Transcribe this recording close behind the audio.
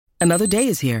Another day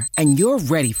is here, and you're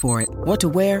ready for it. What to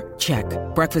wear? Check.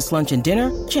 Breakfast, lunch, and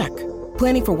dinner? Check.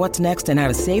 Planning for what's next and how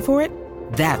to save for it?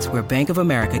 That's where Bank of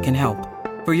America can help.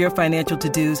 For your financial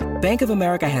to-dos, Bank of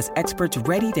America has experts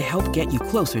ready to help get you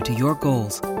closer to your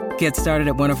goals. Get started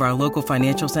at one of our local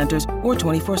financial centers or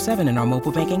 24/7 in our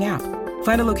mobile banking app.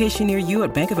 Find a location near you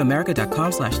at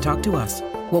bankofamerica.com/talktous.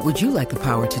 What would you like the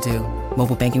power to do?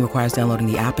 Mobile banking requires downloading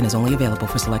the app and is only available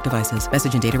for select devices.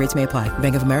 Message and data rates may apply.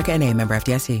 Bank of America N.A., member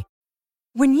FDIC.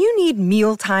 When you need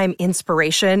mealtime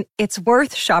inspiration, it's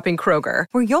worth shopping Kroger,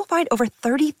 where you'll find over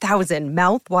 30,000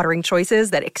 mouth-watering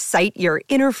choices that excite your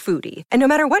inner foodie. And no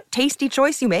matter what tasty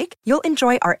choice you make, you'll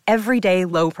enjoy our everyday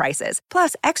low prices,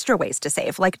 plus extra ways to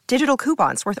save, like digital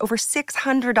coupons worth over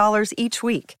 $600 each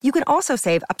week. You can also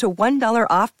save up to $1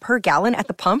 off per gallon at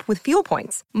the pump with fuel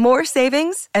points. More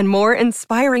savings and more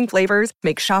inspiring flavors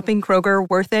make shopping Kroger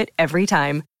worth it every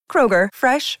time. Kroger,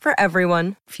 fresh for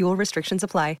everyone. Fuel restrictions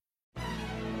apply.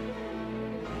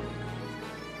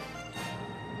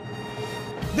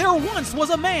 There once was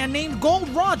a man named Gold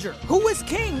Roger, who was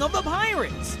king of the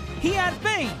pirates. He had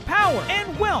fame, power,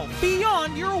 and wealth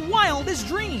beyond your wildest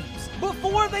dreams.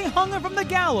 Before they hung him from the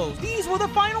gallows, these were the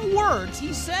final words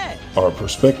he said. Our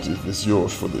perspective is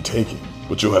yours for the taking,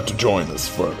 but you'll have to join us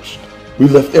first. We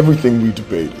left everything we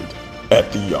debated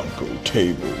at the Yonkō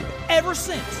table. Ever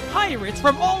since, pirates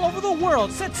from all over the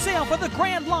world set sail for the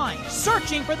Grand Line,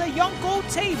 searching for the Yonkō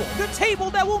table, the table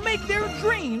that will make their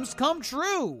dreams come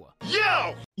true.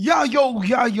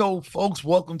 Yo, folks,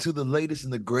 welcome to the latest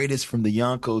and the greatest from the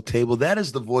Yonkō table. That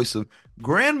is the voice of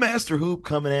Grandmaster Hoop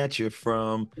coming at you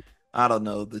from, I don't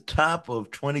know, the top of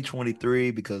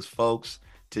 2023, because, folks,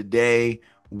 today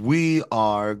we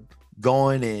are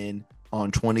going in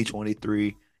on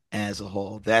 2023 as a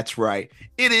whole. That's right.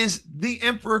 It is the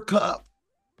Emperor Cup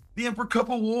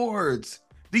Awards,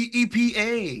 the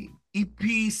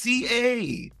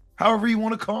EPCA, however you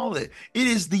want to call it. It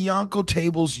is the Yonkō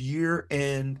Table's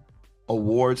year-end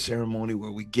award ceremony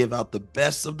where we give out the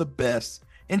best of the best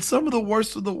and some of the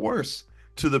worst to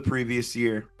the previous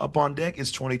year. Up on deck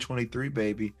is 2023,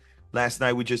 baby. Last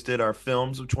night we just did our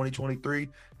films of 2023.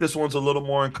 This one's a little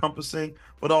more encompassing,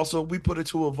 but also we put it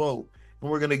to a vote. And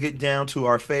we're going to get down to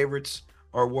our favorites,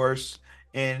 our worst,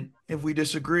 and if we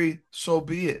disagree, so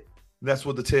be it. That's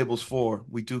what the table's for.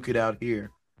 We duke it out here.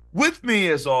 With me,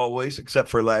 as always, except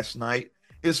for last night,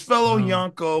 is fellow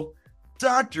Yonkō,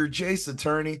 Dr. Jace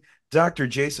Attorney. Dr.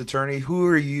 Jace Attorney, who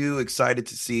are you excited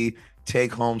to see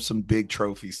take home some big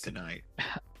trophies tonight?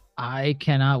 I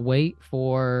cannot wait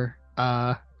for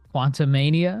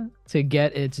Quantumania to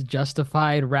get its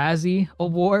justified Razzie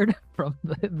Award from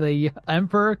the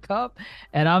Emperor Cup,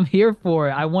 and I'm here for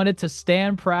it. I wanted to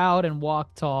stand proud and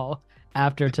walk tall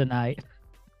after tonight.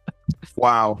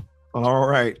 Wow. All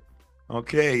right.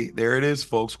 Okay, there it is,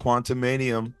 folks.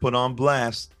 Quantumania put on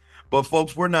blast. But,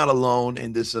 folks, we're not alone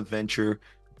in this adventure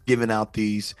giving out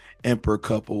these Emperor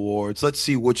Cup Awards. Let's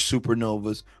see which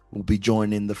supernovas will be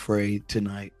joining the fray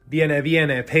tonight.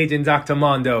 Viene, Paige and Dr.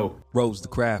 Mondo. Rose the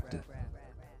Crafter.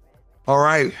 All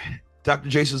right. Dr.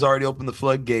 Jason's already opened the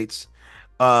floodgates.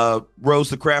 Rose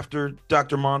the Crafter,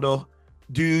 Dr. Mondo,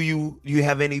 do you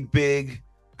have any big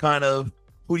kind of,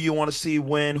 who do you want to see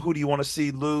win? Who do you want to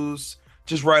see lose?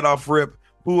 Just right off rip,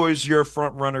 who is your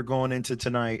front runner going into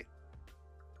tonight?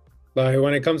 Like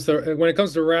when it comes to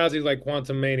Razzie, like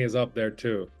Quantumania is up there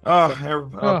too.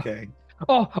 Okay.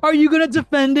 Are you gonna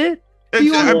defend it?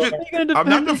 I'm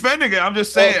not defending it. I'm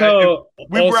just saying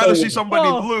we'd rather see somebody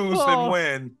lose than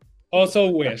win. Also,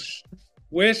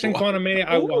 Wish and Quantumania.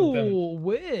 I want them.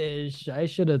 Wish. I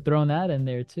should have thrown that in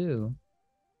there too.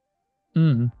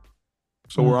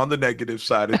 So we're on the negative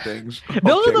side of things.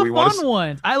 Those are the fun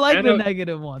ones. I like the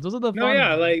negative ones. Those are the fun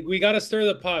ones. Like we got to stir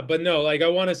the pot. But no, like I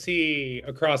want to see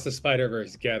Across the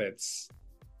Spider-Verse get its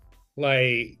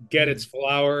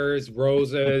flowers,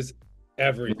 roses,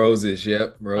 everything. Roses,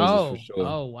 yep. Roses for sure.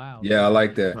 Oh, wow. Yeah, I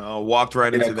like that. Walked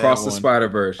right into that Across the one.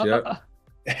 Spider-Verse, yep.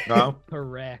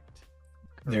 Correct.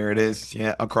 There it is.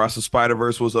 Yeah, Across the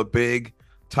Spider-Verse was a big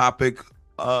topic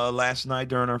last night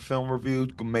during our film review.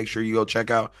 Make sure you go check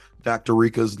out Dr.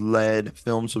 Rika's led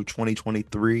films of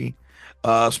 2023.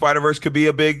 Spider-Verse could be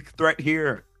a big threat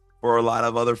here for a lot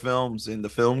of other films in the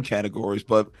film categories.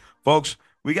 But folks,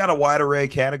 we got a wide array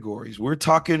of categories. We're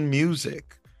talking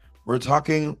music. We're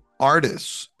talking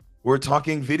artists. We're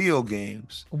talking video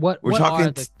games. What are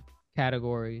the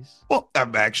categories? Well,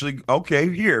 I'm actually okay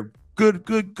here.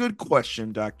 Good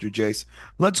question, Dr. Jace.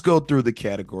 Let's go through the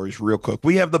categories real quick.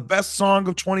 We have the best song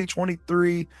of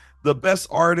 2023, the best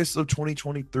artist of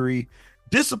 2023,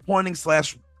 disappointing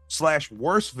slash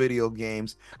worst video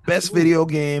games, best video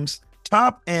games,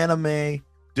 top anime,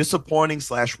 disappointing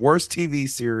 / worst TV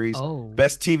series, Oh.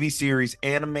 best TV series,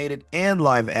 animated and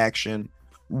live action,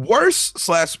 worst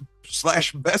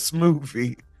 / best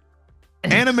movie,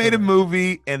 animated Excellent.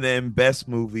 movie, and then best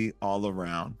movie all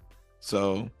around.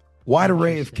 So wide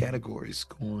array of Interesting. categories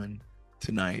going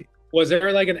tonight. Was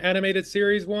there like an animated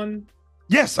series one?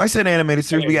 Yes, I said animated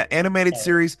series. We Okay. got animated All right.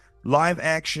 series, live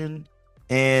action,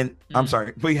 and I'm Mm.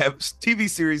 sorry, we have TV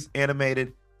series,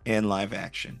 animated, and live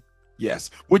action. Yes,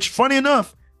 which funny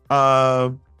enough,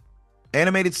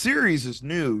 animated series is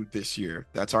new this year.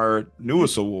 That's our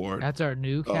newest award. That's our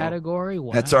new Oh, category.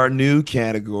 Wow. That's our new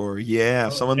category. Yeah,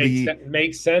 some of the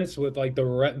Makes sense with like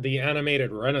the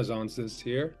animated renaissance this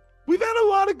year. we've had a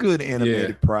lot of good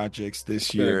animated projects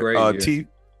this been a year. great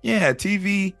year.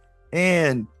 TV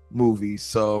and movies.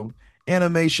 So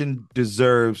animation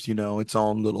deserves, its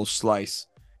own little slice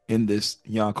in this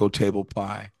Yonkō table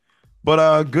pie.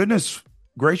 But goodness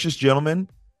gracious, gentlemen,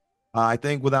 I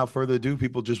think without further ado,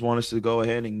 people just want us to go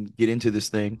ahead and get into this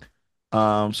thing.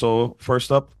 So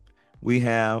first up, we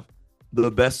have the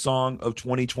best song of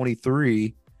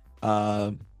 2023.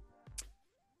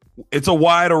 It's a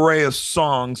wide array of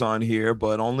songs on here,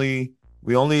 but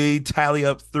we only tally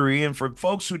up 3. And for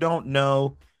folks who don't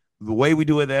know, the way we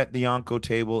do it at the Yonkō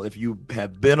table, if you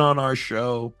have been on our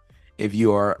show, if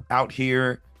you are out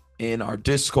here in our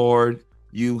Discord,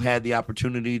 you had the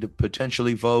opportunity to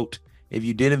potentially vote. If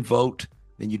you didn't vote,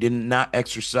 then you did not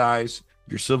exercise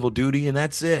your civil duty, and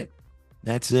that's it.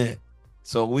 That's it.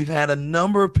 So we've had a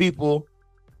number of people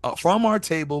from our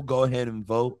table go ahead and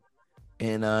vote,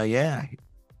 and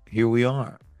here we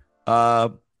are.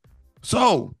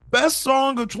 So best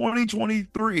song of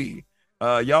 2023.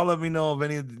 Y'all let me know of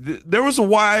any. There was a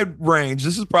wide range.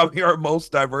 This is probably our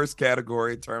most diverse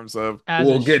category in terms of.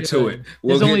 We'll get to it.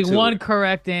 There's only one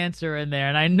correct answer in there,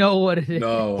 and I know what it is.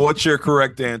 No. What's your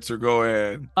correct answer? Go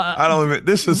ahead. I don't even.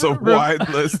 This is a wide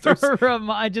list.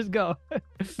 I just go.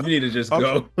 You need to just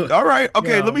go. All right.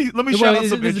 Okay. Yo. Let me Wait, shout out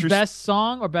is some it interest. best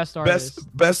song or best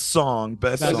artist? Best song.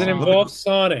 Best Does song. it involve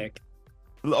Sonic?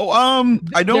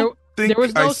 I don't think there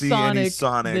was no I see any Sonic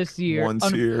Sonic this year. ones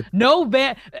here. No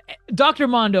Dr.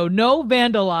 Mondo, no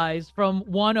Vandalize from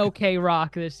One OK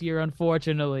Rock this year,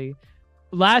 unfortunately.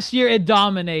 Last year it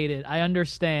dominated. I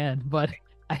understand, but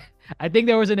I think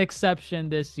there was an exception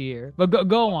this year. But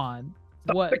go on.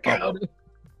 What?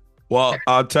 Well,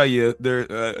 I'll tell you,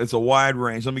 it's a wide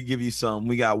range. Let me give you some.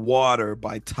 We got Water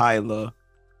by Tyler,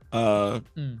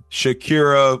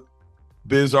 Shakira,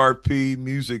 Biz RP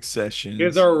Music Sessions.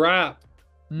 It's a rap.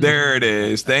 There it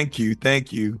is. Thank you.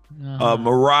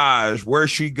 Mirage, Where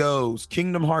She Goes,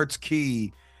 Kingdom Hearts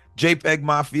Key, JPEG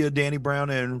Mafia, Danny Brown,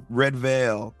 and Red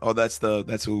Veil. Oh, that's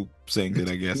who sings it,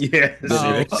 I guess. Yes.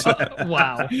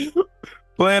 Wow.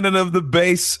 Planet of the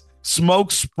Bass,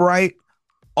 Smoke Sprite,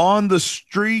 On the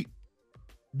Street,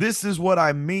 This Is What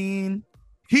I Mean,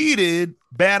 Heated,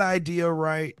 Bad Idea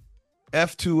Right,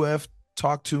 F2F,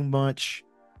 Talk Too Much,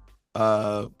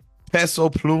 Peso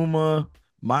Pluma,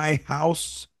 My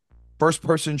House, First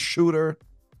Person Shooter,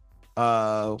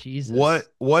 Jesus.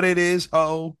 What It Is,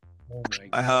 Oh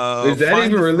my God. Is that Find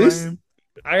even the released? Flame.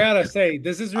 I gotta say,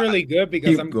 this is really good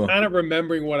because Keep I'm going. kind of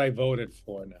remembering what I voted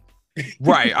for now.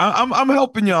 Right. I'm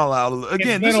helping y'all out.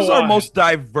 Again, been this a is our while. most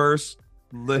diverse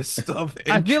list of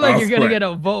I feel like you're gonna Right. get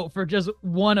a vote for just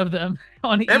one of them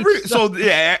on each so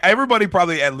yeah, everybody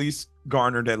probably at least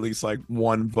garnered at least like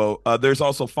one vote. There's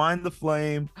also Find the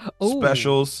Flame, Ooh.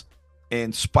 Specials,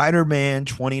 and Spider-Man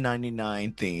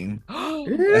 2099 theme.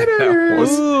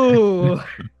 Ooh.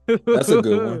 That's a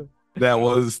good one. That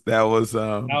was That was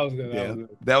good. yeah.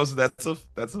 That was good.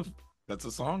 That's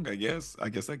a song, I guess. I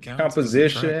guess that counts.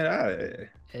 Composition. It's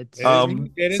It It's is a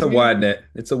music. wide net.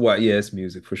 It's a wide. Yeah, it's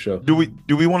music for sure. Do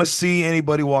we want to see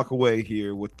anybody walk away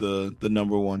here with the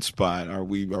number one spot? Are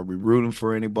we rooting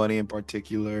for anybody in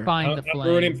particular? Find the I'm Flame.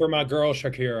 rooting for my girl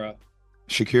Shakira.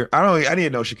 Shakira. I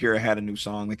didn't know Shakira had a new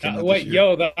song that came out Wait, this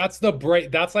year. that's the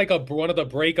break. That's like one of the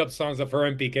breakup songs of her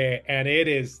and PK, and it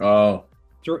is Oh,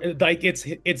 like it's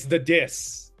the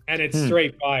diss, and it's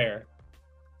straight fire.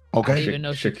 I didn't Okay. even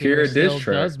know Shakira Shakira diss still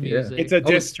track, does yeah. music. It's a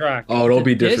diss track. oh, don't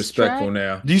be Diss disrespectful track?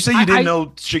 now. Do you say you I- didn't know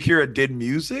Shakira did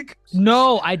music?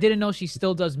 No, I didn't know she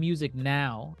still does music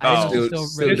now. I didn't know she Still-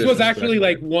 still This was actually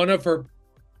disrespectful. like one of her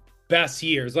best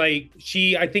years. Like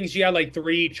I think she had like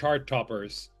 3 chart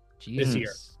toppers. Jesus.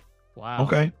 year. Wow.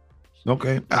 Okay.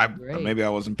 Great. Maybe I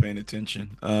wasn't paying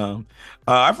attention.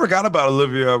 I forgot about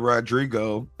Olivia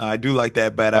Rodrigo. I do like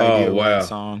that Bad Idea Oh, wow. Right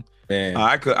song. Man,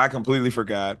 I completely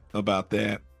forgot about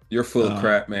that. you're full of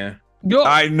crap, man. Yo,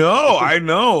 I know.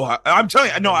 I'm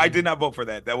telling you. No, I did not vote for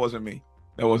that. That wasn't me.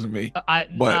 That wasn't me. But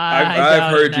I've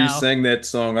doubt heard it you now. sing that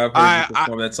song. I've heard you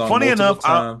perform that song funny multiple enough,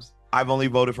 times. I've only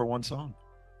voted for one song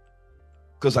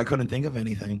because I couldn't think of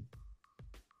anything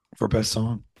for best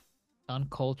song.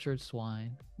 Uncultured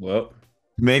swine. Well,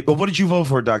 But what did you vote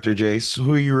for, Dr. Jace?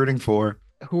 Who are you rooting for?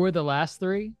 Who are the last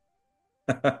three?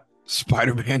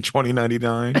 Spider-Man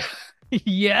 2099,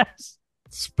 Yes.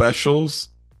 Specials.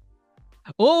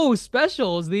 Oh,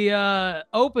 Specials, the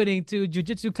opening to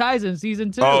Jujutsu Kaisen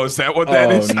season 2. Oh, is that what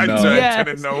that is? I no.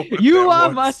 didn't know. What You that are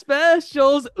was. my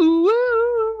specials.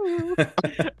 Ooh.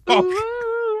 Oh.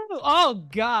 Ooh. Oh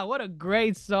God, what a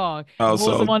great song. Oh, What was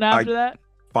the so one after that?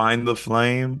 Find the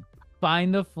Flame.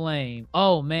 Find the Flame.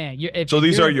 Oh man, So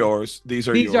these are yours. These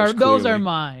are yours. those are clearly.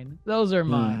 mine. Those are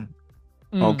mine.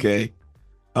 Okay.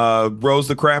 Rose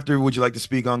the Crafter, would you like to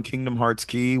speak on Kingdom Hearts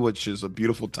Key, which is a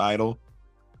beautiful title?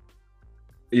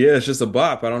 yeah, it's just a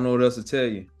bop. I don't know what else to tell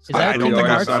you. Is that a I don't Kingdom think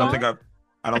Hearts I don't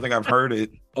song? think I've heard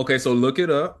it. Okay, so look it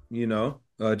up.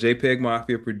 JPEG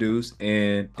Mafia produced,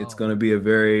 and it's Oh. gonna be a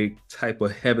very type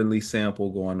of heavenly sample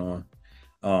going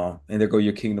on. And there go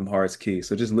your Kingdom Hearts key.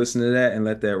 So just listen to that and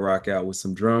let that rock out with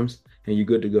some drums, and you're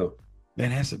good to go.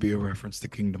 That has to be a reference to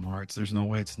Kingdom Hearts. There's no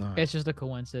way it's not. It's just a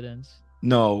coincidence.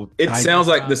 No, It sounds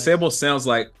like the promise. sample sounds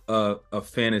like a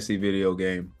fantasy video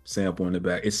game sample in the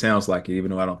back. It sounds like it,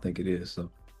 even though I don't think it is. So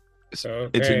it's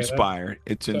Okay, inspired.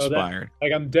 It's so that- inspired.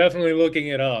 Like I'm definitely looking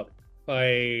it up.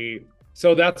 Like,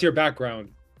 so that's your background.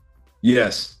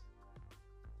 yes,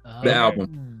 the Okay.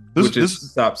 album, This- which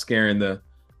is Stop Scaring the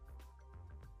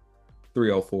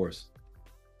 304s.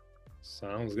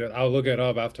 Sounds good. I'll look it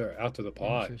up after the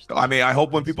pod. Interesting. I mean, I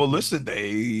hope when people listen,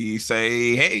 they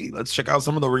say, "Hey, let's check out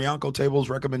some of the Yonkō tables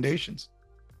recommendations."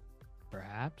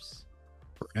 Perhaps.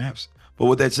 Perhaps. But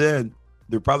with that said,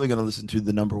 they're probably going to listen to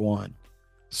the number one.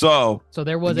 So So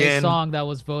there was Again- a song that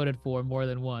was voted for more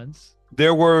than once.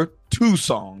 there were two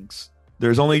songs.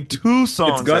 There's only two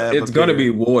songs. It's gonna be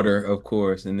Water, of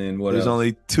course, and then what There's else?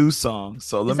 only two songs.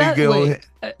 So let Is me that- go. wait,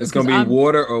 It's gonna be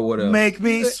Water or what else? Make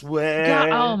me God,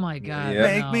 sweat. oh my God. Yeah.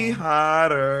 Make no. me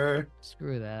hotter.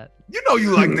 Screw that. You know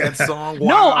you like that song. No,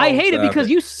 Wow. I hate it stop because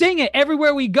it. you sing it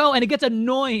everywhere we go and it gets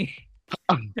annoying.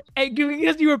 And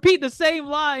because you repeat the same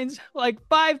lines like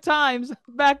 5 times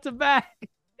back to back.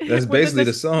 That's With basically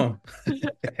the this- song.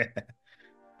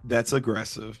 That's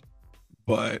aggressive,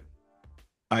 but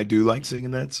I do like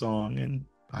singing that song, and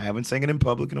I haven't sang it in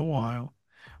public in a while.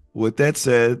 With that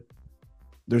said,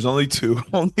 there's only two.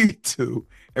 Only two.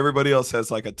 Everybody else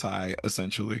has like a tie,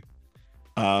 essentially.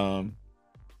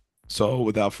 So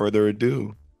without further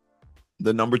ado,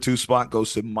 the number 2 spot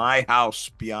goes to My House,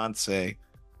 Beyonce.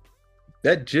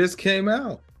 That just came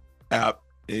out.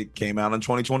 It came out in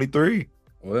 2023.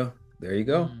 Well, there you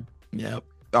go. Mm. Yep.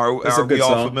 It's a Are we good all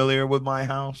song. familiar with My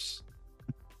House?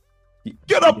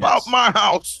 Get up out Yes. my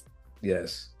house.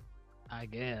 Yes. I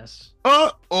guess.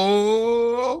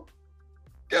 Oh,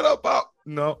 get up out.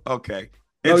 No, okay.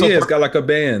 It's got like a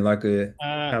band, like a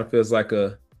kind Uh, of feels like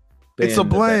a. It's a band in the back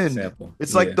blend. sample.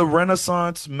 It's Yeah. like the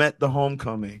Renaissance met the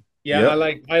homecoming. yeah,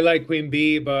 Yep. I like Queen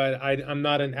Bee, but I'm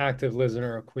not an active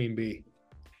listener of Queen Bee.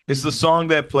 It's the song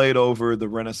that played over the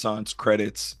Renaissance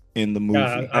credits in the movie.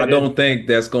 Yeah, I don't think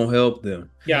that's gonna help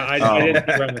them. Yeah, I Oh. didn't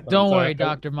see Renaissance. Don't worry, I-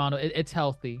 Dr. Mono. It's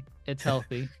healthy. It's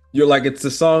healthy. You're like it's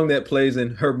the song that plays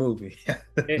in her movie.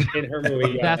 In her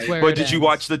movie, yeah. That's where But it did you ends.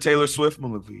 watch the Taylor Swift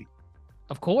movie?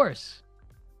 Of course.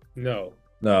 No.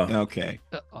 No. Okay.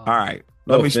 All All right.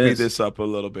 No Let me speed offense. this up a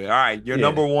little bit. All right. Your Yeah.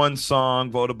 number 1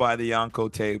 song voted by the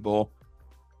Yonkō table.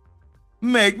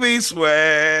 Make me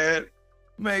sweat.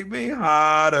 Make me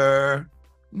hotter.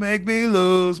 Make me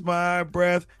lose my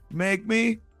breath. Make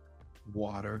me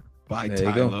water by There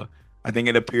you go. Tyler. I think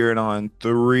it appeared on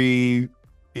 3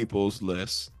 people's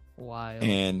list. Wild.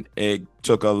 And it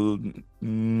took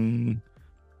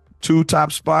 2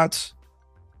 top spots.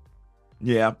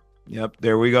 Yeah. Yep.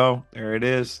 There we go. There it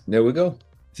is. There we go.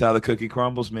 It's how the cookie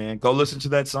crumbles, man. Go listen to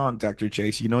that song, Dr.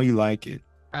 Chase. You know you like it.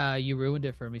 You ruined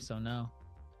it for me, so no.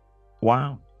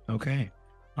 Wow. Okay.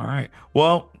 All right.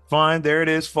 Well, fine. There it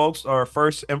is, folks. Our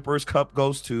first Emperor's Cup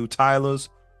goes to Tyler's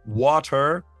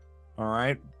Water. All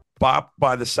right. Bop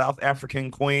by the South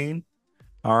African Queen.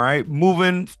 All right.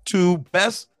 Moving to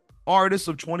Best Artist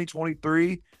of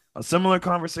 2023. A similar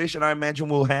conversation I imagine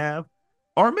we'll have.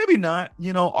 Or maybe not.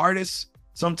 You know, artists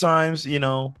sometimes,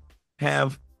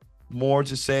 have more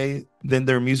to say than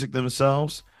their music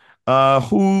themselves.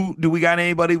 Who do we got?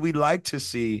 Anybody we'd like to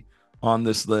see on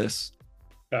this list?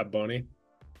 Bad Bunny.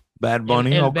 Bad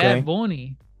Bunny. And Okay. Bad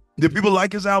Bunny. Did people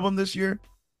like his album this year?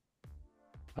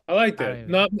 I liked I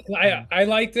it. don't I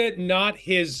liked it. Not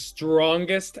his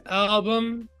strongest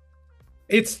album.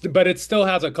 But it still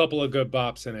has a couple of good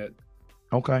bops in it.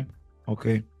 Okay.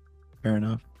 Fair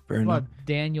enough. What about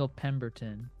Daniel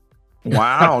Pemberton?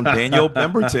 Wow, Daniel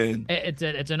Pemberton.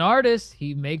 It's an artist.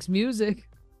 He makes music.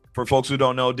 For folks who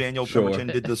don't know, Daniel Pemberton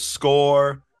did the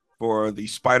score for the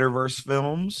Spider-Verse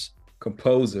films.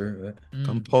 Composer,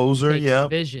 yeah.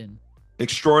 Vision.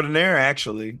 Extraordinaire,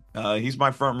 actually. He's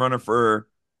my front runner for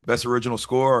Best Original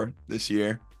Score this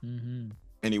year. Mm-hmm.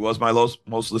 And he was my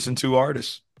most listened to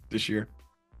artist this year.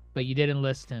 But you didn't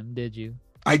list him, did you?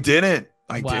 I didn't.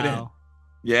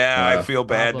 Yeah, I feel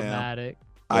bad now.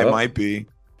 I might be.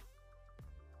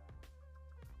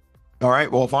 All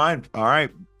right, well, fine. All right.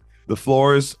 The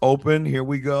floor is open. Here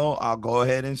we go. I'll go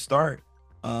ahead and start.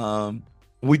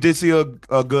 We did see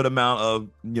a good amount of,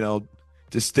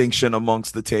 distinction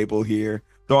amongst the table here.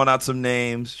 Throwing out some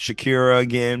names. Shakira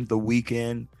again, The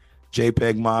Weeknd,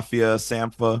 JPEG Mafia,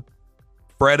 Sampha,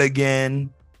 Fred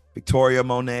again, Victoria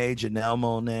Monet, Janelle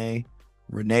Monáe,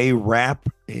 Renee Rapp.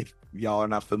 If y'all are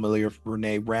not familiar with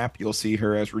Renee Rapp, you'll see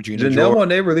her as Regina Janelle George.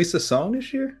 Monáe released a song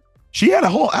this year? She had a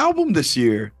whole album this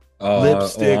year.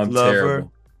 Lipstick Lover.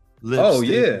 Terrible.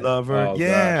 Lipstick Lover. Oh,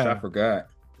 yeah. gosh, I forgot.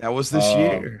 That was this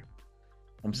year.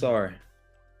 I'm sorry.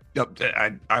 Yep.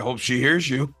 I hope she hears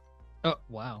you. Oh,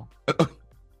 wow.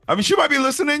 I mean, she might be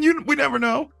listening. We never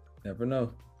know. Never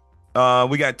know.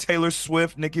 We got Taylor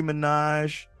Swift, Nicki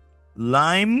Minaj,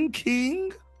 Lime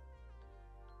King.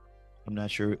 I'm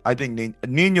not sure. I think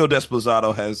Nino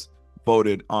Desposado has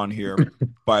voted on here,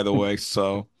 by the way.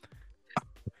 So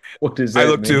what does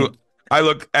that mean? I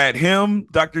look at him,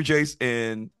 Dr. Jace,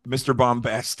 and Mr.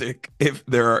 Bombastic. If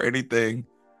there are anything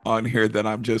on here that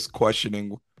I'm just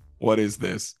questioning, what is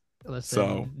this?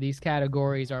 Listen, these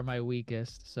categories are my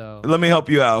weakest. So let me help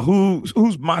you out. Who's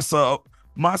Masa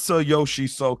Yoshi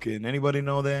Soken? Anybody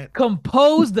know that?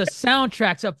 Composed the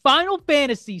soundtracks of Final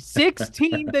Fantasy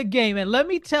 16, the game. And let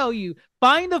me tell you,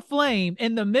 Find the Flame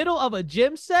in the middle of a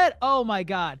gym set. Oh my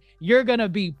God, you're gonna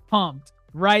be pumped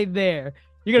right there.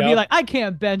 You're going to be like, I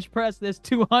can't bench press this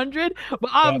 200, but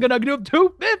I'm going to do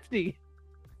 250.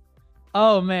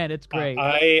 Oh, man, it's great.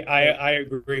 I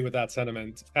agree with that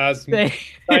sentiment. As I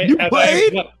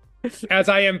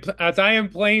am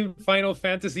playing Final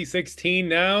Fantasy 16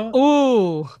 now.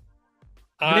 Ooh,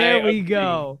 there we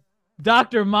go.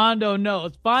 Dr. Mondo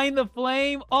knows. Find the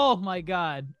Flame. Oh, my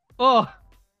God. Oh,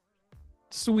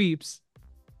 sweeps.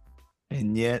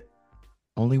 And yet,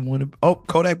 only one. Oh,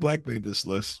 Kodak Black made this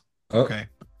list. Okay.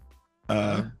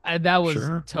 That was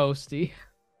toasty.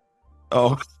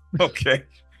 Oh, okay.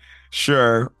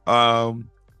 Sure. All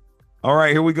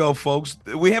right, here we go, folks.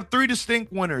 We have 3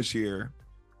 distinct winners here.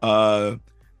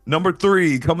 Number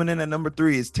 3, coming in at number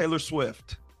 3 is Taylor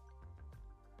Swift.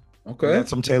 Okay.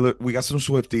 We got some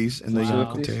Swifties in the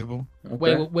Yonkō table.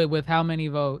 Okay. Wait, with how many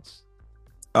votes?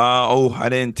 I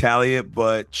didn't tally it,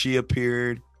 but she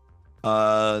appeared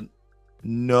no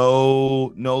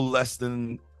less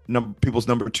than people's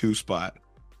number 2 spot.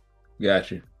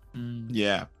 Gotcha.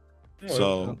 Yeah.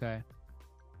 Okay.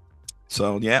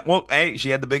 So yeah. Well, hey, she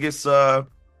had the biggest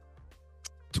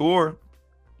tour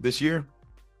this year.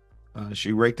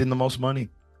 She raked in the most money.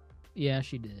 Yeah,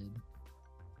 she did.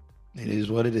 It is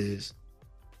what it is.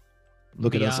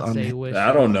 Look at us on that.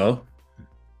 I don't know.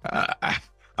 I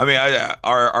mean,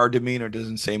 our demeanor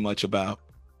doesn't say much about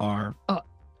our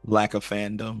lack of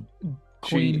fandom.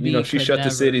 She shut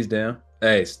the cities down.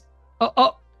 Hey.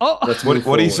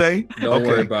 What do you say? Don't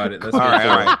worry about it. All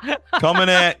right. Coming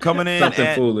in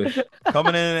something foolish.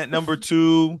 Coming in at number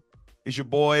 2 is your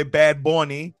boy Bad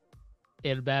Bunny.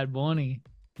 El Bad Bunny.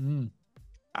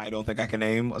 I don't think I can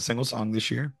name a single song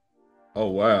this year. Oh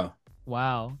wow.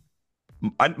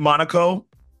 Monaco.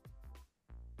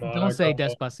 Don't say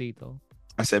Despacito.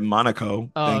 I said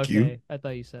Monaco. Thank you. I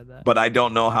thought you said that. But I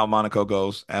don't know how Monaco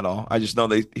goes at all. I just know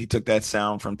he took that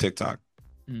sound from TikTok.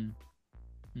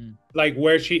 Like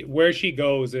where she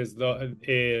goes is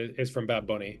from Bad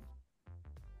Bunny.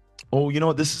 Oh, you know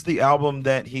what? This is the album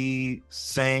that he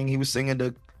was singing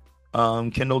to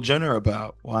Kendall Jenner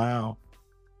about. Wow.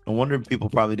 No wonder people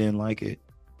probably didn't like it.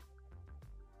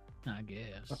 I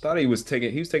guess. I thought he was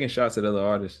taking shots at other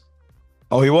artists.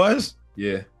 Oh, he was?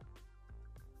 Yeah.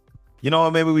 You know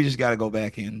what? Maybe we just got to go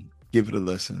back and give it a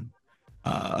listen.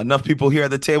 Enough people here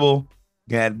at the table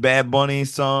got Bad Bunny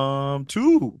some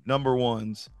 2 number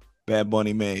 1s. Bad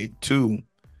Bunny made 2.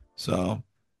 So,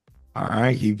 all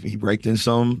right, he raked in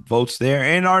some votes there.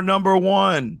 And our number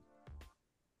 1.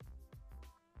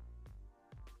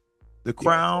 The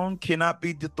crown cannot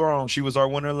be dethroned. She was our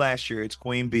winner last year. It's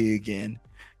Queen Bee again.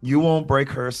 You Won't Break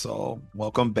Her Soul.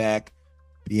 Welcome back.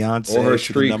 Beyonce Or her to the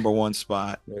streak. number one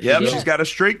spot. Yeah, Yep, she she's did. got a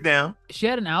streak now. She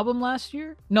had an album last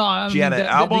year? No, I She mean, had an the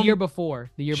album? year before.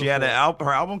 The year She before. had an album.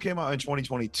 Her album came out in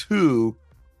 2022.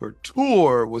 Her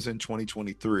tour was in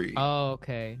 2023. Oh,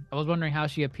 okay. I was wondering how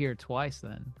she appeared twice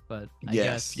then, but I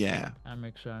Yes, guess yeah. that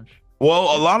makes sense.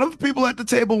 Well, a lot of people at the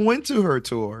table went to her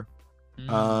tour.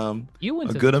 You went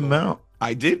A to good the tour. amount.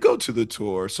 I did go to the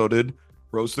tour. So did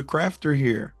Rose the Crafter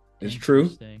here. It's true.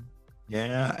 Interesting.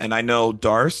 Yeah, and I know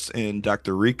Darce and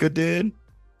Dr. Rika did.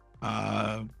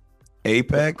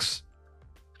 Apex.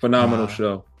 Phenomenal Uh,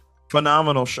 show.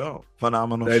 Phenomenal show.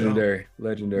 Phenomenal show. Legendary.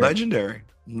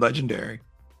 Legendary.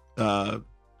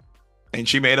 And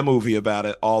she made a movie about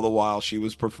it all the while she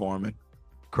was performing.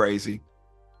 Crazy.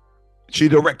 She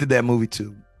directed that movie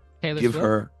too.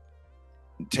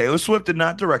 Taylor Swift did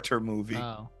not direct her movie.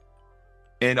 Oh.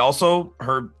 And also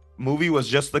her movie was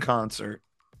just the concert.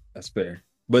 That's fair.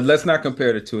 But let's not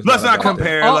compare the two. It's Let's not about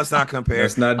compare. Oh. Let's not that. compare.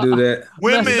 Let's not do that.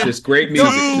 Women, It's just great music.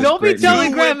 It's just Don't be great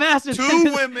telling music. Grandmaster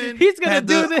Two women he's gonna had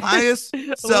do the this highest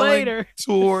selling later.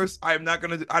 tours. I'm not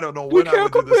gonna. I don't know when I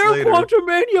would do this later.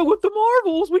 Quantumania with the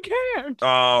Marvels. We can't.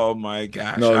 Oh my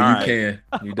gosh! No, All you right. can.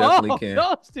 You definitely can.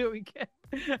 No, Stu, we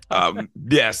can't.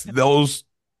 Yes, those.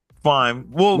 Fine.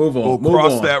 We'll Move on, We'll move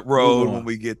cross on, that road move on. when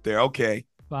we get there. Okay.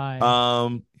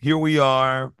 Fine. Here we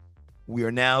are. We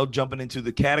are now jumping into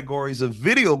the categories of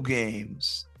video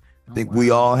games. I think we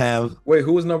all have Wait,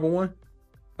 who was number one?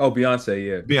 Oh, Beyonce.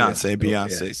 Yeah.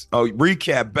 Beyonce's. Oh,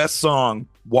 recap. Best song,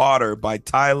 Water by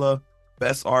Tyla.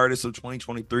 Best artist of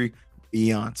 2023,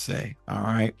 Beyonce. All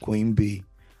right. Queen B.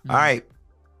 All right.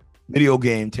 Video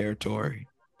game territory.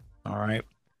 All right.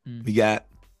 We got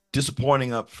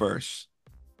disappointing up first.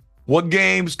 What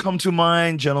games come to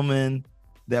mind, gentlemen,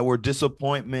 that were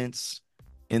disappointments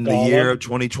in the year of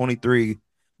 2023?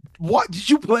 What did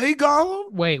you play,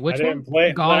 Gollum? Wait, which I one? didn't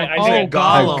play. Gollum. I said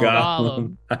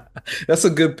Gollum. That's a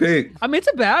good pick. I mean, it's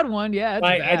a bad one. Yeah, it's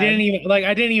Like bad. I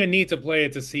didn't even need to play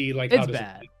it to see like how It's this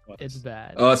bad. It's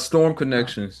bad. Storm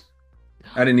Connections.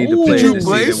 I didn't need to Ooh, play Did it you to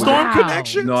play see that Storm Wow.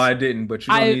 Connections? No, I didn't. But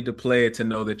you don't I- need to play it to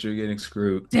know that you're getting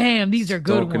screwed. Damn, these are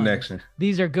good Storm ones. Connection.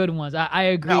 These are good ones. I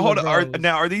agree. Now, hold with on. Rose.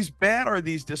 Are these bad or are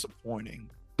these disappointing?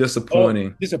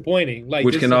 Disappointing. Disappointing. Like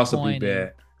Which can also be disappointing.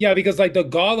 bad. yeah, because like the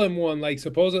Gollum one, like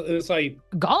supposedly it's like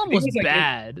Gollum it was was like-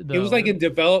 bad. it was like though. in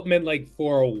development like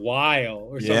for a while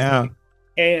or something. Yeah,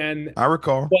 And I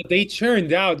recall. what they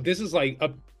churned out, this is like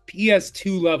a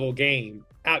PS2 level game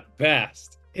at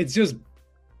best. It's just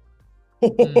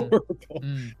horrible.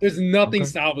 There's nothing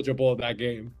Okay. salvageable of that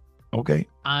game. Okay.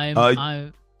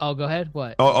 I'm. Oh, go ahead.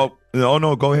 What? Oh,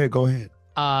 no. Go ahead.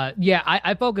 Yeah,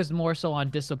 I focused more so on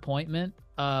disappointment.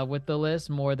 With the list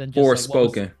more than just like, what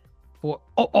was- Forspoken.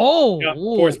 Yeah,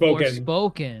 Forspoken.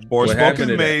 Forspoken. What happened to Forspoken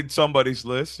that? made somebody's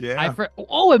list. Yeah. It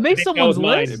made think that someone's was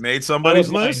mine. list. It made somebody's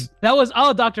That was mine. list. That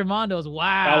was Dr. Mondo's.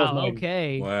 Wow. mine.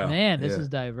 Okay. Wow, Man, this yeah. is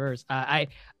diverse. I'm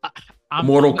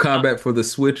Mortal Kombat for the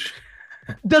Switch.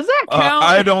 Does that count?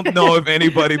 I don't know if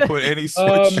anybody put any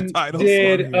Switch titles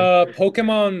Did on here.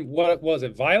 Pokemon, what was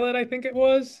it, Violet, I think it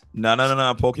was? No.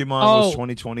 Pokemon was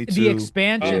 2022. The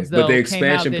expansions But though the came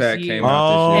expansion out pack this year, came out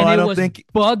this Oh, year. and I it don't was think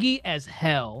buggy as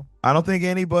hell. I don't think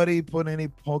anybody put any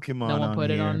Pokemon. No one on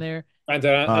put it here. on there.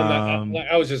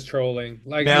 I was just trolling.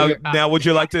 Like Now, would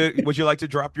you like to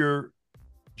drop your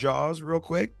jaws real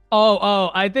quick? Oh,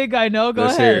 I think I know. Go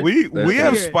Let's hear ahead. it. We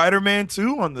have hear it. Spider-Man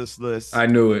 2 on this list. I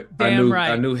knew it. Damn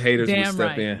right. I knew haters would Damn step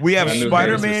right. in. We have I knew haters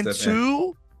would Spider-Man step in.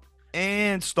 2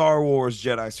 and Star Wars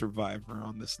Jedi Survivor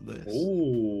on this list.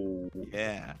 Ooh.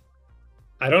 Yeah.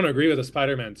 I don't agree with the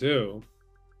Spider-Man 2,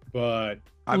 but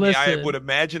I mean, I Listen. would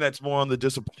imagine that's more on the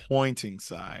disappointing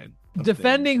side. of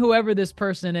Defending things. whoever this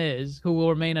person is, who will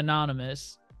remain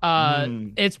anonymous.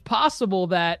 It's possible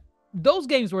that those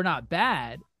games were not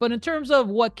bad, but in terms of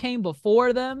what came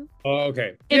before them,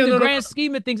 okay. in the grand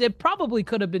scheme of things, it probably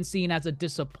could have been seen as a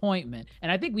disappointment.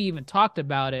 And I think we even talked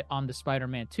about it on the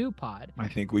Spider-Man 2 pod. I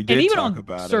think we did And even talk on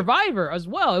about Survivor as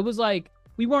well. It was like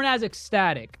we weren't as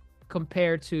ecstatic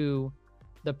compared to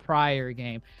the prior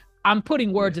game. I'm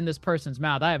putting words in this person's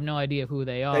mouth. I have no idea who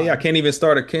they are. Hey, I can't even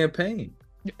start a campaign.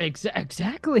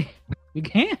 Exactly. You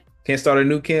can't. Can't start a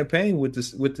new campaign with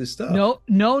this stuff.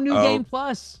 No new Oh. game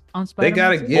plus on They Spider-Man.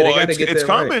 gotta 2. get. Yeah, they Well, gotta get it's that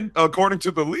right. coming according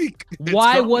to the leak. It's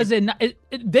Why coming. was it not?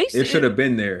 They It should have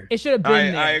been there. It should have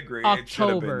been there. I agree. It should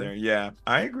have been October. there. Yeah,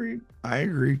 I agree.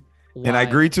 And I Why?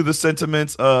 agree to the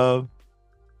sentiments of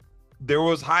there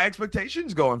was high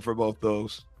expectations going for both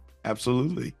those.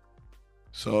 Absolutely.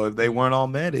 So if they weren't all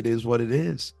met, it is what it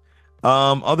is.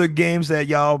 Other games that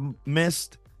y'all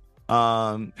missed.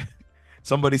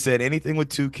 Somebody said anything with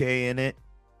 2K in it.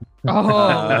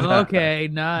 Oh, okay,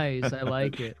 nice. I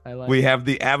like it. I like We it. have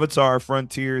the Avatar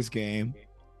Frontiers game.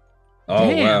 Oh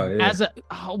wow, Damn.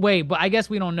 yeah. Wait, but I guess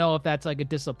we don't know if that's like a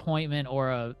disappointment or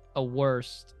a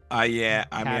worst Yeah,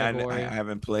 I mean, I category.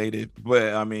 haven't played it,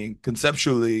 but I mean,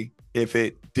 conceptually, if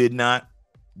it did not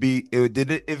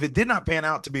if it did not pan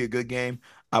out to be a good game,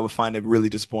 I would find it really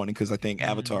disappointing because I think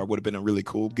Avatar would have been a really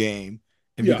cool game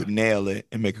if you Yeah. could nail it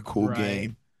and make a cool Right.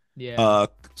 game. Yeah.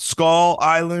 Skull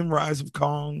Island, Rise of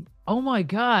Kong. Oh my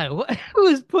God! Who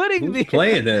is putting Who's these?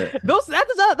 playing that?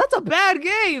 That's a bad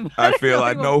game. I feel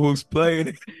I didn't know who's playing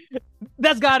it.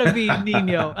 That's gotta be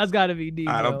Nino. That's gotta be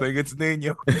Nino. I don't think it's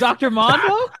Nino. Dr.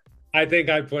 Mondo. I think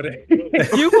I put it.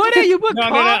 You put it. You put No,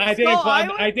 Kong, I didn't. Skull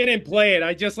Island? I didn't play it.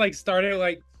 I just like started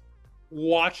like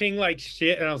watching like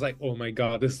shit, and I was like, "Oh my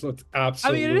god, this looks I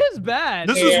absolutely." mean, it is bad.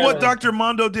 This is what Yeah. Dr.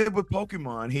 Mondo did with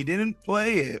Pokemon. He didn't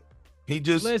play it. He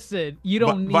just Listen, you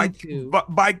don't need to.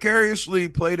 vicariously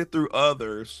played it through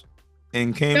others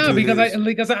and came Yeah, to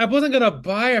because I wasn't gonna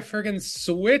buy a friggin'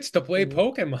 Switch to play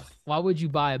Pokemon. Why would you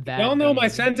buy a bad? Y'all know my game?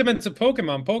 sentiments of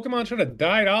Pokemon. Pokemon should have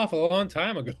died off a long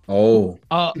time ago. Oh.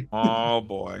 Oh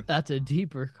boy. That's a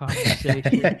deeper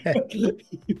conversation.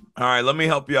 All right, let me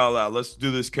help y'all out. Let's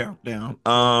do this countdown.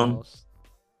 No,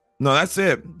 that's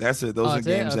it. That's it. Those are that's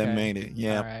it? games that Okay. made it.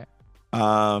 Yeah.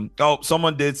 All right.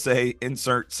 Someone did say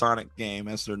insert Sonic game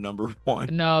as their number one.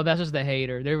 No, that's just the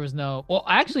hater. There was no. Well,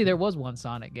 actually, there was one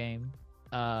Sonic game.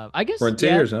 I guess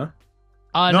Frontiers, yeah.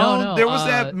 huh? No, there was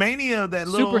that Mania, that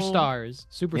little Superstars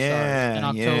Yeah, in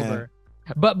October.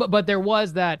 But there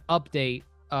was that update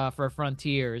for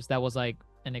Frontiers that was like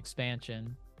an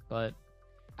expansion. But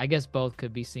I guess both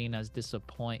could be seen as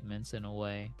disappointments in a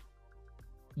way.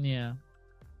 Yeah.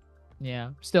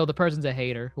 Yeah. Still, the person's a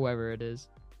hater, whoever it is.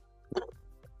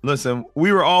 Listen,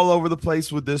 we were all over the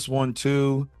place with this one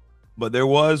too, but there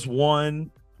was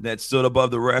one that stood above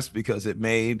the rest because it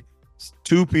made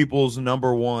two people's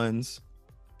number ones,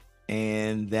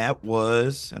 and that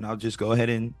was, and I'll just go ahead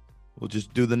and we'll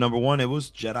just do the number one. It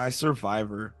was Jedi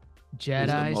Survivor.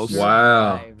 Jedi most-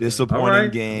 Wow. Survivor. Disappointing All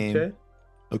right. game, Okay.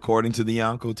 according to the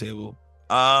Yonkō table.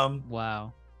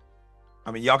 Wow.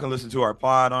 I mean, y'all can listen to our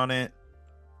pod on it,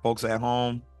 folks at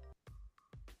home.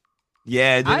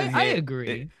 Yeah, it didn't I hit.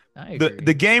 agree. I The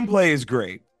agree. gameplay is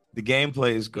great. The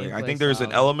gameplay is great. I Gameplay's think there's an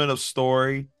solid. element of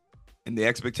story and the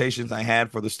expectations I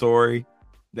had for the story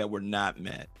that were not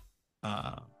met.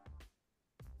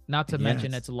 Not to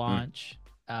mention yes. its launch.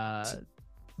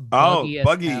 Buggy as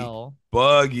Buggy. hell.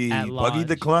 Buggy At the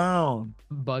launch. Clown.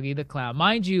 Buggy the Clown.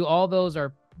 Mind you,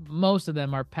 most of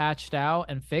them are patched out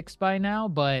and fixed by now,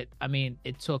 but I mean,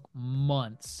 it took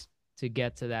months to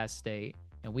get to that state.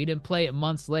 And we didn't play it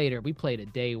months later. We played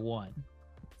it day one.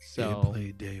 So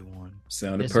Play day one.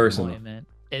 Sounded personal. disappointment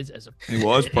is a It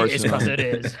was It's personal. because it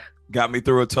is. Got me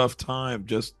through a tough time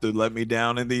just to let me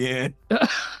down in the end.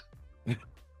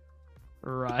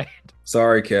 Right.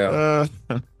 Sorry, Cal.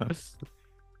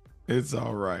 It's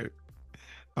all right.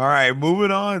 All right,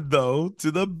 moving on though to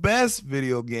the best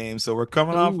video game. So we're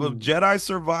coming off of Ooh. Jedi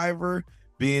Survivor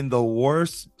being the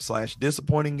worst /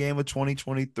 disappointing game of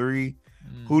 2023.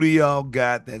 Who do y'all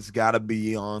got that's got to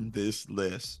be on this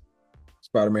list?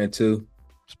 Spider-Man 2.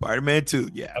 Spider-Man 2.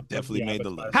 Yeah, definitely Yeah, made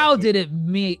the but list. How did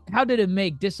it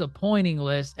make disappointing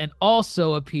list and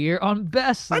also appear on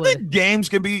best I list? think games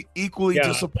can be equally Yeah,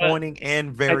 disappointing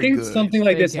and very I think good. something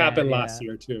like They this can, happened yeah. last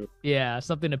year too. Yeah,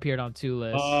 something appeared on two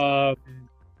lists. I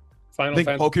Final think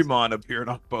Fantasy. Pokemon appeared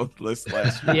on both lists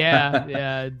last year.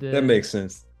 yeah, it did. That makes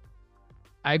sense.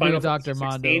 I agree Final with Dr. Fantasy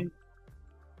Mondo. 16?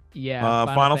 Yeah,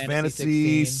 Final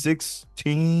Fantasy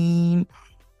 16.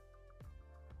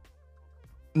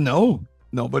 No,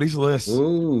 nobody's list.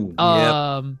 Ooh.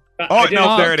 Um, Oh, did-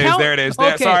 no, there it is. count- There it is.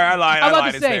 okay, Sorry, I lied. I'm I about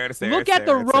lied. to It's say, there. It's there. look it's at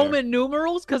there, the it's there. Roman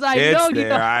numerals because I It's know you there.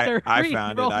 know how to I read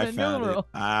found it. Roman I found it. numerals.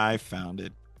 I found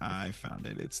it. I found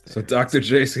it. It's there. So Dr.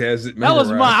 Jace has it That was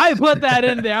memorized. mine. I put that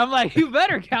in there. I'm like, you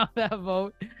better count that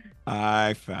vote.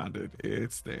 I found it.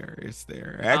 It's there. It's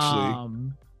there. Actually,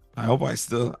 Um, I hope I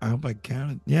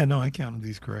counted. Yeah, no, I counted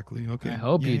these correctly. Okay. I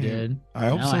hope you Yeah. did. I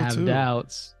hope now so I have too.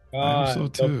 doubts. I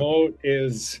hope so, The too. vote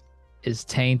is Is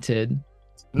tainted.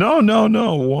 No. One.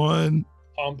 I can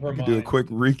compromised. do a quick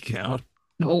recount.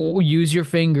 Oh, use your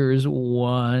fingers.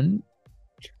 1,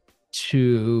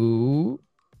 2,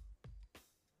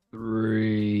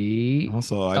 3.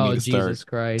 Also, I Oh, need to start Jesus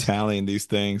Christ. tallying these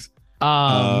things.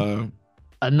 Another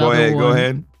Go one.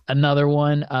 ahead. Another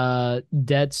one.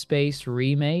 Dead Space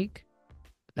remake.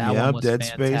 That Yeah, one was Dead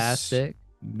Space. fantastic.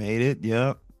 Made it.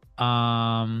 Yep.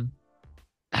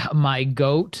 My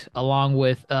goat, along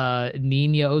with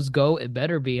Nino's goat, it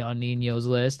better be on Nino's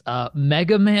list.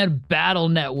 Mega Man Battle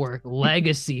Network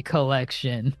Legacy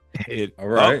Collection. All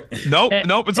right. Nope.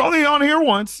 It's only on here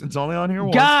once.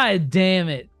 God damn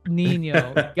it,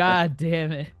 Nino. God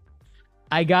damn it.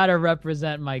 I gotta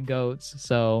represent my goats.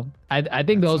 So I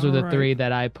think those were the three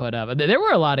that I put up. There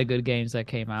were a lot of good games that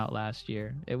came out last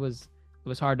year. It was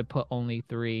hard to put only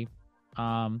three.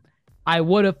 I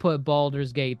would have put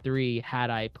Baldur's Gate 3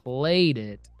 had I played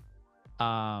it.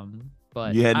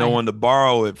 But you had no one to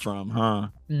borrow it from, huh?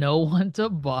 No one to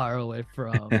borrow it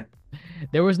from.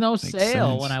 There was no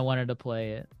sale when I wanted to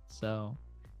play it. So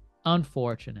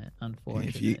unfortunate.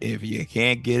 If you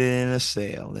can't get it in a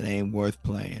sale, it ain't worth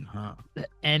playing, huh?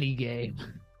 Any game.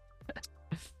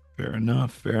 Fair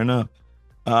enough.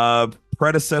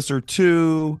 Predecessor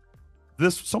 2.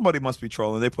 Somebody must be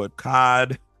trolling. They put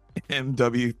COD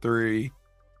MW3.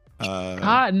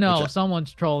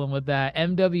 Someone's trolling with that.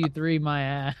 MW3 my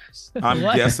ass. I'm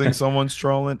guessing someone's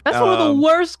trolling. That's one of the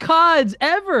worst CODs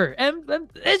ever.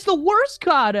 It's the worst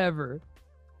COD ever.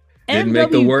 Didn't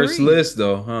make the worst list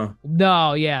though, huh?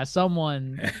 No, yeah,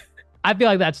 someone. I feel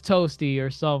like that's Toasty or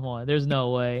someone. There's no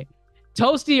way.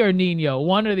 Toasty or Nino,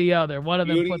 one or the other. One of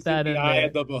them put that in the eye there.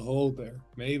 of the beholder.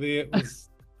 Maybe it was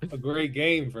a great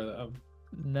game for them.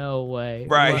 No way.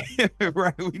 Right.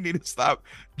 Right. We need to stop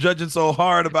judging so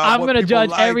hard about I'm going to judge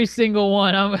like. every single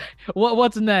one.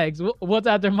 What's next? What's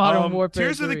after Modern Warfare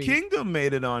Tears 3? of the Kingdom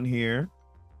made it on here.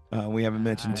 We haven't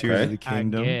mentioned Tears of the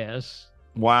Kingdom. Yes.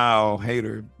 Wow.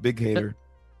 Hater. Big hater.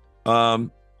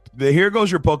 Here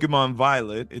goes your Pokemon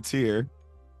Violet. It's here.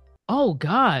 Oh,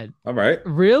 God. All right.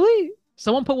 Really?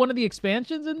 Someone put one of the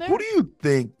expansions in there? Who do you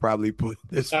think probably put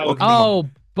this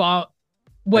Pokemon?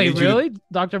 Wait, really?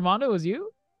 Dr. Mondo, was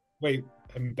you? Wait,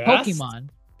 in best? Pokemon.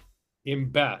 In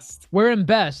best. We're in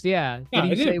best, yeah. Yeah,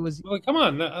 Did you say it was... Well, come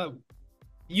on. No,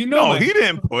 he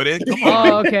didn't put it. Come on.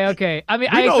 Oh, okay. I mean,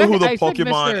 I know who the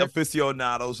Pokemon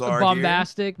aficionados are.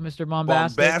 Bombastic, here. Mr.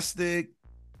 Bombastic.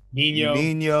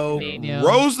 Nino.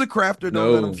 Rose the Crafter,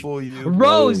 don't let him fool you.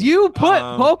 Rose, you put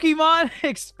Pokemon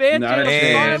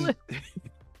expansion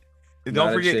and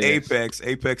don't forget Apex.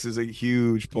 Apex is a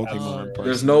huge Pokemon person.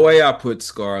 There's no way I put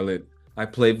Scarlet. I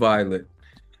play Violet.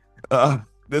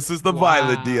 This is the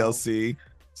Violet DLC,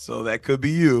 so that could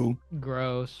be you.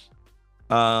 Gross.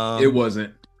 It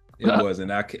wasn't.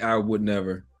 I would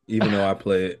never, even though I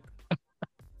play it.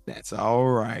 That's all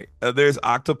right. There's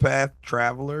Octopath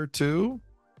Traveler 2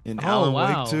 and Alan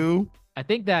Wake 2. I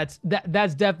think that's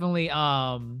definitely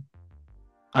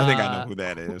I think I know who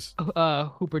that is.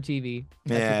 Hooper TV.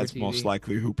 It's most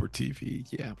likely Hooper TV.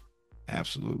 Yeah,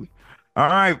 absolutely. All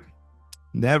right.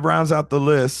 That rounds out the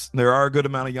list. There are a good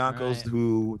amount of Yonkos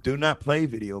who do not play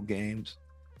video games.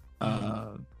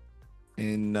 And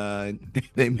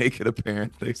they make it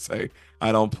apparent. They say,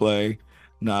 I don't play.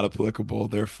 Not applicable.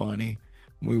 They're funny.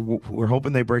 We're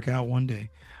hoping they break out one day.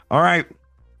 All right.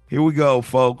 Here we go,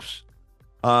 folks.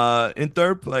 In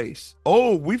third place.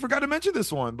 Oh, we forgot to mention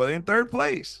this one, but in third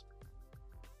place,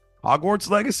 Hogwarts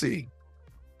Legacy.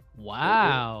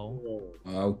 Wow.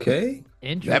 Okay.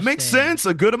 Interesting. That makes sense.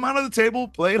 A good amount of the table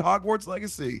played Hogwarts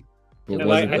Legacy. It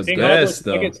wasn't the best,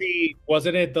 though. Legacy,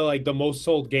 wasn't it the most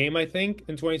sold game, I think,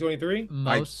 in 2023?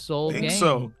 Most sold game.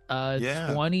 So.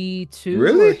 22.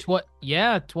 Really?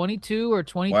 22 or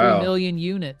 23 million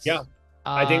units. Yeah.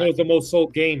 I think it was the most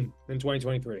sold game in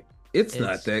 2023. It's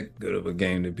not that good of a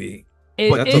game to beat.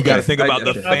 But you got to think about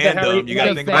the fandom. You got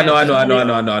to think about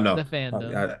I know. The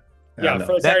fandom.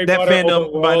 First that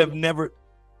fandom might have never.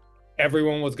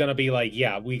 Everyone was gonna be like,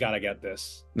 "Yeah, we gotta get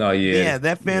this." No, yeah.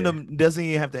 That fandom doesn't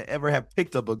even have to ever have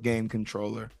picked up a game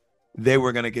controller. They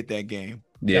were gonna get that game.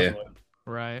 Yeah, definitely.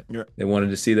 Right. They wanted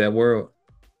to see that world.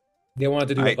 They wanted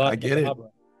to do. I get it.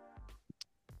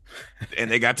 And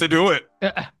they got to do it.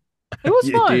 It was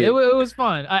fun. It was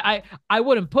fun. I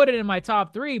wouldn't put it in my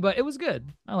top 3, but it was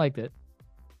good. I liked it.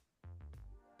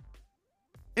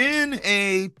 In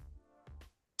a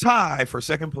tie for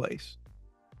second place,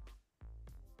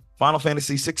 Final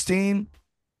Fantasy 16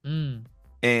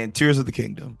 and Tears of the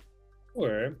Kingdom.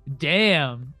 Or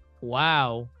damn.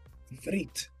 Wow.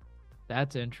 Great.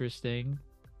 That's interesting.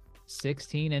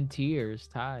 16 and Tears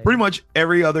tied. Pretty much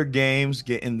every other game's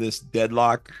getting this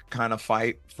deadlock kind of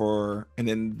fight and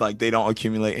then like they don't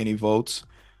accumulate any votes.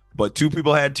 But 2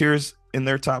 people had Tears in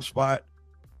their top spot.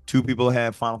 2 people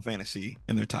had Final Fantasy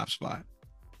in their top spot.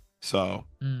 So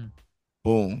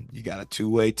boom, you got a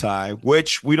 2-way tie,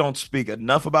 which we don't speak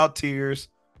enough about Tears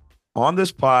on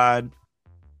this pod.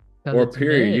 Or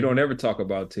period. You don't ever talk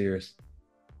about Tears.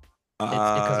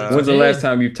 When's the last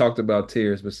time you've talked about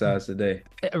Tears besides today?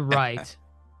 Right.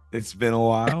 It's been a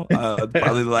while.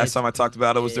 Probably the last time I talked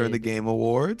about it was during the Did. Game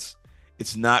Awards.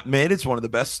 It's not mid. It's one of the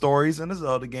best stories in a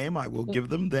Zelda game. I will give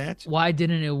them that. Why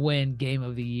didn't it win Game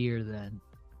of the Year then?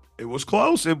 It was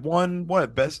close. It won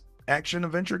what? Best action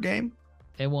adventure game?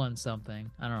 It won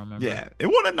something. I don't remember. Yeah, it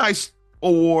won a nice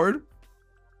award.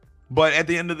 But at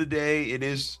the end of the day, it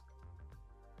is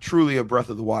truly a Breath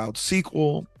of the Wild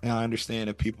sequel. And I understand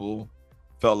if people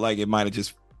felt like it might have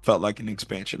just felt like an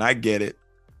expansion. I get it.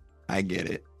 I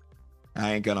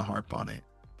ain't gonna harp on it.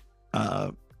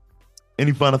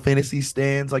 Any Final Fantasy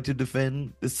stands like to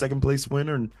defend the second place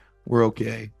winner? And we're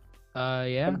okay.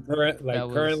 Yeah.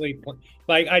 Currently,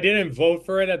 like I didn't vote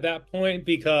for it at that point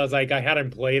because like I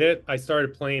hadn't played it. I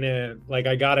started playing it like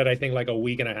I got it I think like a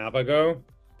week and a half ago.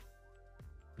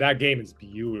 That game is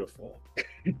beautiful.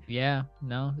 Yeah.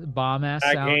 No, bomb ass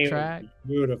That game soundtrack. is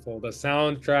beautiful. The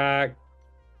soundtrack,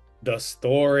 the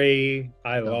story,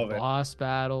 I love it. Boss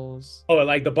battles. Oh,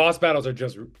 like the boss battles are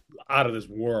just out of this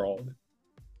world.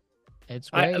 It's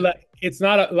great. It's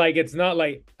not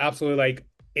like absolutely like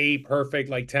a perfect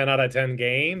like 10 out of 10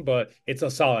 game, but it's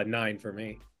a solid 9 for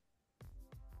me.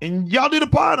 And y'all did a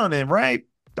pod on it, right?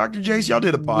 Dr. Jace, y'all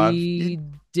did a pod. We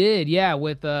did, yeah,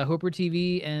 with Hooper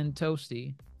TV and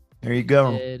Toasty. There you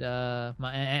go. Did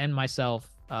and myself.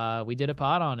 We did a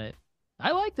pod on it.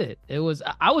 I liked it.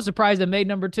 I was surprised it made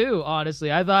number 2,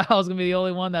 honestly. I thought I was gonna be the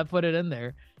only one that put it in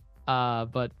there.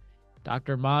 But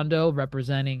Dr. Mondo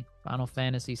representing Final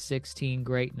Fantasy 16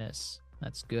 greatness.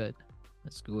 That's good.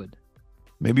 That's good.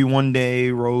 Maybe one day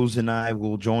Rose and I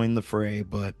will join the fray,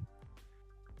 but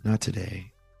not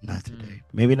today. Not today.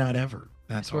 Maybe not ever.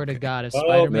 That's I swear to God, if Oh,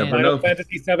 Spider-Man Final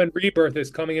Fantasy 7 Rebirth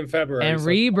is coming in February. and so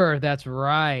Rebirth, that's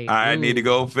right. I need to Ooh.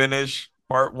 go finish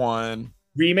part 1.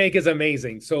 remake is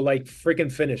amazing. So like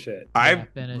freaking finish it. I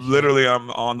finish it. literally I'm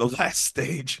on the last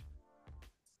stage.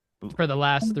 For the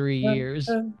last 3 years.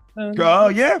 Oh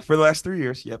yeah, for the last 3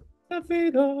 years. Yep.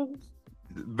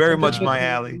 Very much my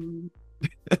alley.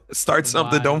 Start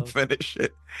something, don't finish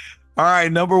it. All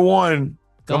right, number 1.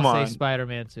 Don't Come on. say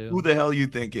Spider-Man 2. Who the hell you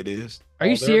think it is? Are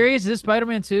you serious? Is this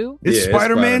Spider-Man 2? It's Yeah, it's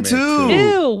Spider-Man 2. Spider-Man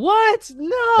 2. Ew, what?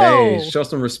 No. Hey, show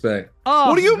some respect. Oh,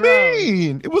 What do you gross.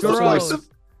 mean? It was Gross.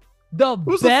 The it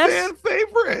was best. a fan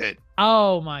favorite.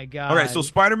 Oh my God. All right, so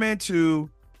Spider-Man 2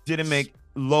 didn't make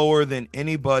lower than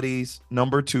anybody's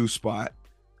number 2 spot.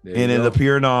 There And you it go.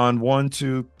 appeared on 1,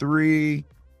 2, 3,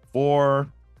 4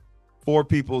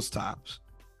 people's tops.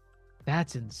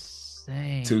 That's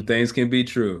insane. 2 things can be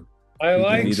true. I It can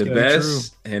like be the it.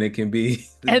 best, and it can be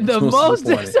And the most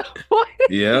disappointing. disappointing.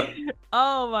 Yep.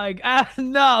 Oh my God.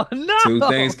 No. 2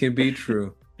 things can be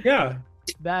true. Yeah.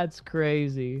 That's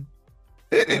crazy.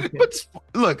 But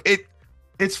look,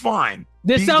 it's fine.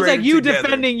 This Be sounds like great you together.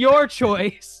 defending your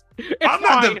choice. It's I'm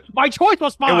not fine. My choice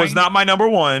was fine. It was not my number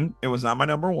 1. It was not my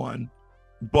number 1.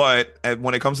 But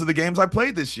when it comes to the games I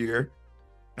played this year,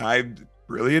 I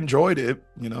really enjoyed it,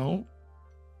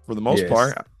 for the most Yes.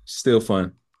 part. Still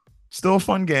fun. Still a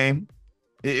fun game.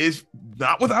 It is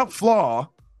not without flaw,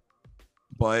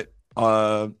 but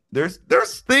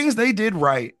there's things they did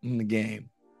right in the game.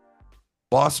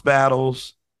 Boss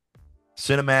battles,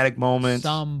 cinematic moments.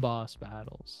 Some boss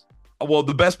battles. Well,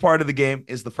 the best part of the game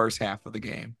is the first half of the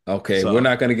game. Okay, So- we're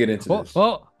not going to get into this.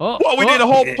 Well, we did a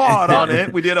whole pod on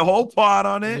it. We did a whole pod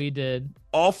on it. We did.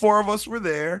 All 4 of us were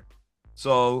there.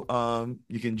 So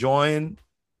you can join,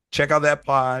 check out that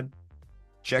pod,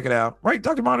 check it out. Right,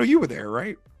 Dr. Mondo, you were there,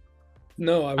 right?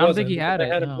 No, I don't wasn't. think he had I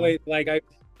it, hadn't no. played like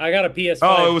I got a PS5.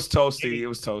 Oh, it was Toasty. It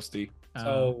was Toasty.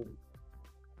 So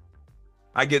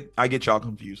I get y'all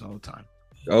confused all the time.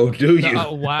 Oh, do you?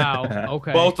 Oh, wow.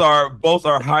 Okay. Both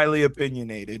are highly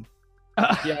opinionated.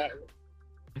 yeah.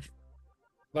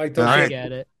 Like All Toasty, right. I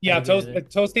get it. yeah, I get it.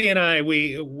 Toasty and I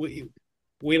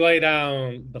we lay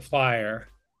down the flyer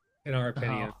in our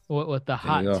opinion. Oh, with the you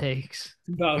hot go. takes.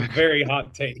 The very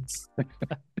hot takes.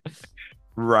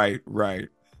 Right.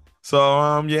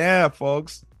 So yeah,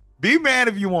 folks. Be mad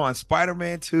if you want.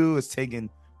 Spider-Man 2 is taking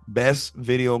best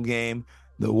video game.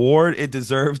 The award it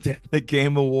deserved at the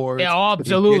Game Awards. Yeah,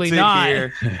 absolutely It gets it not. here.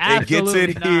 It gets Absolutely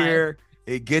it not. here.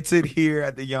 It gets it here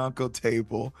at the Yonkō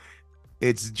table.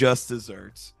 It's just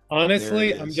desserts. Honestly,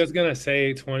 There it I'm is. just gonna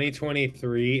say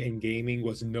 2023 in gaming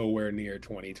was nowhere near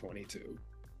 2022.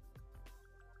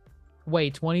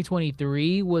 Wait,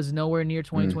 2023 was nowhere near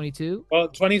 2022? Well, You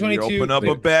 2022. open up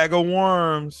a bag of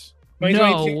worms. No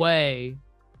 2022 way.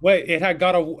 Wait, it had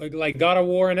God of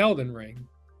War and Elden Ring,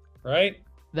 right?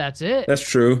 That's it. That's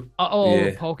true. Oh,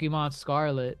 Yeah. Pokemon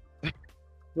Scarlet.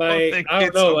 Like think I don't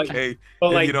it's know, like okay but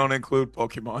if like you don't include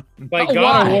Pokemon. like Oh,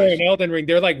 God of why? War and Elden Ring,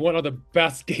 they're like one of the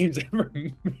best games ever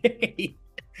made.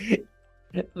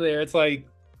 There, it's like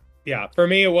Yeah, for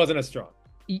me, it wasn't as strong.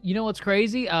 You know what's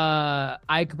crazy? I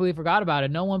completely forgot about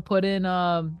it. No one put in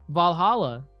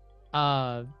Valhalla.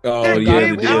 Oh That yeah,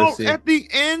 came the out DLC. at the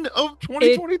end of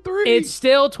 2023. It's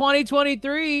still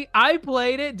 2023. I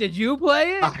played it. Did you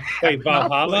play it? I have Wait, not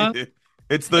Valhalla? played it.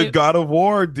 It's the It- God of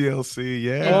War DLC.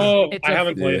 Yeah. Oh, it's I a-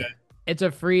 haven't played Yeah. it. It's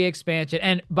a free expansion.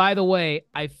 And by the way,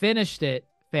 I finished it.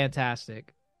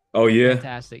 Fantastic. Oh yeah.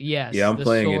 Fantastic. Yes. Yeah, I'm the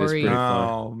playing it. It's story pretty fun.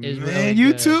 Oh is man, really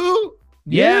you good. too?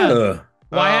 Yeah.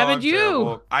 Why Oh, haven't I'm you?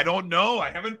 terrible. I don't know.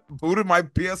 I haven't booted my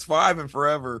PS5 in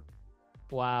forever.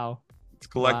 Wow. It's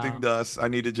collecting Wow. dust. I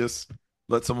need to just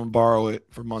let someone borrow it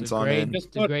for months on great- end. Just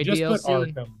It's a put, great just put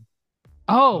DLC. Arkham.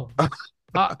 Oh.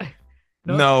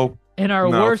 No. In our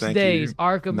No, worst thank days, you.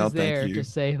 Arkham No, is thank there you. to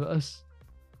save us.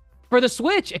 For the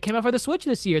Switch. It came out for the Switch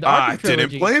this year. The I Arkham didn't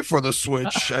trilogy. play it for the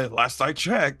Switch last I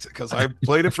checked because I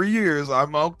played it for years.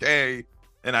 I'm okay.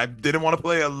 And I didn't want to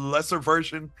play a lesser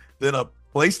version than a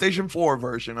PlayStation 4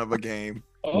 version of a game.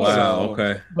 Oh, Wow. So-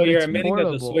 Okay. but you're It's admitting that the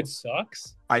portable. Switch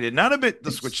sucks? I did not admit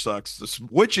the Switch sucks. The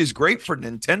Switch is great for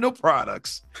Nintendo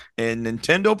products and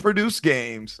Nintendo produced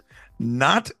games,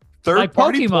 not third Like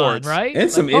party Pokemon, ports. right?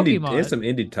 And some Like indie Pokemon. and some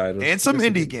indie titles. And some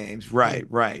There's indie games. Right,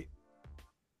 right.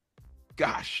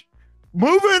 Gosh.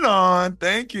 Moving on.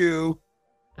 Thank you.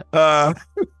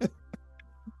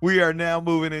 We are now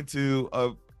moving into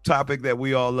a topic that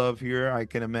we all love here, I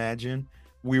can imagine.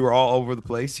 We were all over the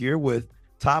place here with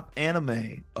top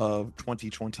anime of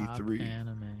 2023. Top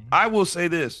anime. I will say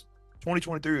this,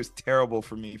 2023 was terrible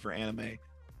for me for anime.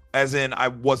 As in, I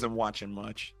wasn't watching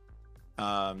much.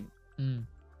 Mm.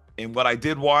 And what I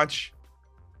did watch,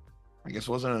 I guess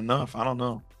wasn't enough. I don't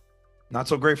know. Not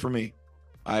so great for me.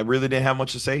 I really didn't have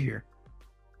much to say here.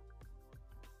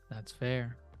 That's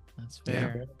fair. That's Yeah.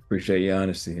 fair. Appreciate your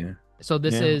honesty here. So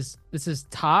this Yeah. is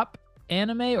top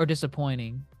anime or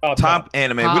disappointing? Top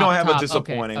anime. We don't have Top, a okay,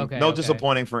 disappointing. okay, no okay.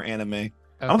 disappointing for anime. I Okay.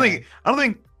 don't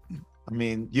think I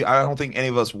mean, I don't think any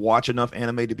of us watch enough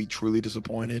anime to be truly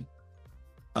disappointed.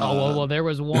 Oh well, there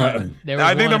was one. There was I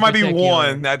think one there in might be particular.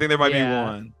 one. I think there might be Yeah.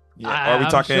 one. Yeah. I- Are we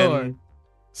I'm talking sure.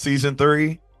 season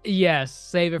 3? Yes,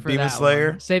 save it for Demon that Slayer?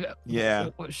 one. Save it. Yeah.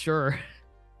 Sure.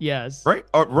 Yes. Right?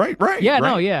 Right. Yeah. right.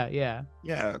 No. Yeah.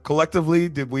 Yeah. Collectively,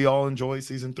 did we all enjoy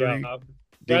season 3? Yeah. Demon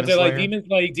Granted, like Slayer? Demon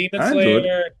I enjoyed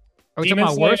Slayer. Are we Demon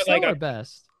talking about Slayer, worst like, or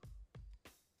best?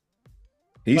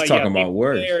 He's like, talking yeah, about Demon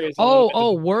words. Slayer is a little bit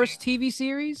Oh, worst TV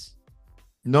series?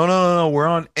 No. We're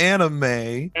on anime.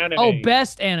 anime. Oh,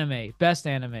 best anime. Best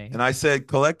anime. And I said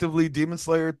collectively Demon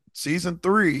Slayer season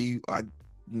 3,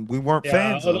 we weren't Yeah,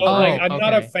 fans of. although, like, Oh, I'm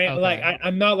not a okay, fan. okay. Like,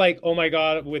 I'm not like, oh my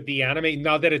god, with the anime.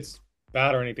 Not that it's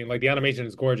bad or anything. Like, the animation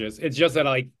is gorgeous. It's just that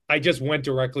like I just went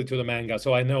directly to the manga,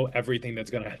 so I know everything that's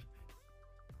gonna happen.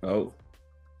 Oh,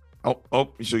 Oh,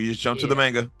 so you just jumped to the Yeah.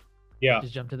 manga. Yeah,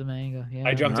 Just jump to the manga. Yeah.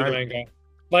 I jumped to the Alright. manga.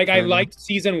 Like, I Fair enough. liked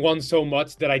season 1 so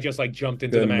much that I just like jumped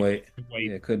into the couldn't manga. wait.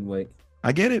 Yeah, couldn't wait.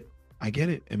 I get it.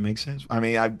 It makes sense. I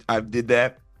mean, I did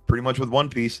that pretty much with One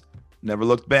Piece. Never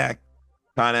looked back.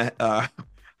 Kind of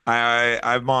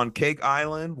I'm on Cake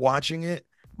Island watching it,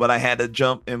 but I had to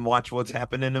jump and watch what's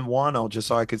happening in Wano just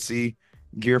so I could see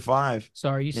Gear 5 So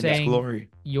are you in its saying glory.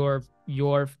 your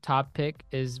top pick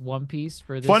is One Piece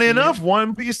for this Funny year? enough,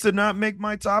 One Piece did not make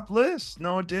my top list.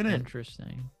 No, it didn't.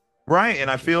 Interesting. Right,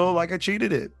 and I feel like I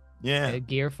cheated it. Yeah.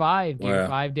 Gear 5. Gear Wow.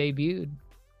 5 debuted.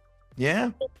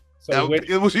 Yeah. So which,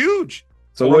 It was huge.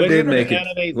 So Well, what those did are make the it?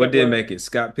 animes What that did were- make it?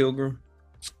 Scott Pilgrim.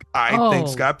 I think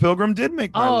Oh. Scott Pilgrim did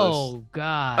make my list. Oh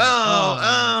God. Oh,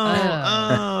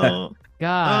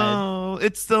 God. oh,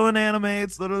 it's still an anime.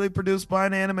 It's literally produced by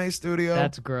an anime studio.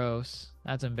 That's gross.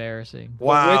 That's embarrassing.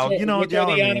 wow. which, You know, which y'all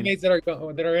are the are mean. animes that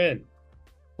are in?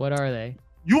 What are they?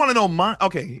 You want to know mine?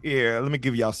 Okay, here, let me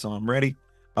give y'all some. Ready?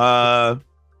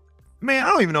 Man, I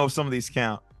don't even know if some of these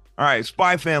count. All right,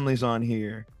 Spy Family's on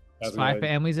here. That's Spy good.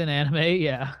 Families in anime?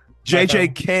 Yeah.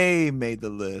 JJK made the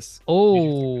list.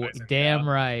 Oh, Nice, damn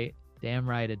yeah. right. Damn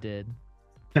right it did.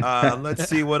 Let's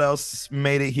see what else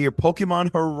made it here.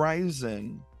 Pokemon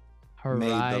Horizon. Made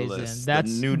the Horizon. list. The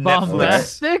That's new Netflix.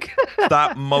 bombastic.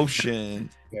 Stop motion.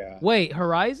 Yeah. Wait,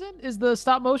 Horizon is the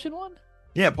stop motion one?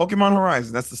 Yeah, Pokemon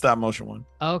Horizon. That's the stop motion one.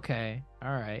 Okay.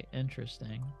 All right.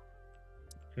 Interesting.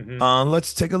 Mhm.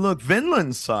 Let's take a look.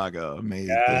 Vinland Saga made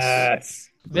Yes. this.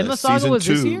 Vinland list. Saga Season was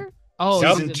this 2. year? Oh,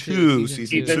 Season two, season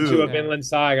Season two. 2 of Okay. Vinland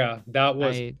Saga. That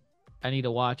was I need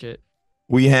to watch it.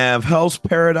 We have Hell's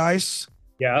Paradise.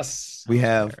 yes. We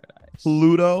have Paradise.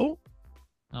 Pluto.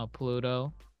 Oh,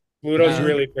 Pluto. Pluto's Yeah.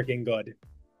 really freaking good.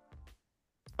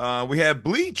 We have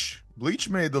Bleach. Bleach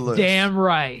made the list. Damn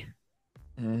right.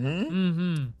 hmm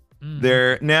Mm-hmm.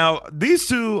 There now. These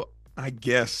two, I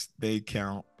guess they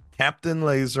count. Captain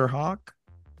Laserhawk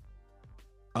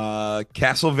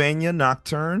Castlevania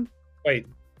Nocturne. Wait,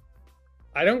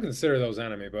 I don't consider those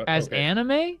anime, but As okay.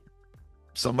 anime?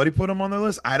 Somebody put them on their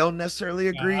list. I don't necessarily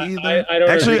agree I- either. I don't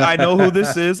Actually, agree. I know who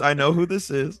this is. I know who this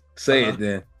is. Say it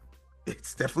then.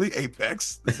 It's definitely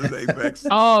Apex. This is Apex.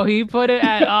 Oh, he put it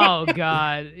at. Oh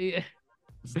God.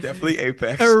 It's definitely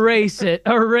Apex. Erase it.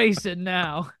 Erase it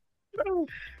now.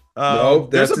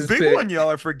 Nope, There's that's a his big pick. one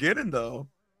y'all are forgetting though.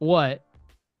 What?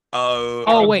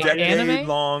 Oh wait,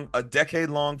 anime? A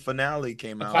decade-long finale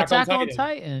came out. Attack on Attack on Titan.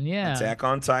 Titan. Yeah. Attack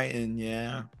on Titan,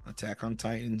 yeah. Attack on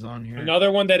Titan's on here.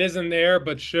 Another one that isn't there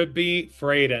but should be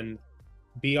Freyden,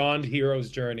 Beyond Hero's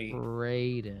Journey.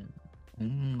 Raiden.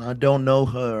 I don't know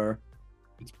her.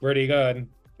 It's pretty good.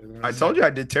 I told you I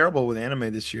did terrible with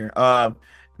anime this year.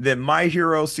 Then My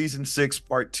Hero Season 6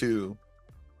 Part 2.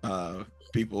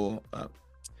 People.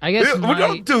 I guess Well,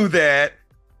 don't do that.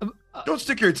 uh, Don't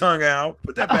stick your tongue out.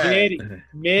 Put that back.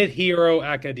 Mid Hero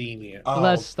Academia. Oh,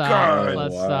 let's stop. God.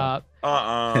 Let's wow.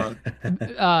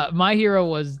 stop. My Hero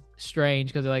was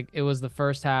strange because like it was the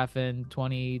first half in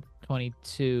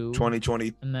 2022,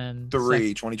 2023, and then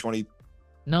 2020.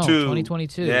 no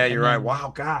 2022. Yeah, and you're right. then-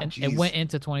 Wow, God. And jeez. it went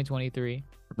into 2023.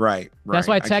 Right. That's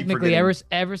why I keep technically forgetting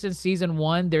ever since season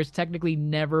 1, there's technically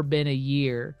never been a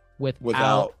year without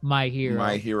Without My Hero.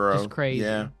 My Hero. It's crazy.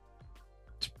 Yeah.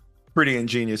 It's pretty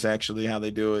ingenious, actually, how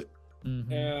they do it. Mhm.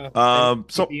 Yeah.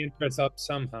 So the interest up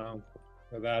somehow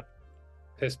for that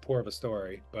piss poor of a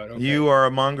story. But okay. you are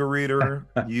a manga reader.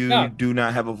 You Yeah. do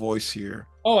not have a voice here.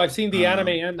 Oh, I've seen the Um,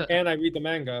 anime and I read the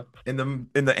manga. And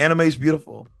the anime is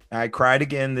beautiful. I cried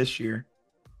again this year.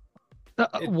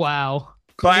 Wow.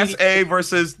 Class A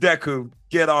versus Deku.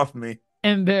 Get off me.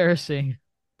 Embarrassing.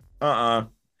 All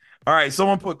right,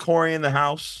 someone put Corey in the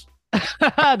house.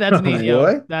 That's Nino.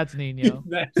 What? That's Nino.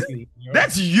 That's neat, you know?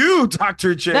 That's you,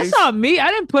 Dr. Chase. That's not me. I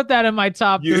didn't put that in my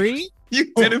top You- 3.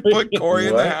 You didn't put Corey in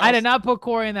the What? house. I did not put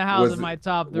Corey in the house Was in it- my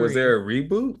top 3. Was there a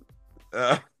reboot?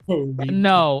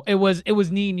 No, it was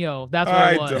Nino. That's what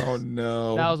I it was. don't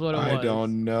know. That was what it I was.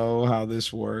 don't know how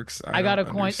this works. I got a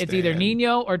don't coin. It's either understand.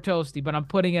 Nino or Toasty, but I'm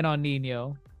putting it on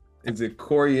Nino. Is it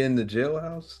Corey in the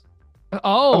jailhouse?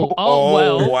 Oh,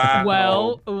 well, wow.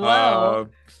 well.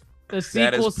 The That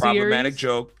sequel is problematic series.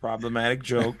 joke. Problematic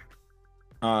joke.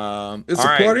 It's all a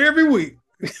right. party every week.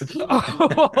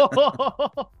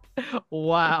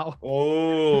 Wow.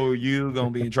 Oh, you gonna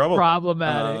be in trouble.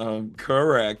 Problematic.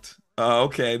 Correct.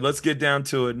 Okay, let's get down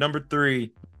to it. Number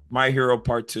 3, My Hero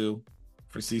Part 2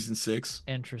 for season 6.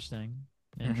 Interesting.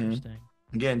 Mm-hmm. Interesting.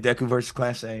 Again, Deku versus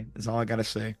Class A. That's all I gotta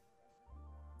say.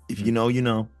 If you know, you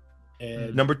know.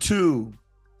 And Number 2,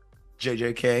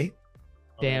 JJK.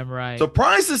 Damn right.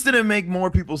 Surprised this didn't make more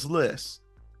people's lists.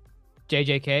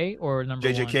 JJK or number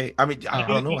JJK. I mean, I Oh.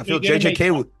 don't know. I It feel didn't make-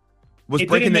 JJK was it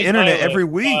breaking didn't the make internet my list, every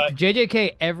week. one?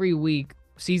 JJK every week.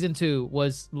 Season 2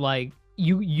 was like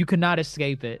you could not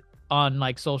escape it on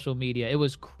like social media. It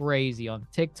was crazy on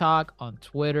TikTok, on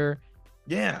Twitter.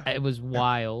 Yeah. It was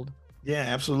wild. Yeah,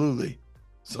 absolutely.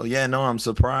 So yeah, no, I'm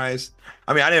surprised.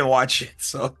 I mean, I didn't watch it,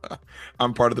 so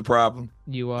I'm part of the problem.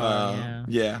 You are.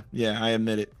 Yeah, I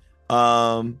admit it.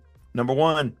 Number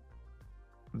 1,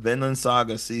 Vinland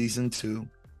Saga season 2.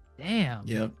 Damn.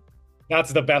 Yep.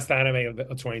 that's the best anime of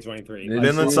 2023. Did you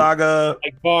Vinland see it? Saga.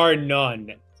 Like bar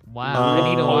none. Wow. I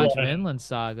need to watch Um, Vinland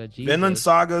Saga. Jesus. Vinland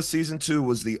Saga season 2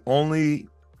 was the only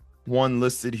one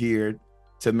listed here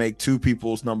to make 2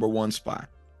 people's number 1 spot.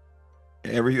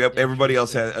 Everybody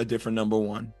else had a different number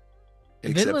 1,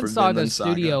 except Vinland for Saga Vinland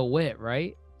Saga. Studio Wit,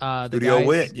 right? The Studio guys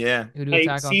Wit, yeah. Who do Like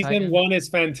Attack on season Titan? 1 is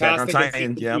fantastic. Titan,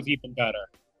 and season yeah. 2 is even better.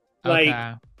 Like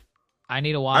Okay. I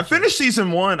need to watch. I finished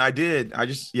season 1. I did. I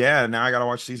just now I gotta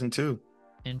watch season 2.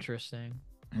 It. Interesting.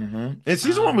 And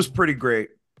season 1 was pretty great.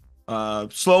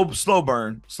 Slow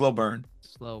burn. Slow burn.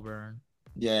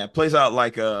 Yeah, it plays out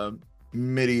like a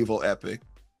medieval epic.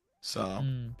 So,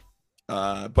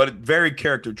 Mm, but very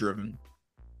character driven.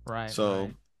 right. So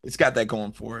right. it's got that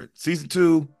going for it. Season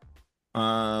 2,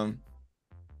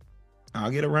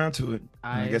 I'll get around to it.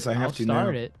 I guess I have I'll to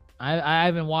start now. it. I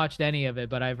haven't watched any of it,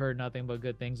 but I've heard nothing but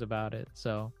good things about it.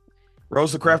 So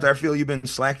Rose the Craft, I feel you've been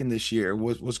slacking this year.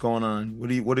 What's going on?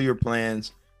 What are your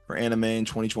plans for anime in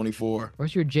 2024?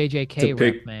 where's your JJK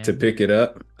rep, man? To pick it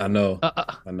up. I know.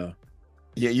 I know.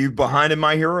 Yeah, you behind in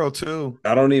My Hero too.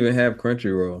 I don't even have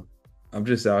Crunchyroll. I'm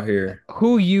just out here.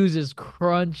 Who uses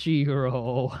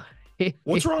Crunchyroll?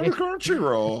 What's wrong with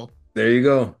Crunchyroll? There you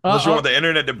go. Unless you want the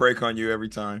internet to break on you every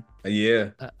time.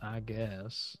 Yeah. I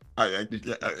guess.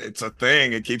 It's a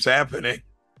thing. It keeps happening.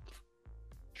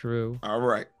 True. All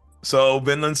right. So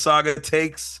Vinland Saga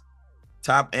takes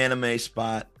top anime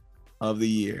spot of the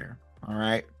year. All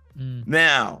right. Mm.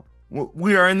 Now,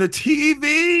 We are in the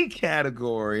TV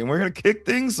category, and we're going to kick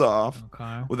things off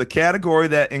with a category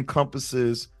that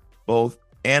encompasses both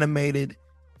animated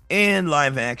and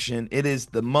live action. It is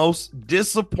the most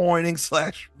disappointing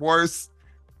 / worst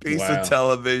piece of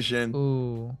television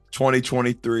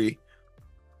 2023.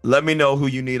 Let me know who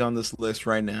you need on this list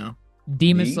right now.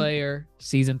 Demon Slayer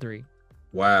season 3.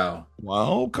 Wow.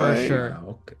 Well, okay. For sure.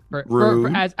 Wow,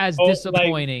 okay. As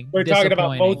disappointing. We're talking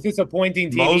about most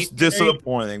disappointing TV. Most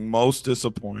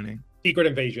disappointing. Secret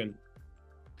Invasion.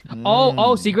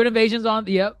 Secret Invasion's on.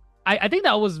 Yep. I think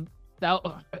that was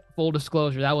full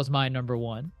disclosure. That was my number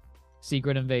 1.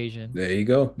 Secret Invasion. There you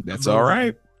go. That's all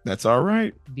right.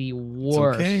 The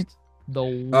worst. Okay. The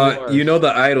worst.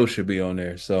 The Idol should be on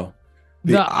there. So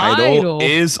the Idol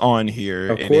is on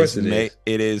here. Of course it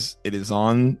is. It is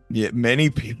on many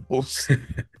people's.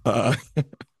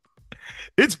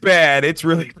 It's bad. It's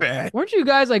really bad. Weren't you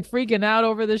guys like freaking out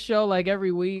over this show like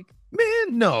every week?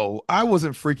 Man, no, I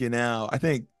wasn't freaking out. I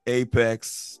think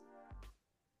Apex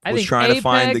was trying to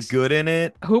find the good in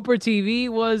it. Hooper TV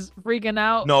was freaking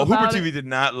out. No, Hooper TV did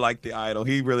not like the Idol.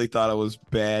 He really thought it was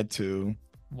bad too.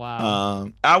 Wow.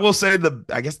 I will say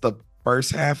I guess the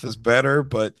first half is better,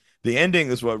 but the ending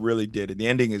is what really did it. The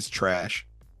ending is trash.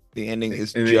 The ending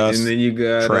is and then you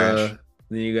got trash.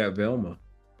 Then you got Velma.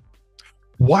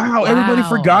 Wow, everybody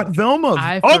forgot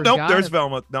Velma. Nope, there's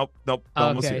Velma. Nope.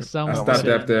 Velma's okay, here. I stopped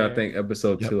after I think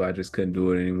episode 2. I just couldn't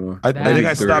do it anymore. I think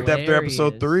I stopped after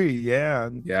episode 3.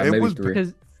 Yeah, it was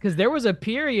 3. Because there was a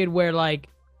period where like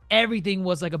everything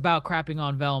was like about crapping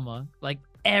on Velma, like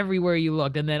everywhere you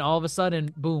looked, and then all of a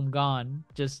sudden, boom, gone,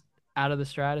 just out of the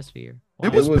stratosphere. Wow.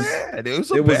 It was bad. It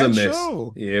was a bad miss.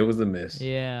 show. Yeah, it was a miss.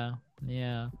 Yeah.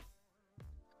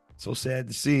 So sad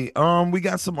to see. We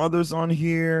got some others on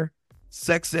here.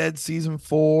 Sex Ed season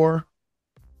 4.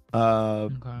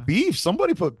 Beef.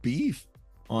 Somebody put Beef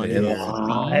on here.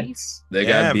 They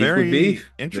got beef with beef.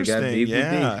 Interesting. They got beef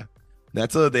with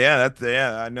beef.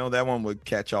 I know that one would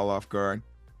catch all off guard.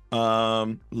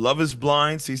 Love is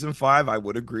Blind season 5. I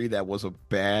would agree that was a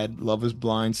bad Love is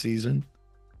Blind season.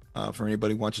 For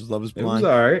anybody who watches Love is Blind, it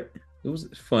was all right. It was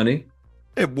funny.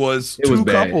 It was two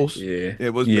bad. couples. Yeah,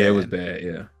 it was. Bad. It was bad.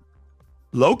 Yeah.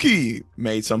 Loki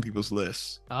made some people's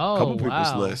lists. Oh, a couple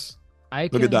people's lists.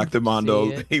 Look at Dr.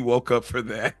 Mondo. He woke up for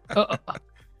that.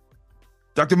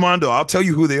 Dr. Mondo, I'll tell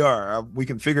you who they are. We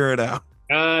can figure it out.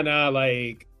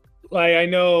 Like I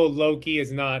know Loki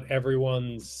is not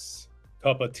everyone's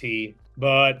cup of tea,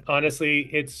 but honestly,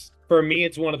 it's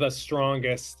one of the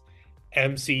strongest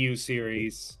MCU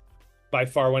series by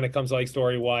far when it comes to like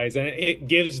story wise, and it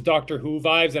gives Doctor Who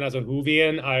vibes. And as a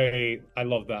Whovian, I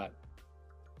love that.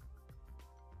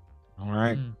 All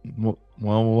right. Well,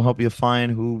 we'll help you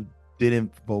find who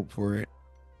didn't vote for it,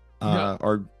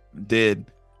 or did.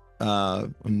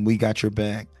 And we got your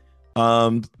back.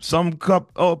 Fubar.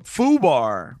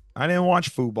 I didn't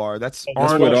watch Fubar. That's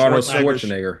Arnold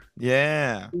Schwarzenegger.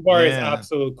 Yeah. Fubar is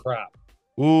absolute crap.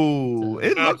 Ooh,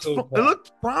 it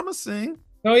looks promising.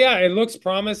 Oh yeah, it looks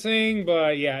promising,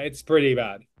 but yeah, it's pretty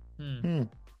bad.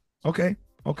 Okay.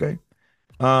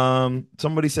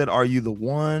 Somebody said, "Are you the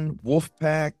one?"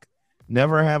 Wolfpack.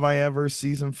 Never Have I Ever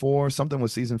season 4. Something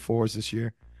with season 4s this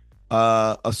year.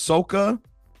 Ahsoka.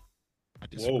 I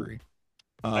disagree.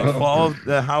 Fall of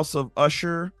the House of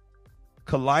Usher.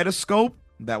 Kaleidoscope.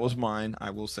 That was mine.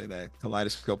 I will say that.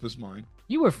 Kaleidoscope is mine.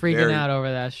 You were freaking out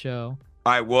over that show.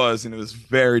 I was, and it was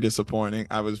very disappointing.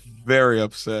 I was very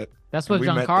upset. That's with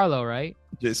Giancarlo, right?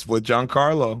 Just with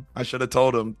Giancarlo. I should have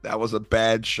told him that was a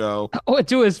bad show. Oh,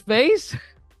 to his face?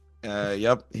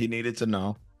 Yep. He needed to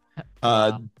know.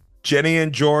 Jenny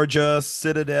and Georgia,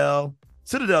 Citadel.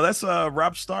 That's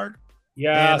Rob Stark.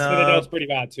 Yeah, Citadel's pretty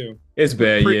bad too. It's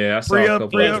bad, yeah. I saw a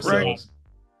couple episodes. Right?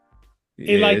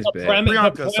 Yeah, like the premise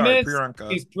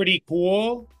Priyanka. is pretty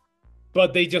cool,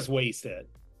 but they just waste it.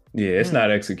 Yeah, it's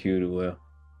not executed well.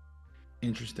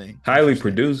 Interesting. Highly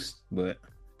produced, but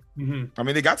I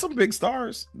mean, they got some big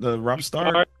stars. The Rob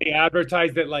Stark. They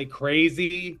advertised it like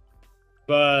crazy,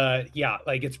 but yeah,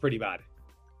 like it's pretty bad.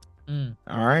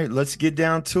 All right, let's get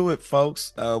down to it,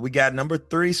 folks. We got number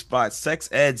 3 spot, Sex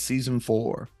Ed season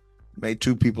 4. Made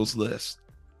 2 people's list.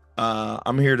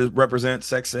 I'm here to represent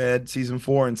Sex Ed season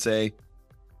 4 and say,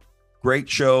 great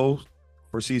show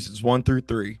for seasons 1 through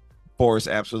 3. 4 is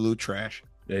absolute trash.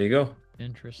 There you go.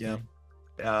 Interesting.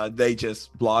 Yeah. They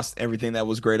just lost everything that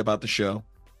was great about the show.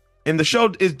 And the show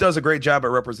does a great job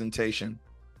at representation.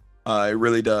 It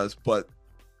really does. But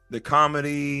the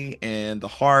comedy and the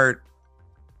heart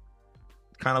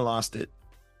kind of lost it.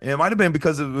 And it might have been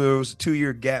because there was a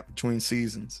 2-year gap between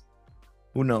seasons.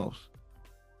 Who knows?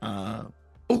 Aren't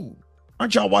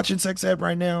y'all watching Sex Ed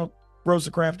right now?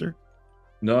 Rosa Crafter?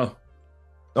 No.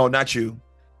 Oh, not you.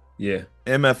 Yeah.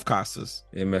 MF Casas.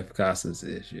 MF Casas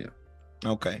is, yeah.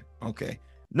 Okay.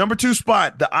 Number 2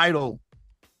 spot, The Idol.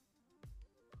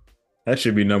 That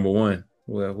should be number 1.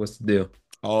 Well, what's the deal?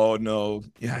 Oh no.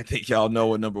 Yeah, I think y'all know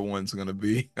what number 1's gonna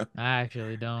be. I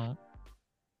actually don't.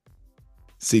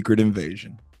 Secret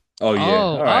Invasion. Oh yeah. Oh,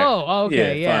 All right.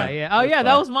 Okay. Yeah. fine. Oh, That's yeah. fine.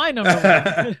 That was my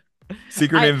number 1.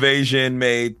 Secret Invasion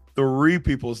made 3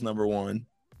 people's number 1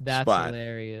 That's spot.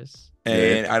 hilarious.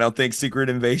 And I don't think Secret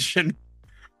Invasion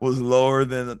was lower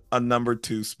than a number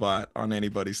 2 spot on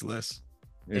anybody's list.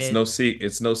 It's no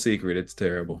secret. It's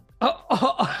terrible.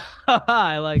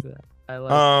 I like that.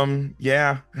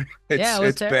 Yeah.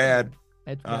 It's bad.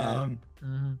 It's bad.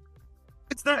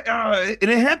 It's not and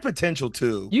it had potential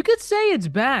too. You could say it's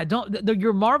bad.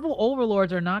 Your Marvel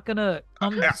overlords are not gonna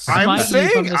come I'm smite you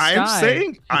from the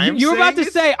saying sky. You're about to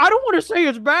say I don't want to say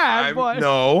it's bad, but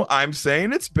no, I'm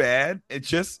saying it's bad.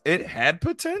 It had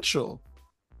potential.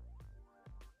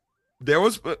 There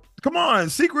was come on,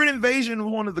 Secret Invasion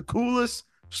was one of the coolest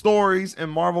stories in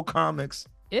Marvel Comics.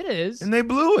 It is. And they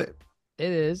blew it.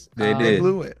 It is. They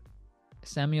blew it.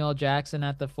 Samuel Jackson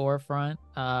at the forefront,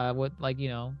 with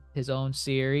his own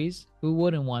series. Who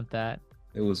wouldn't want that?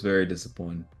 It was very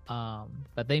disappointing.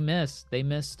 But they missed. They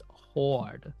missed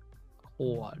hard.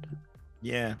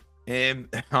 Yeah, and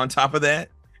on top of that,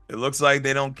 it looks like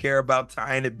they don't care about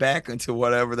tying it back into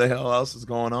whatever the hell else is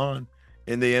going on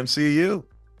in the MCU.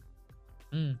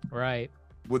 Right.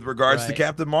 With regards to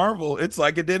Captain Marvel, it's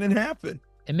like it didn't happen.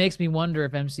 It makes me wonder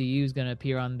if MCU is going to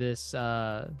appear on this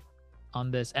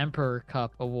Emperor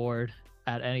Cup award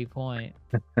at any point.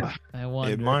 I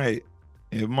wonder.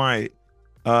 It might.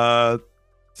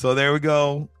 So there we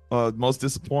go. Most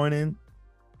disappointing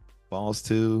falls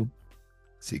to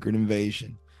Secret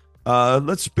Invasion.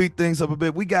 Let's speed things up a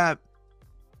bit. We got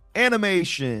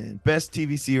animation, best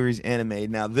TV series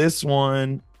anime. Now this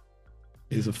one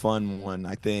is a fun one.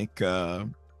 I think I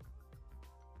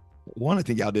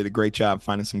think y'all did a great job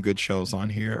finding some good shows on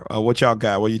here. What y'all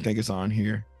got? What do you think is on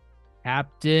here?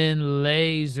 Captain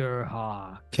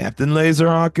Laserhawk. Captain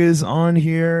Laserhawk is on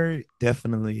here.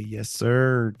 Definitely. Yes,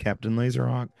 sir. Captain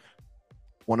Laserhawk.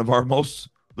 One of our most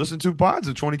listened to pods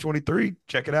of 2023.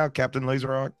 Check it out. Captain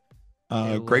Laserhawk.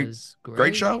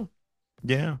 Great show.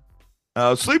 Yeah.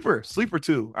 Sleeper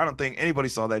 2. I don't think anybody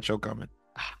saw that show coming.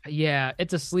 Yeah,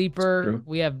 it's a sleeper.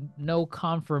 We have no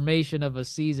confirmation of a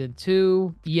season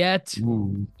 2 yet.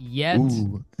 Ooh.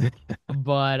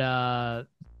 But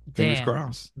fingers damn,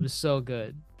 crossed. it was so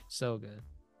good.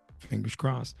 Fingers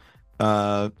crossed.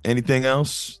 Anything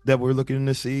else that we're looking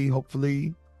to see?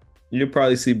 Hopefully, you'll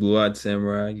probably see Blue Eyed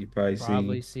Samurai. You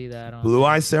probably see that on Blue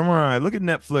Eyed Samurai. Look at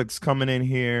Netflix coming in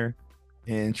here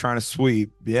and trying to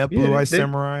sweep. Yeah, Blue Eyed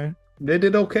Samurai. They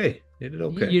did okay.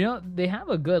 They have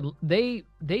a good. They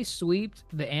sweeped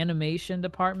the animation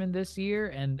department this year,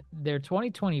 and their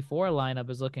 2024 lineup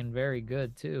is looking very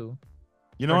good too.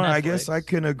 You know, I guess I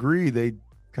can agree. They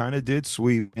kind of did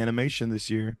sweep animation this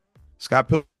year. Scott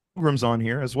Pilgrim's on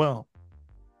here as well.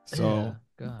 So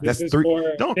that's this 3.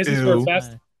 This is for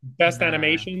best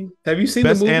animation. Have you seen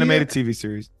best the movie animated yet? TV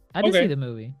series? I did see the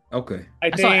movie. Okay.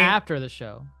 I saw after the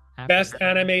show. Best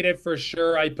animated for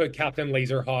sure. I put Captain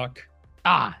Laserhawk.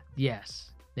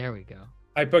 Yes. There we go.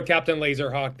 I put Captain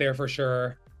Laserhawk there for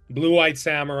sure. Blue Eyed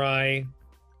Samurai.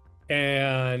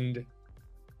 And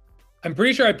I'm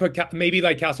pretty sure I put maybe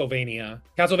like Castlevania.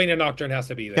 Castlevania Nocturne has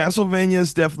to be there. Castlevania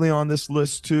is definitely on this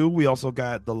list too. We also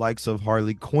got the likes of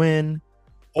Harley Quinn.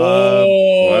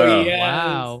 Yes.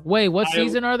 Wow. Wait, what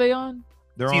season are they on?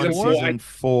 They're on season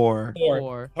 4.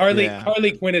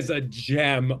 Harley Quinn is a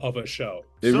gem of a show.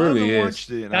 It really is.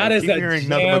 That is a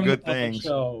gem of a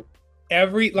show.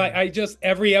 Every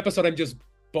episode I'm just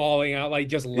bawling out, like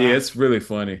just laughing. Yeah, it's really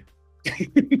funny.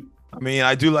 I mean,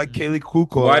 I do like Kaylee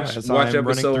Cuoco. Watch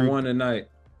episode 1 tonight.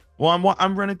 Well,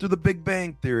 I'm running through the Big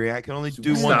Bang Theory. I can only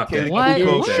do one Kaylee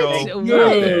Cuoco show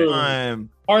at a time.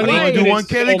 Harley, I can do one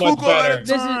Kaylee Cuoco at a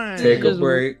time. Take a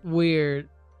break. Weird.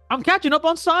 I'm catching up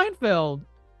on Seinfeld.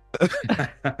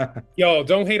 Yo,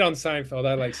 don't hate on Seinfeld.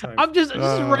 I like Seinfeld. I'm just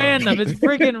random. It's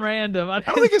freaking random. I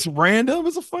don't think it's random.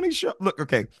 It's a funny show. Look,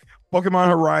 okay. Pokemon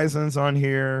Horizons on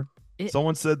here.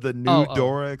 Someone said the new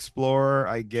Dora Explorer,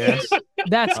 I guess.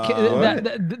 That's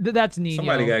Nino.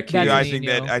 Somebody got killed. I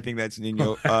think that's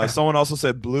Nino. Someone also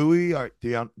said Bluey.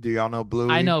 Do y'all know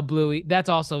Bluey? I know Bluey. That's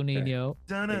also Nino.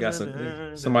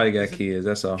 Somebody got kids.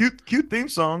 That's all. Cute theme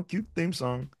song.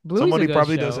 Bluey's Somebody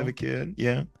probably does have a kid.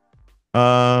 Yeah.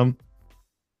 Moon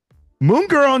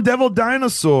Girl and Devil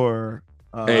Dinosaur.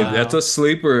 Hey, that's a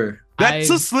sleeper. That's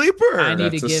a sleeper. I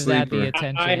need to give that the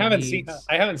attention. I haven't seen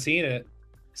it.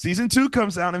 Season 2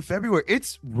 comes out in February.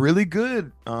 It's really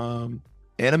good.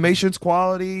 Animation's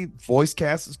quality, voice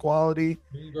cast is quality.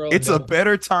 It's a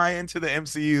better tie into the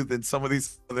MCU than some of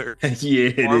these other Yeah,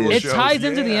 it Marvel is. It shows. ties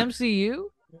into the Yeah. MCU.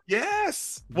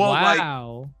 Yes. Well,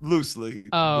 Wow. like loosely.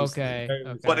 Oh, loosely.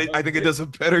 okay. But I think it does a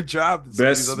better job than some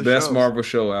of these other Best shows. Marvel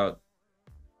show out.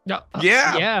 No,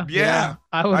 Yeah.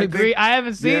 I would agree. think- I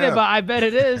haven't seen yeah. it, but I bet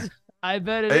it is. I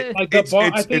bet it is. Like the It's- bar,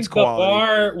 it's- I think it's the quality.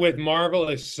 bar with Marvel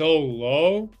is so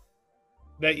low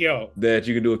that That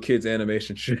you can do a kids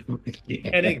animation show. Yeah.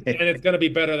 and it's gonna be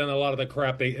better than a lot of the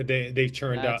crap they've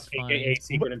churned That's out, funny. aka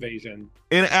Secret Invasion.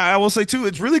 And I will say too,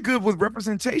 it's really good with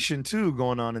representation too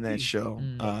going on in that show.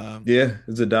 Mm. Yeah,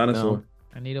 it's a dinosaur. No.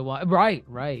 I need to watch. Right.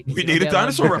 We don't needed get a lot of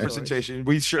dinosaur dinosaurs. representation.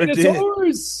 We sure did.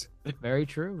 Dinosaurs! Very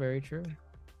true. Very true.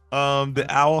 The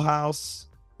Owl House,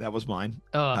 that was mine.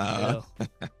 Oh,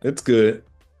 It's good.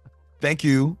 Thank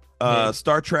you. Yeah.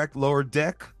 Star Trek Lower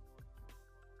Deck.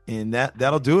 And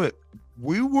that'll do it.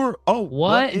 We were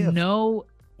what? if? No.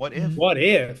 What if? What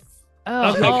if? Oh,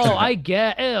 I'm oh, like- I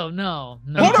get. Oh, no.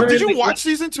 No. Hold up, did you currently- watch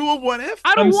season 2 of What If?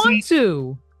 I don't I'm want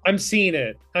to. I'm seeing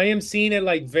it. I am seeing it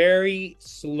like very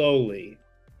slowly.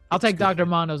 I'll take Dr.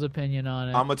 Mondo's opinion on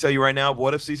it. I'm gonna tell you right now,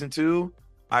 What If season 2,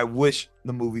 I wish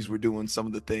the movies were doing some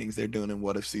of the things they're doing in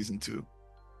What If season 2.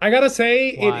 I gotta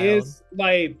say, Wild. it is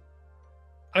like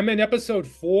I'm in episode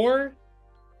 4,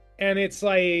 and it's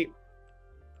like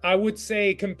I would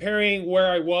say comparing where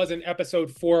I was in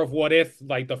episode 4 of What If,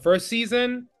 like the first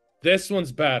season, this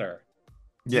one's better.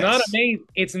 Yes. Not amazing.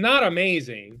 It's not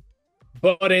amazing,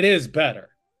 but it is better.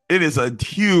 It is a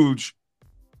huge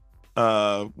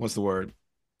what's the word?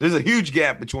 There's a huge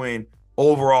gap between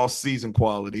overall season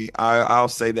quality. I'll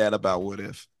say that about What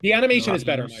If. The animation is You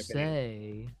better, in my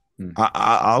opinion. say.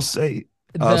 I'll say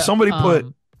The, somebody put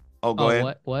go oh,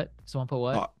 ahead. What? Someone put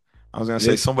what? I was gonna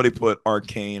say Yeah. somebody put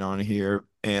Arcane on here,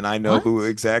 and I know What?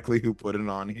 who put it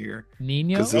on here.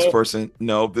 Nino? Because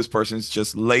this person's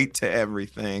just late to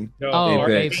everything. No, Oh,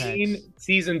 Apex. Arcane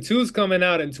season 2's coming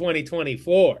out in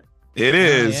 2024. It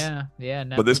is. Yeah.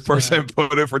 But this Netflix, person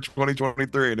put it for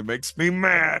 2023, and it makes me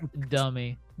mad.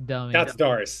 dummy. That's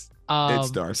Dars.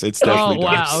 It's Darce. It's definitely Oh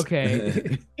wow, Darce.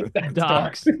 okay. That's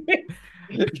Docs.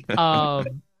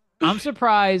 I'm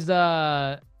surprised.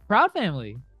 Proud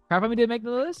Family. Proud Family didn't make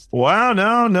the list. Wow,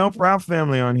 no Proud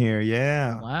Family on here.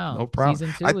 Yeah. Wow. No problem.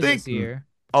 Season 2 I was think this year.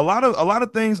 a lot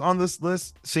of things on this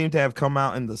list seem to have come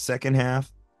out in the second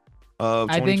half of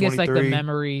 2023. I think it's like the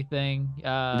memory thing.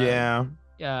 Yeah.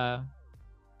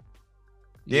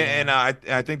 Yeah, and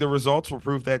I think the results will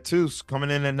prove that too. Coming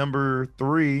in at number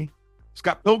 3,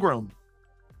 Scott Pilgrim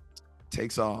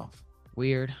takes off.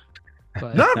 Weird.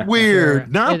 But Not weird. sure.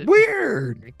 Not It-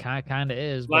 weird. It kind of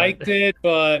is. But Liked it,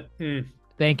 but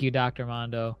thank you, Dr.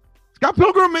 Mondo. Scott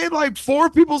Pilgrim made like 4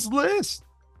 people's list.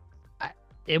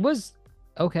 It was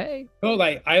okay. no,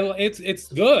 like it's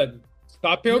good.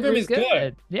 Scott Pilgrim It's is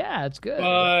good, Yeah, it's good.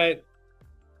 but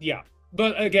yeah,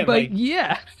 but again, But like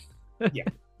yeah. Yeah.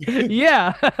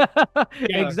 yeah.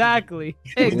 Exactly.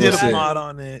 We did a Exactly. mod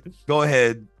on it. Go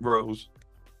ahead, Rose.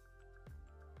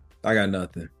 I got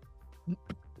nothing.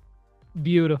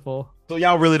 Beautiful. So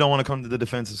y'all really don't want to come to the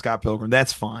defense of Scott Pilgrim.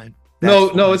 That's fine. No,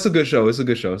 That's no, fine. it's a good show. It's a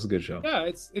good show. It's a good show. yeah,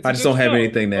 it's. I a just good don't have show,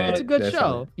 anything to but- add. It's a good That's show.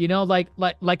 all. You know,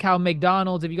 like how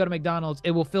McDonald's, if you go to McDonald's, it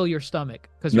will fill your stomach.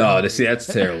 No, see, that's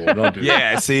terrible. Don't do that.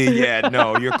 Yeah, see, yeah,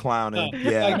 no, you're clowning. No,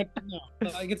 Yeah.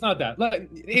 like it's not that. Like,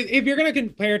 if you're gonna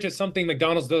compare it to something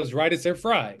McDonald's does right, it's their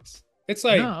fries. It's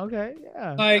like No, okay,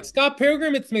 yeah. like Scott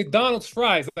Pilgrim, it's McDonald's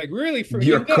fries. Like really, for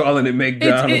You're calling it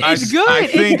McDonald's. It's good. I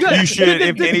think it's good. you should,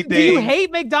 if Do you anything- hate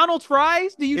McDonald's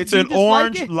fries? Do you? It's do you an dislike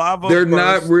orange it? lava They're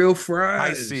burst not real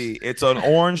fries. icy. It's an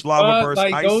orange lava burst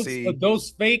like icy. those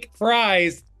fake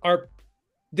fries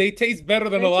they taste better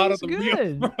than They a lot of taste the real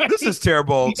good. fries. This is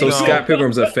terrible. So No. Scott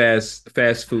Pilgrim's a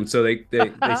fast food, so they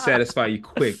satisfy you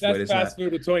quick, but That's it's fast not.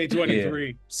 food of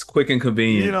 2023. It's quick and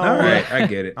convenient. You know All what? right, I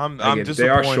get it. I'm I get it. They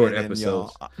disappointed. are short in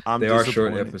episodes. y'all. I'm They are short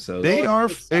disappointed. episodes. They are.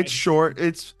 Exciting. It's short.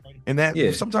 It's and that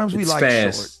Yeah, sometimes we it's like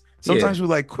fast. short. Sometimes we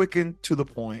like quick and to the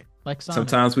point. Like Sonic.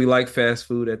 Sometimes we like fast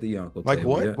food at the Yonkō Like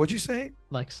table, what? yeah. What'd you say?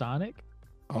 Like Sonic.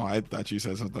 Oh, I thought you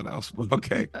said something else.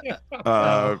 Okay.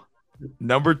 Oh.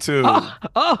 Number 2.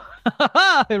 Oh,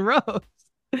 Rose.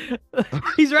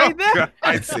 He's right there. God,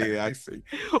 I see.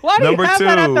 Why do Number you have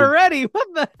that at the 2. ready? What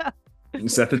the hell?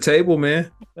 It's at the table,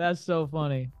 man. That's so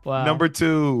funny. Wow. Number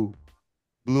 2,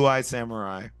 Blue Eye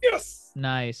Samurai. Yes.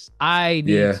 Nice. I need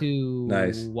Yeah, to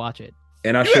nice. watch it.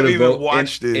 And I You should haven't have even voted.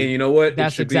 watched it. And you know what?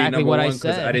 That's it should exactly be number what I 1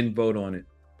 because said. I didn't vote on it.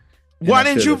 And Why I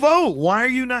didn't you should've. vote? Why are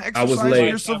you not I was exercising late.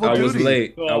 your civil I was duty?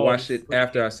 late. I Oh, watched it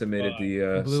after I submitted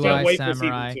the Blue stuff. Eye Can't wait for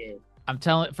Samurai. season 2. I'm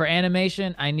telling for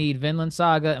animation, I need Vinland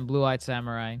Saga and Blue Eyed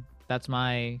Samurai. That's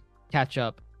my catch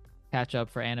up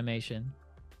for animation.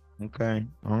 Okay.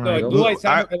 All No, right. like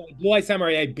Blue Eye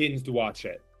Samurai, I binged watch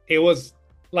it. It was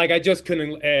like I just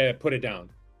couldn't put it down.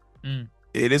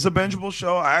 It is a bingeable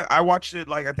show. I watched it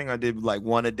like I think I did like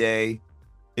one a day.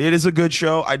 It is a good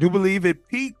show. I do believe it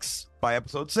peaks by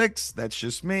episode 6. That's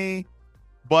just me.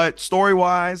 But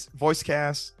story-wise, voice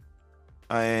cast,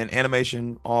 and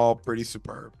animation, all pretty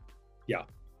superb. Yeah.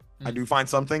 I do find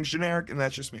some things generic, and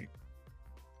that's just me.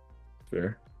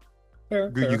 Fair.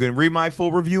 You can read my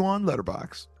full review on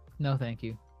Letterboxd. No, thank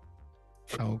you.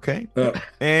 Okay.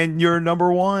 And your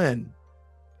number 1,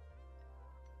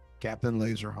 Captain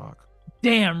Laserhawk.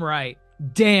 Damn right.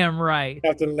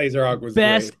 Captain Laserhawk was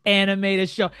best great. animated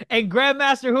show. And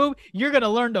Grandmaster Hoop, you're gonna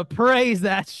learn to praise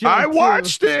that show. I too.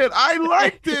 watched it. I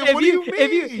liked it. What do you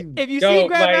mean? If you see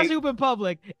Grandmaster Hoop in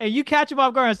public and you catch him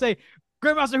off guard and say,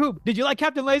 Grandmaster Hoop, did you like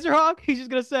Captain Laserhawk? He's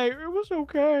just gonna say, it was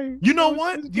okay. You know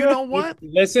what?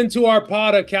 Listen to our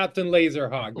pod of Captain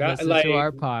Laserhawk. Listen to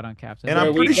our pod on Captain. And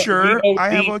I'm pretty sure I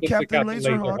have a deep into Captain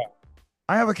Laserhawk.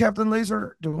 I have a Captain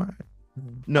Laser. Do I?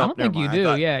 No, I don't think you mind.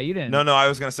 do. Yeah, you didn't. No, I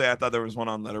was gonna say I thought there was one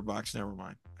on Letterboxd. Never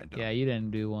mind. I don't. Yeah, you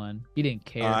didn't do one. You didn't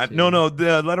care. No.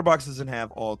 The Letterboxd doesn't have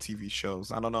all TV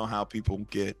shows. I don't know how people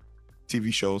get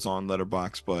TV shows on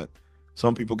Letterboxd, but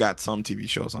some people got some TV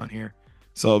shows on here.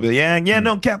 So, but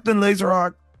no, Captain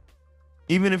Laserhawk.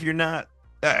 Even if you're not,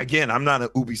 again, I'm not an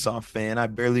Ubisoft fan. I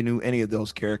barely knew any of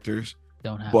those characters.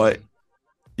 Don't have. But to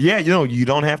be. yeah, you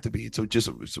don't have to be. It's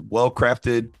a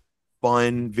well-crafted,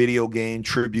 fun video game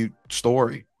tribute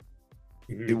story.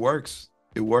 It works.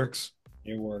 Mhm.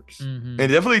 And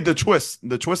definitely the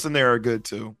twists in there are good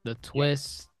too. The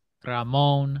twist,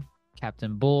 Ramon,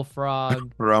 Captain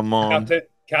Bullfrog, Ramon,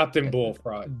 Captain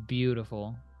Bullfrog.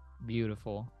 beautiful.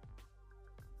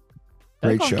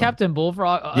 Great Call him show. Captain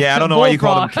Bullfrog. Yeah, I don't know why you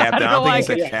called him Captain. I don't think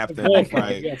he he's a captain. Bullfrog.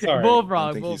 Right. Yeah, sorry. Bullfrog. I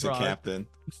don't think he's a captain.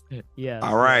 Yeah.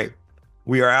 All right.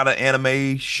 We are out of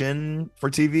animation for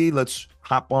TV. Let's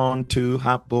hop on to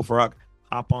Bullfrog.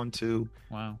 Hop on to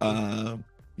Wow.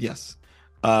 yes.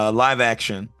 Live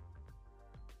action.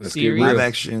 Let's Series? get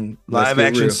real. Live get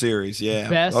action real. series. Yeah.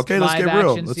 Best Okay, let's get real.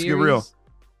 live-action Let's get real. series?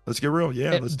 Let's get real.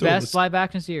 Yeah, let's do it. Best live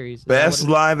action series. Is that Best what it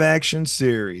is? live action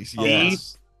series.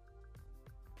 Yes.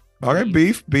 Okay,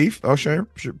 beef. Oh, sure.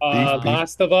 Beef.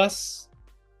 Last of Us.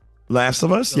 Last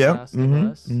of Us. The Yeah. Last of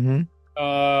Us. Mm-hmm.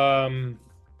 I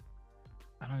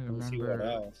don't even Let's see what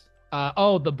remember.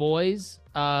 else. The Boys.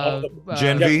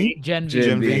 Gen V. Gen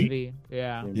Gen V. V.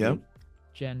 Yeah. Yep.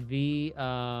 Gen V.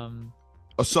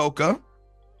 Ahsoka.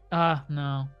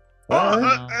 No.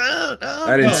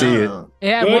 I didn't see it. It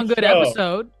had Good one good show.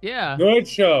 episode. Yeah. Good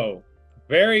show.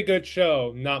 Very good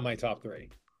show. Not my top 3,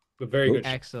 but very good show.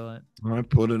 Excellent. I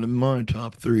put it in my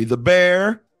top 3. The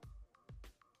Bear.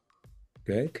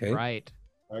 Okay. Right.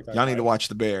 Y'all need to watch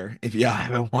The Bear if y'all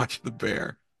haven't watched The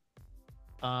Bear.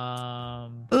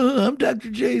 Um. I'm Dr.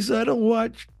 J, so I don't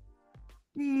watch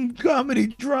comedy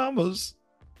dramas.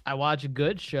 I watch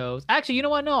good shows. Actually, you know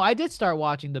what? No, I did start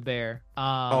watching The Bear.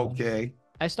 Okay.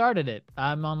 I started it.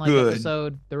 I'm on Good.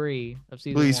 episode 3 of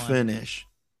season Please 1. finish.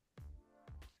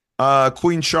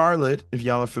 Queen Charlotte, if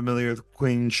y'all are familiar with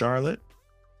Queen Charlotte.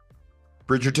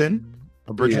 Bridgerton.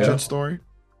 A Bridgerton Yeah. story.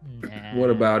 Nah, What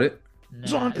about it?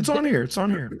 It's on here. It's on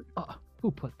here.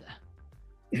 Who put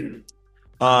that?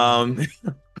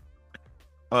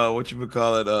 What you would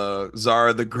call it?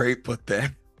 Zara the Great put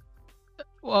that.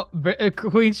 Well,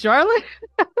 Queen Charlotte.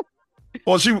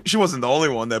 Well, she wasn't the only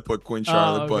one that put Queen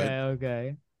Charlotte,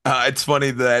 okay. but it's funny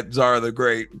that Zara the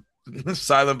Great,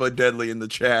 silent but deadly in the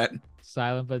chat.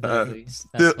 Silent but deadly.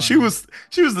 She was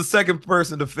the second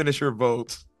person to finish her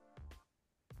votes.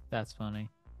 That's funny.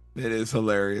 It is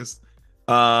hilarious.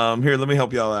 Here, let me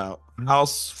help y'all out.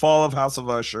 Fall of House of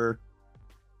Usher.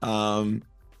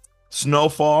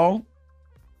 Snowfall.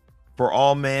 For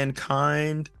All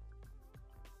Mankind.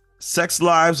 Sex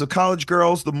Lives of College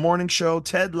Girls, The Morning Show,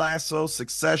 Ted Lasso,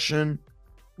 Succession.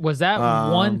 Was that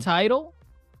one title?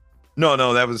 No,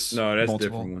 that was No, that's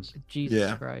multiple. different ones. Jesus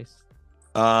Yeah. Christ.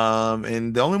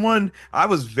 And the only one I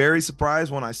was very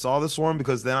surprised when I saw this one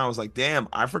because then I was like, damn,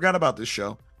 I forgot about this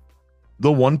show.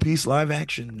 The One Piece live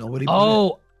action. Nobody put it.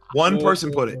 Oh, One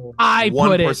person put it. I One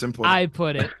put it. person put it. I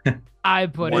put it. I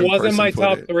put One It it. wasn't person my put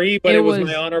top it. 3, but It it was was-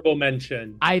 my honorable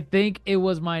mention. I think it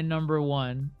was my number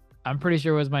 1. I'm pretty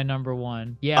sure it was my number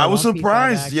 1. Yeah. I was One Piece live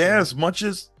surprised. action. Yeah, as much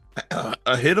as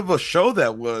a hit of a show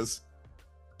that was.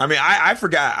 I mean, I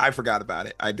forgot about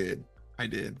it. I did.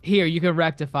 Here, you can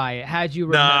rectify it. Had you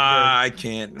remembered? Nah, I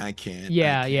can't.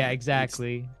 Yeah, I yeah, can't.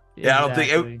 exactly. Yeah, I don't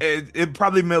Exactly. think it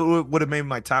probably would have made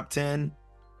my top 10.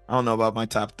 I don't know about my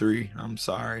top 3. I'm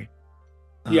sorry.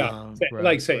 Yeah, Right.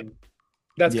 like same.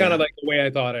 That's kind Yeah. of like the way I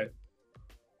thought it.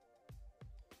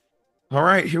 All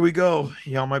right, here we go.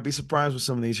 Y'all might be surprised with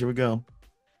some of these. Here we go.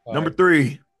 All Number right.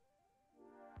 3,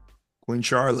 Queen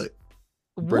Charlotte,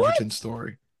 What? Bridgerton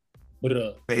story.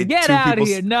 Bruh. Made Get two out of people's-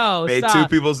 here! No, Made stop.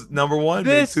 2 people's number 1.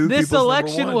 This made 2 this people's number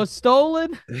election 1. was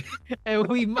stolen,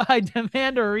 and I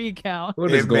demand a recount.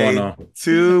 What is It going made on?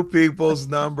 2 people's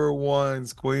number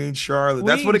 1s, Queen Charlotte.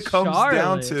 That's what it Queen comes down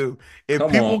Charlotte. to. If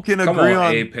Come people on, can come agree on,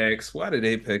 on Apex. Why did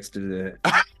Apex do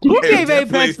that? Who It gave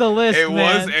definitely- Apex the list, It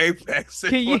man? was Apex. It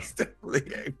Can you- was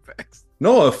definitely Apex.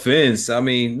 No offense. I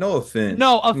mean, no offense.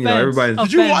 No offense. You know, everybody. Offense.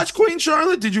 Did you watch Queen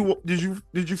Charlotte? Did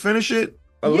you finish it?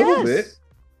 A little Yes. bit.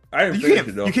 I didn't You finish can't.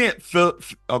 it though. You can't feel.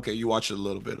 Okay, you watched it a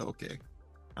little bit. Okay,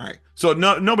 all right. So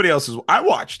nobody else is. I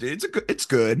watched it. It's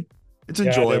good. It's Yeah, I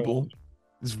did enjoyable.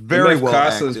 It's very MF well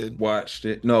Casas acted. watched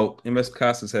it. No, MS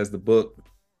Casas has the book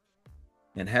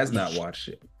and has not watched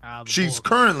it. Ah, the She's books.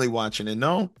 currently watching it.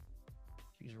 No,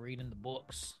 She's reading the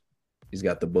books. He's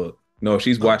got the book. No,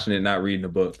 she's watching it, not reading the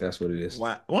book. That's what it is.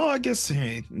 wow. Well, I guess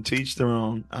hey, to each their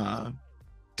own.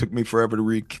 Took me forever to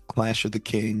read Clash of the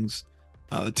Kings.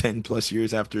 10 plus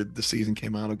years after the season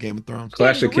came out of Game of Thrones.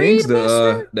 Clash of Can you Kings, read,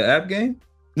 mister? the app game.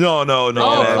 No. Oh,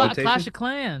 that- that- Clash of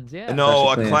Clans. Yeah. no, Clash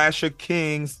of a Clans. Clash of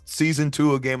Kings season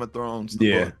 2 of Game of Thrones. the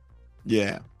Yeah. book.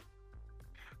 Yeah.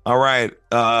 All right.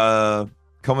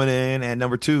 Coming in at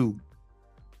number 2,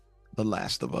 The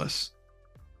Last of Us.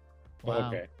 Wow.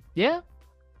 Okay. Yeah,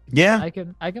 Yeah, I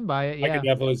can buy it. I Yeah, could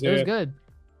definitely see it was it. good.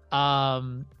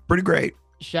 pretty great.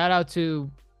 Shout out to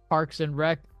Parks and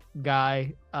Rec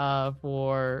guy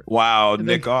for Wow, The-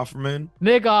 Nick Offerman.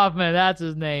 Nick Hoffman, that's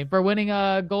his name, for winning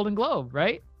a Golden Globe,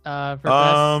 right? For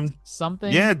best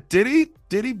something. Yeah, did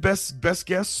he best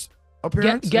guest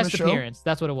appearance? in Guest the show? appearance.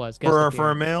 That's what it was. Guest for a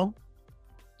appearance. male.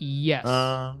 Yes,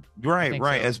 Right, think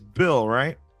right. so. As Bill,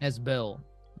 right? as Bill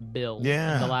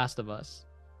Yeah. in The Last of Us.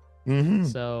 Mm-hmm.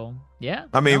 So yeah,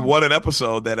 I mean, no, what an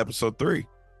episode! That episode 3.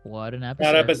 what an episode.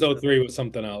 That episode 3 was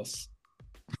something else.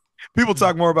 People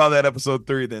talk more about that episode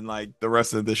 3 than like the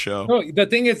rest of the show. No, the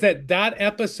thing is that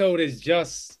episode is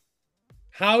just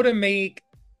how to make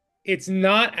it's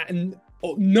not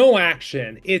no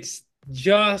action. It's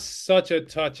just such a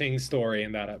touching story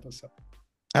in that episode.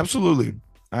 Absolutely,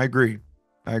 I agree.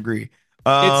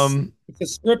 It's a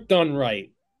script done right.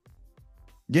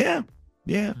 Yeah.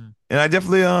 Mm. And I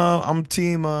definitely I'm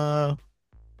team that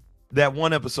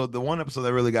one episode. The one episode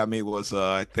that really got me was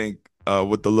I think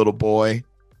with the little boy.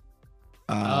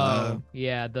 Oh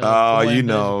yeah, the oh, boy you and his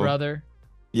know. brother.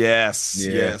 Yes,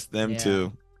 Yeah. yes, them Yeah.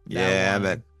 too. That Yeah,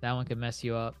 one, that one can mess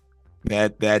you up.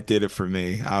 that did it for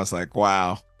me. I was like,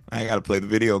 wow, I got to play the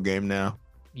video game now.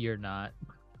 You're not.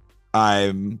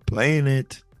 I'm playing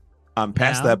it. I'm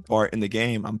past Now? that part in the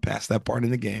game.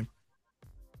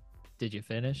 Did you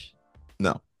finish?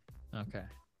 No, Okay.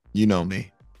 you know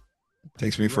me.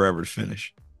 Takes me forever to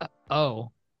finish.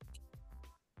 Oh.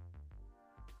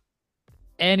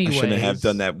 I Anyways, shouldn't have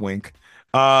done that wink.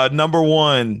 Number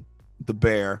 1, The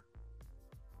Bear.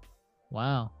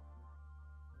 Wow.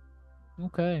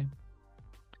 Okay.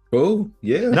 Oh,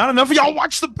 yeah. Not enough of y'all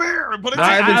watch The Bear, but it's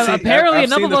I haven't seen- apparently I've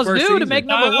enough seen of the us first do to season. make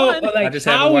number one. I just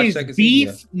haven't how watched is second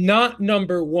season Beef not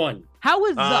number 1? How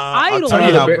is the I'll idol tell you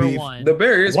how number Beef- one? The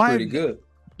Bear is Why- pretty good.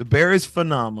 The Bear is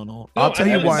phenomenal. No, I'll tell I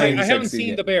you haven't why. seen- I haven't Sexy seen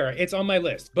yet. The Bear. It's on my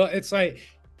list, but it's like Might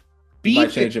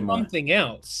Beef change is your mind. something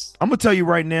else. I'm gonna tell you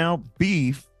right now,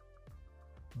 Beef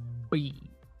B.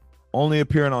 only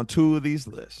appearing on 2 of these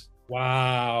lists.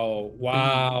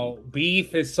 Wow.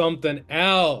 Beef is something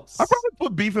else. I probably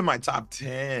put Beef in my top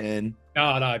 10.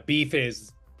 No, Beef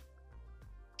is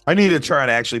I need to try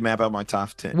to actually map out my top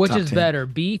 10. Which top is 10. better,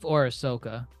 Beef or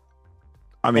Ahsoka?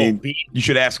 I mean, Beef. you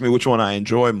should ask me which one I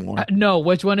enjoy more. No,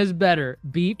 which one is better,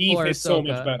 Beef, Beef or is Ahsoka? so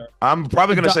much better. I'm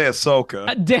probably gonna say Ahsoka.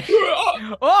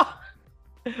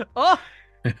 Oh.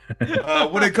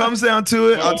 When it comes down to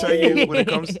it, I'll tell you.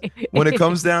 When it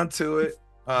comes down to it,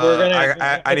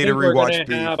 I need to think we're rewatch gonna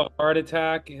Beef. have a heart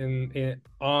attack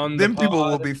on Them the people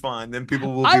pod. will be fine. Them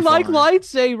people will. I be like fine.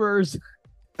 lightsabers,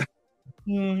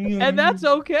 and that's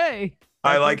okay.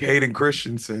 I like Hayden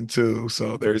Christensen too,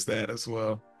 so there's that as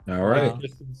well. All right. Wow.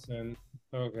 Christensen.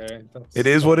 Okay. It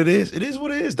is what it is. It is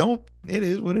what it is. Don't. It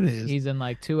is what it is. He's in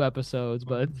like 2 episodes,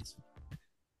 but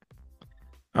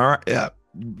All right. Yeah.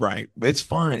 Right. It's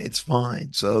fine. It's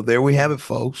fine. So there we have it,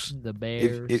 folks. the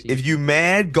Bears. If you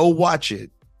mad, go watch it.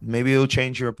 Maybe it'll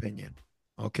change your opinion.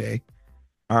 Okay.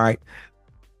 All right.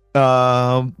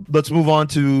 Let's move on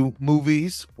to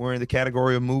movies. We're in the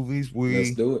category of movies.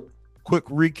 Let's do it. Quick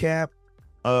recap.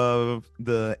 of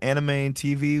the anime and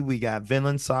TV, we got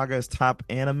Vinland Saga as top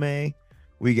anime.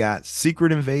 We got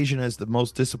Secret Invasion as the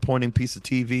most disappointing piece of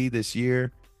TV this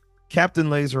year. Captain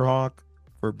Laserhawk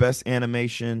for best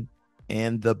animation,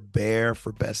 and The Bear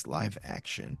for best live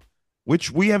action,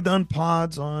 which we have done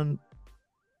pods on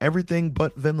everything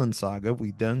but Vinland Saga.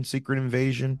 We've done Secret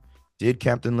Invasion, did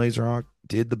Captain Laserhawk,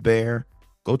 did The Bear.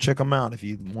 Go check them out if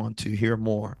you want to hear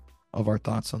more of our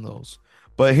thoughts on those.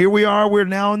 But here we are. We're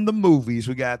now in the movies.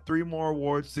 We got 3 more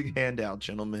awards to hand out,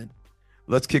 gentlemen.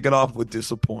 Let's kick it off with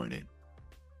disappointing.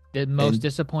 The most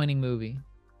disappointing movie.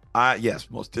 Yes,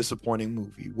 most disappointing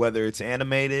movie. Whether it's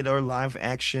animated or live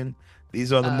action,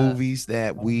 these are the movies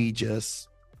that we it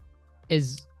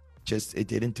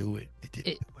didn't do it. It didn't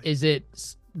do it. Is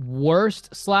it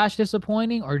worst /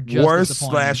 disappointing or just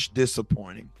worst /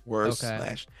 disappointing? Worst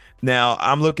 / Now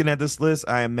I'm looking at this list.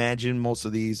 I imagine most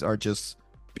of these are just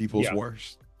people's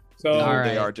worst. So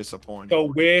they are disappointing.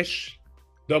 So Wish,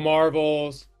 The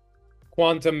Marvels,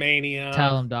 Quantumania.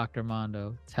 Tell him, Dr.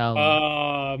 Mondo.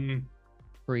 Tell him.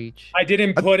 Preach. I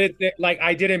didn't put it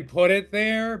I didn't put it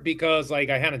there because I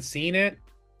hadn't seen it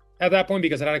at that point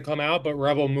because it hadn't come out. But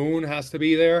Rebel Moon has to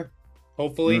be there,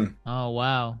 hopefully. Oh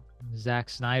wow, Zack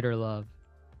Snyder love.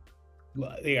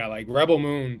 Yeah, Rebel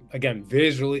Moon again.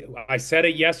 Visually, I said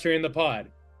it yesterday in the pod.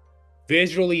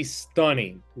 Visually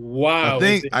stunning. Wow.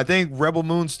 I think Rebel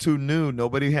Moon's too new.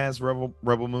 Nobody has Rebel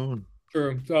Moon.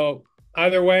 True. So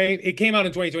either way, it came out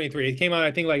in 2023. It came out,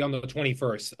 I think, on the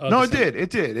 21st. No, it did. It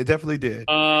did. It definitely did.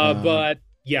 But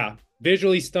yeah,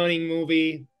 visually stunning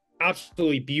movie.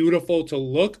 Absolutely beautiful to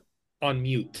look on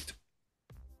mute.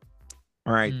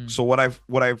 All right. So what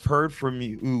I've heard from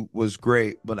you was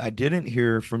great, but I didn't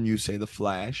hear from you say The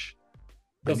Flash.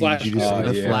 The Flash.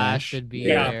 The Flash should be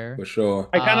there for sure.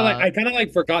 I kind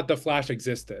of forgot The Flash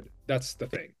existed. That's the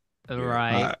thing.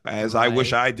 Right. I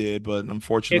wish I did, but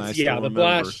unfortunately, I still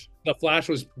remember. The Flash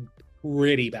was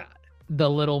pretty bad. The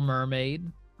Little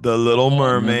Mermaid. The Little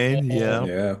Mermaid. Yeah.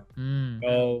 Yeah.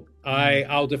 Oh,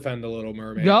 I'll defend The Little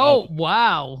Mermaid.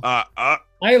 Wow.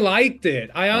 I liked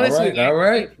it. I honestly. All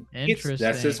right. Interesting.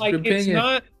 That's his opinion. It's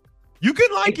not. You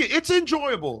can like it. It's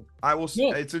enjoyable. I will say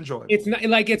it's enjoyable.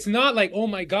 It's not like, oh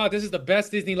my God, this is the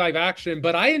best Disney live action,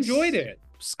 but I enjoyed it.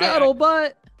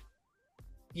 Scuttlebutt.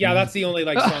 Yeah, that's the only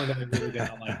song that I really did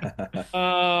not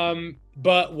like.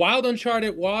 But Wild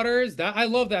Uncharted Waters, that I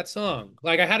love that song.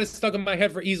 I had it stuck in my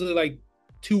head for easily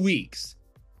 2 weeks.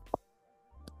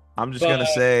 I'm just gonna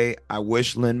say I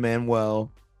wish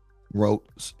Lin-Manuel wrote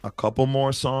a couple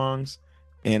more songs.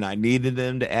 And I needed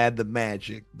them to add the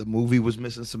magic. The movie was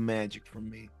missing some magic from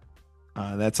me.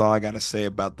 That's all I got to say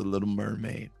about The Little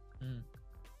Mermaid.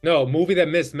 No, movie that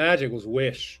missed magic was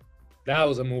Wish. That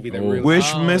was a movie that really...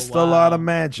 Wish missed a lot of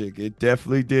magic. It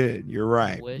definitely did. You're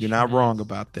right. You're not wrong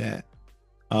about that.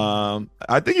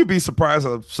 I think you'd be surprised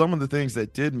of some of the things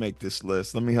that did make this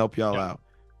list. Let me help y'all out.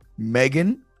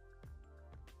 Megan.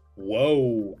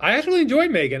 Whoa. I actually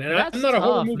enjoyed Megan, and I'm not a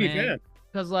horror movie fan.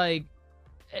 Because,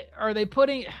 are they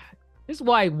putting... This is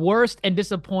why worst and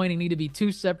disappointing need to be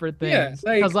two separate things.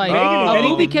 Because a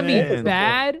movie can be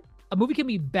bad. A movie can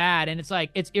be bad, and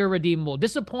it's irredeemable.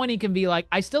 Disappointing can be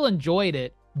I still enjoyed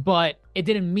it, but it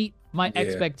didn't meet my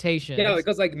expectations. Yeah,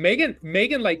 because Megan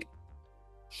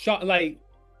shot Megan's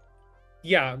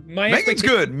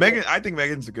good. I think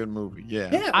Megan's a good movie.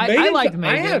 Yeah. I liked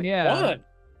Megan.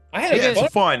 I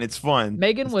had fun. It's fun.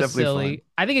 Megan it's was silly. Fun.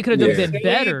 I think it could have been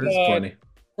better. It's funny.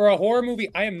 For a horror movie,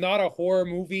 I am not a horror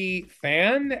movie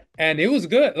fan, and it was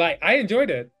good. I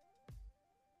enjoyed it.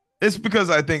 It's because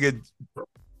I think it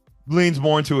leans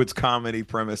more into its comedy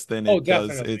premise than it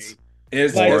does its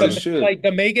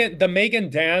the Megan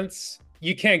dance.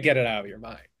 You can't get it out of your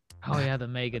mind. Oh yeah, the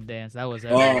Megan dance. That was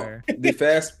everywhere. The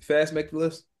Fast make the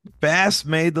list. Fast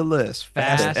made the list.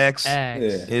 Fast X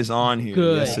is on here.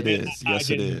 Good. Yes, it is. Yes,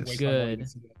 it is. Good.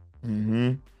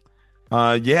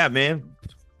 Yeah, man.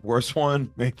 Worst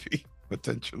one, maybe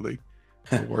potentially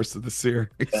the worst of the series.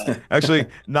 Actually,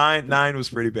 nine was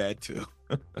pretty bad too.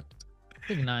 I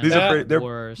think 9 These was they're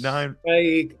worse. 9.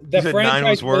 The franchise 9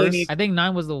 was worse. I think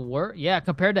 9 was the worst. Yeah,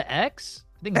 compared to X,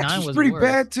 I think X 9 was pretty worse.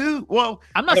 bad too. Well,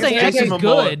 I'm not saying X is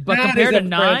good, but compared to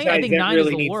 9, I think 9 is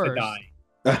the worst.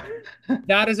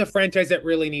 That is a franchise that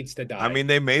really needs to die. I mean,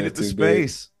 they made it to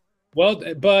space. Well,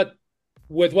 but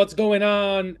with what's going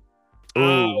on,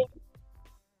 we'll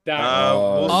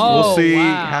see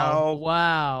how.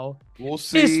 Wow. We'll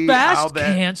see. Is Fast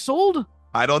canceled?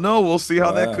 I don't know. We'll see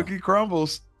how that cookie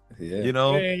crumbles. Yeah. You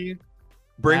know,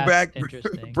 bring back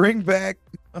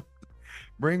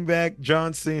Bring back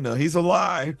John Cena. He's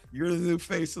alive. You're the new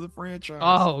face of the franchise.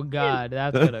 Oh God,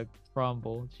 that's gonna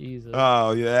crumble. Jesus.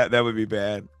 Oh yeah, that would be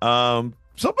bad.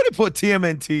 Somebody put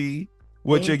TMNT,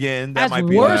 which again, that That's might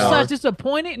be worse. the more, That's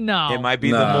disappointing. No, it might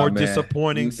be the Nah, more man.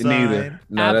 disappointing Neither. side.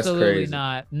 No, that's absolutely crazy.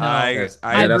 not. No, I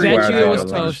I that's agree. where bet you it draw was the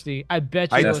line. toasty. I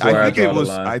bet you it I was. That's where I think it draw the was.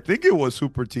 line. I think it was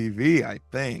Hooper TV. I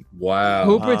think. Wow.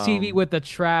 Hooper TV Um, with the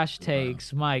trash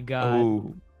takes. My God.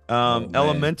 Oh, man.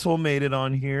 Elemental made it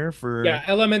on here for Yeah,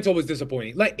 Elemental was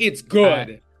disappointing. Like it's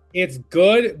good. It's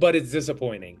good, but it's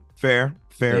disappointing. fair.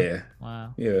 Yeah.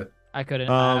 Wow. Yeah. I couldn't.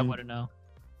 I Um, wouldn't know.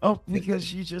 Oh,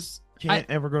 because you just can't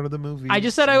ever go to the movie. I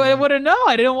just said I wouldn't know.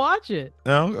 I didn't watch it.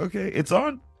 No, okay, it's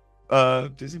on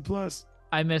Disney Plus.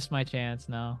 I missed my chance.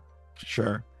 No.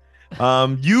 Sure.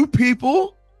 You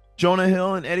people, Jonah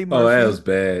Hill and Eddie Murphy. Oh, that was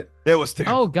bad. It was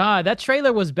terrible. Oh God, that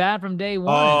trailer was bad from day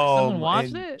one. Someone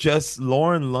watched and it. Just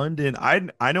Lauren London. I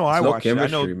know I There's no watched it. I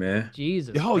chemistry, know. man.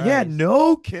 Jesus. Oh yeah, Christ.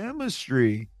 no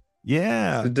chemistry.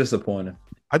 Yeah, It's disappointing.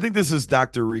 I think this is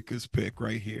Dr. Rika's pick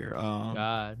right here.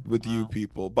 God. With you Wow.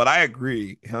 people, but I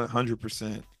agree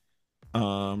 100%.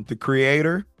 The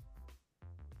creator.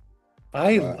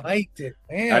 I Wow. liked it,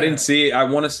 man. I didn't see it. I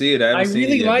want to see it. I haven't I seen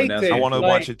really it yet, but liked that's it. I want to Like-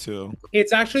 watch it too.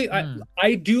 It's actually Hmm.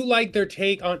 I do like their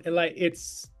take on like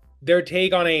it's their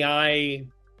take on AI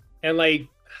and like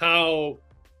how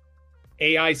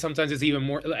AI sometimes is even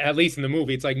more, at least in the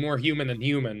movie, it's like more human than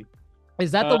human.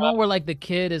 Is that the one where like the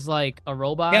kid is like a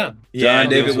robot? Yeah. John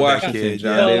David with that Washington. kid,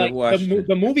 John yeah. So, David like, Washington.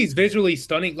 the movie's visually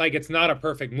stunning. Like it's not a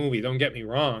perfect movie, don't get me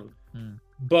wrong, Hmm.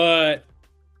 but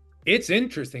it's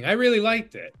interesting. I really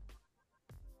liked it.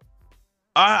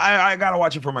 I gotta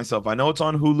watch it for myself. I know it's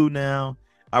on Hulu now.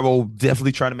 I will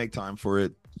definitely try to make time for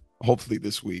it. Hopefully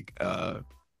this week.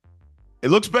 It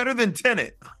looks better than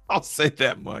Tenet. I'll say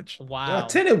that much. Wow.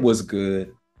 Tenet was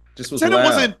good. Just was Tenet loud.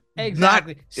 wasn't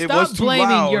Exactly. It Stop was too blaming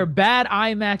loud. your bad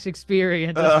IMAX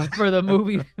experience for the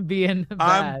movie being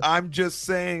bad. I'm just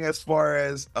saying as far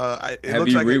as it Have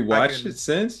looks you like rewatched it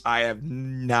since? I have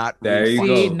not. There you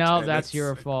See, go. no, Tenet that's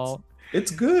your since. fault.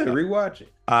 It's good. Rewatch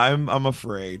it. I'm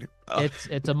afraid.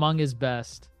 It's among his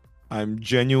best. I'm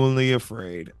genuinely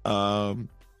afraid.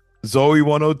 Zoe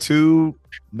 102,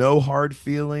 No Hard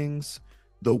Feelings,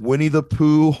 the Winnie the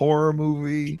Pooh horror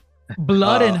movie,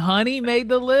 Blood and Honey made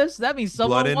the list. That means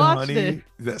someone Blood and watched Honey. it.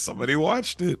 That somebody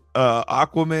watched it.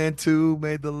 Aquaman 2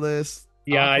 made the list.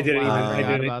 Yeah, I didn't even. I I forgot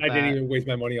didn't. about I didn't that. even waste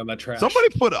my money on that trash. Somebody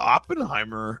put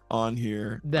Oppenheimer on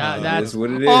here. That's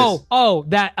what it is.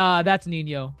 That's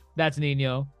Nino. That's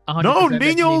Nino. 100% No, that's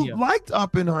Nino liked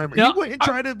Oppenheimer. No, he went and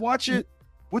tried to watch it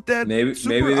with that Maybe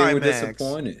super they were IMAX.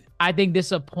 disappointed. I think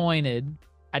disappointed.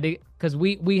 I think because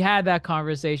we had that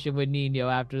conversation with Nino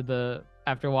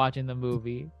after watching the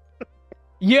movie.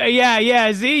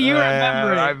 Yeah. See, you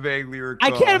remember I it. vaguely recall.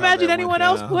 I can't how imagine that anyone went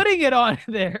else down. putting it on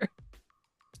there.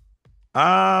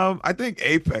 I think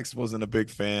Apex wasn't a big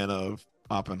fan of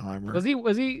Oppenheimer. Was he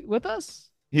with us?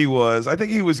 He was. I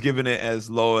think he was giving it as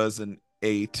low as an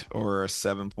 8 or a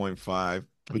 7.5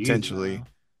 potentially.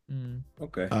 Mm.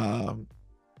 Okay.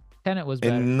 Tenet was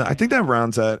better. And I think that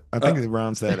rounds that. I think it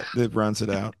rounds that. It rounds it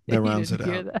out. That You rounds it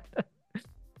didn't hear out. that?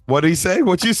 What did he say?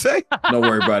 What'd you say? Don't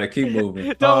worry about it. Keep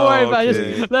moving. Don't worry about it.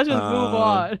 okay. Let's just move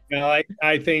on. Yeah,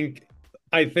 I think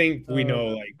we know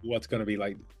like what's gonna be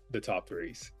like the top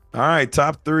threes. All right,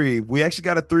 top 3. We actually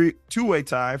got a two-way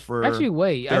tie for. Actually,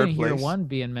 wait. I third didn't hear place. one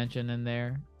being mentioned in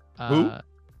there. Who?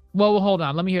 Well, hold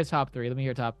on. Let me hear top 3.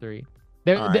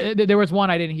 There, All right. there was one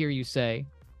I didn't hear you say.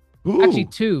 Who? Actually,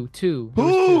 two. There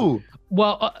was two. Who?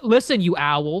 Well, listen, you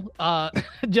owl.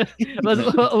 Just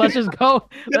let's just go.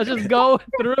 Let's just go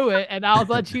through it, and I'll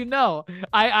let you know.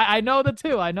 I know the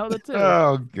two.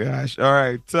 Oh gosh! All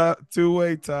right,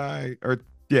 two-way tie,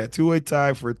 two-way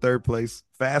tie for third place.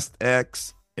 Fast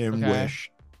X and Okay. Wish.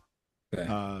 Okay.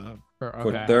 For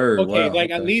For third. Okay, wow,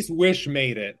 like at okay. least Wish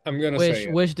made it. I'm gonna say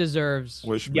it. Wish deserves.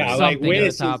 Wish. Yeah, made it. like something in the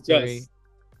Wish top is just three.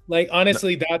 like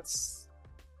honestly, that's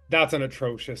an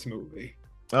atrocious movie.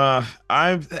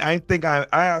 I think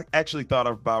I actually thought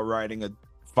about writing a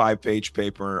 5-page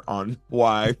paper on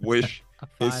why Wish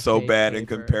is so 5-page bad in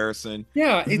paper. comparison.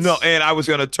 Yeah, it's No, and I was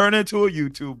gonna turn it into a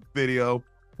YouTube video.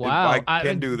 Wow, If I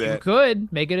can do You that.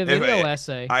 could make it a If video I-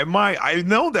 essay. I might. I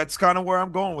know that's kind of where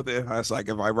I'm going with it. I was like,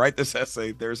 if I write this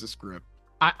essay, there's a script.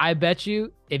 I bet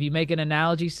you if you make an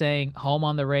analogy saying "Home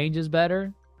on the Range" is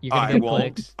better, you're gonna I get won't.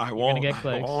 clicks. I You're won't. gonna get I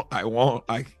clicks. won't. I won't.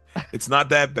 It's not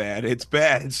that bad. It's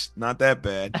bad. It's not that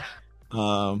bad.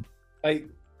 like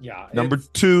yeah. Number it's-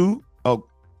 2. Oh,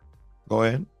 go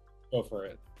ahead. go for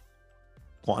it.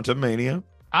 Quantum Mania.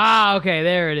 Ah, okay,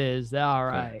 there it is. All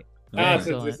right. That's a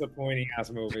Excellent. disappointing ass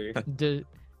movie. Do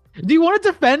you want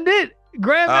to defend it?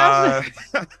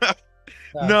 Grandmaster.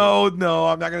 No,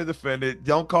 I'm not gonna defend it.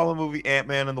 Don't call the movie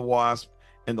Ant-Man and the Wasp,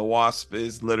 and the Wasp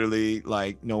is literally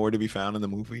like nowhere to be found in the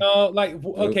movie. No, like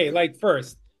okay, like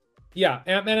first, yeah,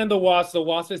 Ant-Man and the Wasp. The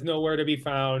Wasp is nowhere to be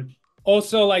found.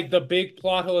 Also, like the big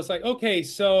plot hole is like, okay,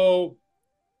 so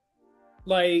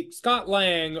like Scott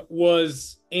Lang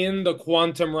was in the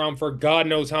quantum realm for God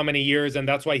knows how many years, and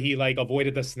that's why he like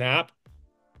avoided the snap.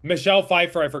 Michelle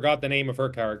Pfeiffer, I forgot the name of her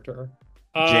character.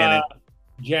 Janet.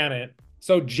 Janet.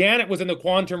 So Janet was in the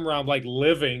quantum realm, like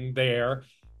living there.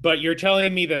 But you're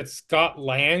telling me that Scott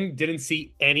Lang didn't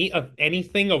see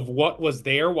anything of what was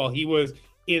there while he was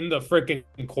in the freaking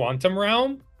quantum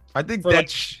realm? I think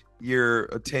that's your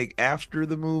take after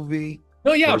the movie.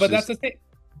 No, yeah, but that's the thing.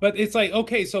 But it's like,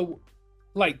 okay, so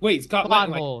like, wait, Scott Plot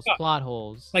Lang, holes. like, Plot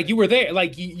holes. like you were there,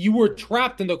 like you were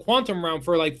trapped in the quantum realm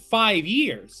for like 5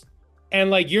 years, and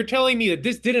like you're telling me that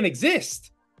this didn't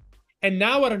exist, and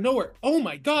now out of nowhere, oh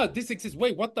my God, this exists.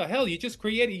 Wait, what the hell? You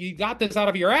got this out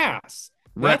of your ass.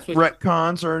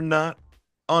 Retcons are not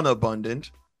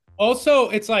unabundant. Also,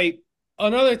 it's like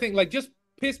another thing, like just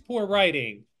piss poor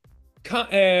writing.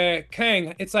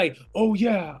 Kang, it's like, oh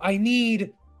yeah, I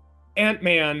need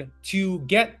Ant-Man to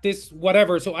get this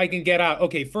whatever so I can get out.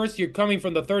 Okay, first you're coming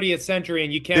from the 30th century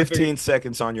and you can't 15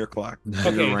 seconds on your clock.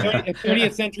 Okay,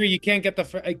 30th century, you can't get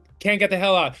the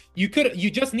hell out. You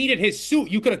just needed his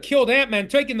suit. You could have killed Ant-Man,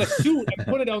 taken the suit and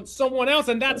put it on someone else,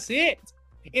 and that's it.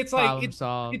 It's like it's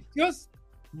just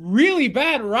really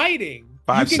bad writing.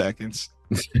 5 seconds.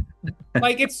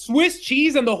 Like it's Swiss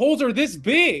cheese and the holes are this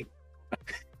big.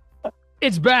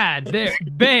 It's bad. There,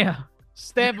 bam.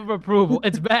 Stamp of approval.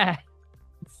 It's bad.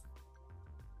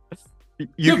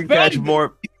 You can catch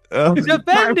more.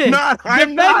 Defend it.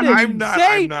 I'm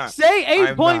not. Say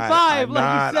 8.5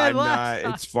 like you said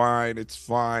last time. It's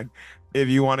fine. If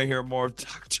you want to hear more of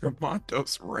Dr.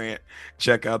 Mondo's rant,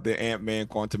 check out the Ant-Man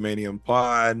Quantumanium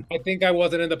pod. I think I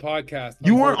wasn't in the podcast.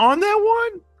 You weren't on that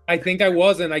one? I think I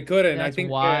wasn't. I couldn't. That's I think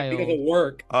wild. because of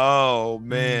work. Oh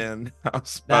man, I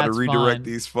was about to redirect fun.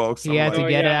 these folks. He had to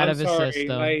get it out of his sorry.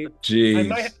 system.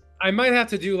 Jeez. I might have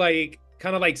to do like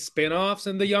kind of like spin-offs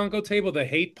in the Yonkō table, the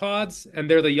hate pods, and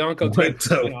they're the Yonkō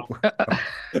table.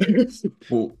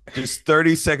 Just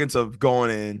 30 seconds of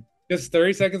going in. Just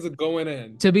 30 seconds of going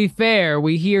in. To be fair,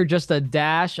 we hear just a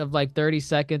dash of like 30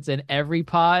 seconds in every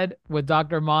pod with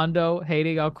Dr. Mondo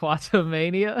hating on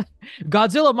Quantumania.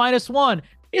 Godzilla -1.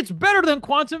 It's better than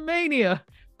Quantumania.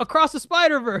 Across the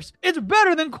Spider-Verse. It's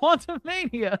better than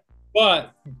Quantumania.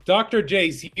 But Dr.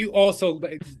 Jace, you also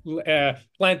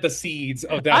plant the seeds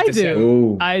of that. I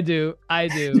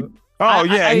do. Oh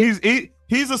yeah,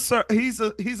 he's a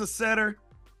setter.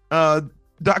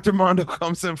 Dr. Mondo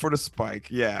comes in for the spike.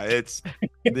 Yeah, it's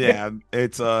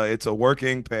a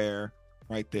working pair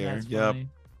right there. That's yep. funny.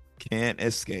 Can't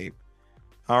escape.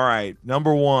 All right,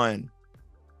 number 1.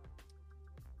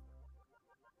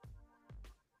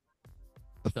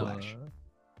 The Flash.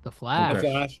 The Flash. The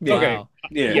Flash. Wow. Okay.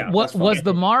 Yeah. What was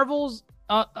the Marvels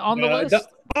on the list?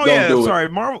 Sorry.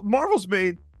 Marvel's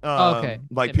made okay.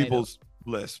 like people's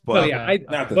list, but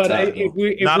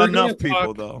not enough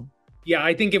people though. Yeah,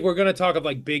 I think if we're gonna talk of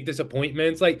like big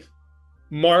disappointments, like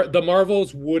the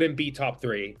Marvels wouldn't be top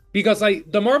 3 because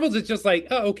like the Marvels is just like,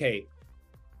 oh, okay.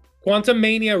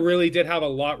 Quantumania really did have a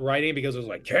lot writing because it was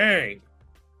like Kang.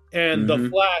 And The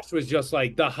Flash was just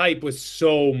like the hype was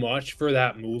so much for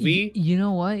that movie. You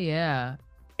know what? Yeah.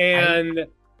 And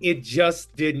it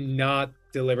just did not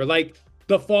deliver. Like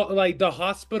the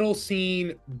hospital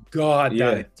scene, God,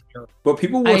 yeah. that is terrible. But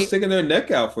people were sticking their neck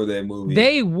out for that movie.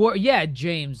 They were,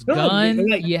 James Gunn.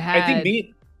 Like, you had, I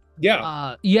think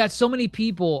you had so many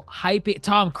people hyping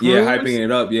Tom Cruise. Yeah, hyping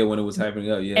it up. Yeah, when it was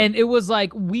hyping up. Yeah, and it was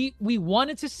like we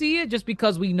wanted to see it just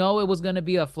because we know it was going to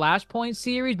be a Flashpoint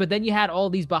series. But then you had all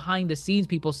these behind the scenes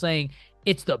people saying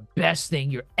it's the best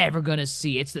thing you're ever going to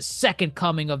see. It's the second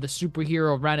coming of the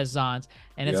superhero renaissance.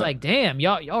 And it's like, damn,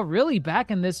 y'all really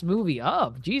backing this movie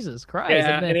up. Jesus Christ.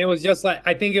 Yeah, and it was just like,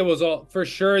 I think it was all, for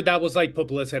sure, that was like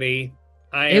publicity.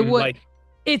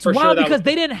 It's wild because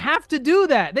they didn't have to do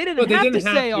that. They didn't have to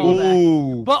say all that.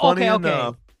 Ooh, but funny okay.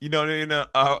 enough, you know,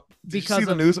 did you see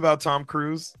the news about Tom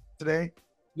Cruise today?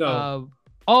 No.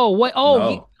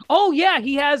 He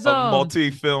has a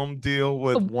multi-film deal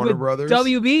with Warner Brothers.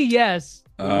 WB, yes.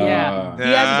 Yeah. He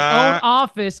has his own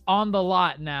office on the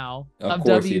lot now of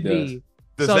WB.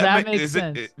 So that makes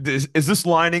sense. Is this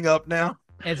lining up now?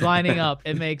 It's lining up.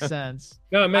 It makes sense.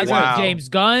 No, it makes sense. Wow. James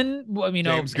Gunn,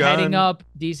 heading up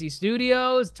DC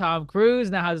Studios. Tom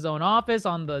Cruise now has his own office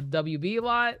on the WB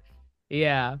lot.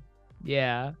 Yeah.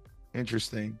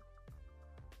 Interesting.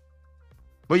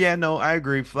 But yeah, no, I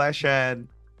agree. Flash had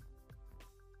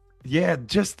Yeah,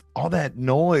 just all that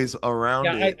noise around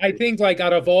Yeah, it. I think like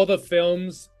out of all the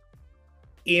films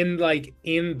in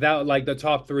that like the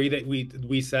top three that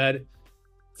we said,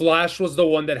 Flash was the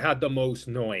one that had the most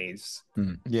noise.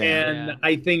 Yeah. And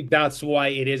I think that's why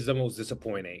it is the most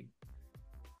disappointing.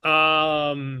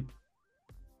 Quantumania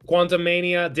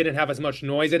didn't have as much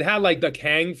noise. It had like the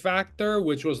Kang factor,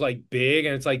 which was like big,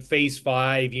 and it's like phase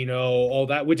 5, all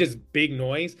that, which is big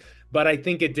noise, but I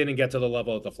think it didn't get to the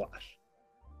level of the Flash.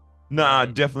 Nah,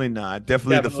 definitely not.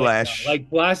 Definitely the Definitely Flash. not. Like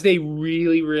Flash, they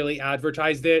really, really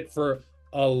advertised it for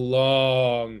a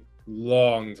long,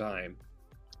 long time.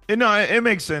 And no, it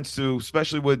makes sense too,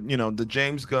 especially with the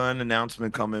James Gunn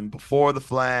announcement coming before the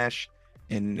Flash,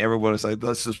 and everyone was like,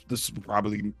 this will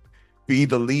probably be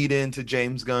the lead into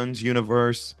James Gunn's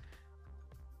universe.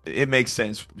 It makes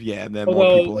sense, yeah. That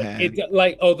more people had.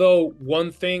 Although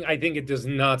one thing, I think it does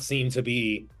not seem to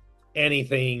be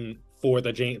anything for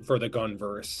the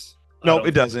Gunverse. No,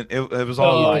 it doesn't. It was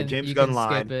all lied. James Gunn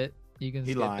lied. Skip it. You can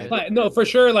He skip lied. it. But no, for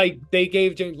sure. Like they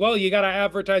gave James. Well, you got to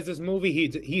advertise this movie.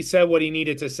 He said what he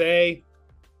needed to say,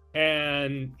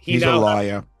 and he's a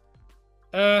liar.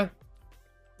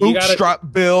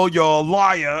 Bootstrap Bill, you're a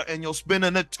liar, and you'll spend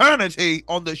an eternity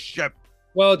on the ship.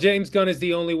 Well, James Gunn is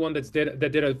the only one that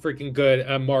did a freaking good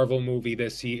Marvel movie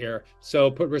this year. So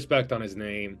put respect on his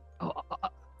name.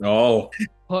 Oh,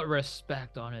 put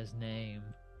respect on his name.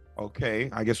 Okay,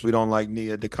 I guess we don't like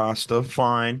Nia DaCosta.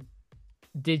 Fine.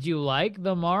 Did you like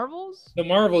The Marvels? The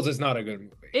Marvels is not a good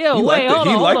movie. Ew, wait, hold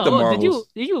on. He liked The Marvels. Marvels.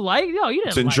 Did you like? No, you didn't.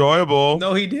 It's enjoyable.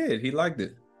 No, he did. He liked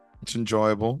it. It's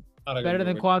enjoyable. Better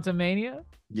than Quantumania?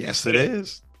 Yes, it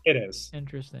is. It is.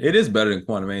 Interesting. It is better than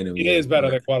Quantumania. It is better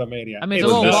than Quantumania. I mean,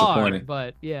 it's a little long,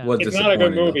 but yeah. It's not a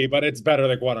good movie, but it's better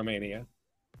than Quantumania.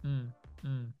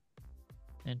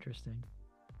 Interesting.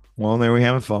 Well, there we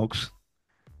have it, folks.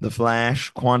 The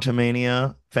Flash,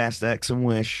 Quantumania, Fast X, and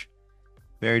Wish.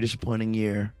 Very disappointing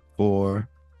year for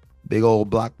big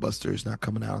old blockbusters not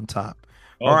coming out on top.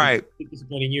 All right.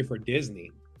 Disappointing year for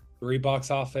Disney. 3 box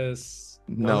office.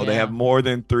 No, they have more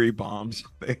than 3 bombs.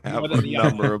 They have a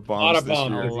number of bombs. A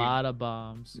lot of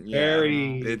bombs. Yeah,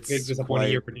 Very big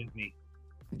disappointing year for Disney.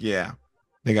 Yeah,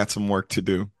 they got some work to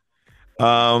do.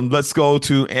 Let's go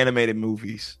to animated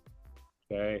movies.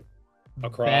 Okay.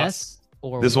 Across. Best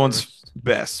or this worst? One's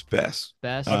best. Best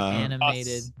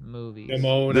animated movies.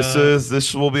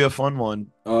 This will be a fun one.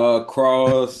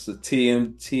 Cross,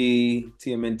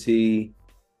 TMNT.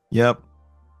 Yep.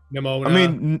 Nimona. I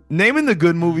mean, naming the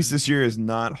good movies this year is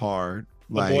not hard.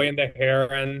 The Boy and the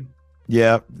Heron.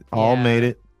 Yeah, all made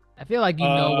it. I feel like you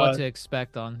know what to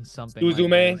expect on something.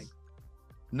 Suzume. Like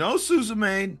No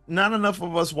Suzume. Not enough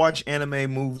of us watch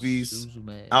anime movies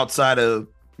outside of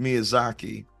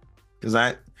Miyazaki.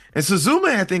 And Suzume,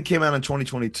 I think, came out in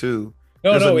 2022.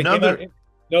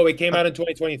 It came out in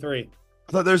 2023. I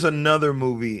thought there's another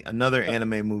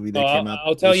anime movie that came out.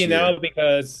 I'll tell you now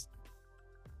because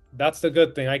that's the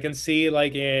good thing. I can see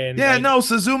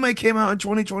Suzume came out in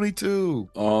 2022.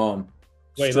 November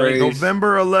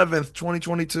 11th,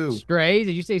 2022. Strays?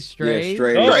 Did you say Strays? Yeah,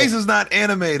 Strays. Strays is not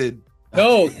animated.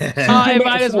 No, it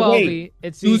might as well be.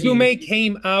 It's Suzume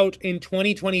came out in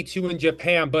 2022 in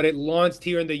Japan, but it launched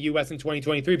here in the US in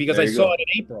 2023 because I saw it in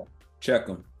April. Check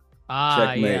him.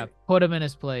 Checkmate. Yeah. Put him in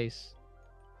his place.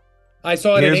 I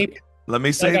saw it in April. Let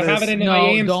me say this. I have it in my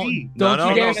AMC. Don't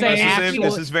you dare say actually.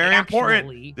 This is very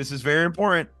important. This is very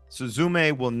important.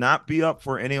 Suzume will not be up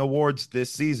for any awards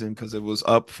this season because it was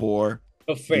up for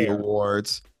the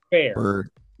awards.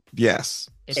 Yes.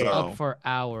 It's up for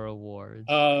our awards.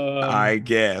 I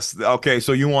guess. Okay,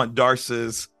 so you want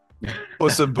Darce's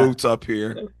Puss in Boots up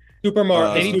here. Super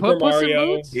Mario. Did he put Puss in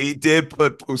Boots? He did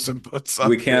put Puss in Boots up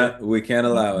We can't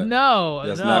allow it. No,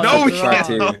 we can't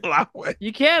allow it.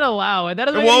 You can't allow it. That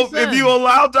doesn't make sense. If you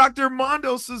allow Dr.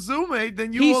 Mondo Suzume,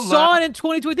 then you saw it in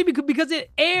 2023 because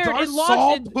it aired. It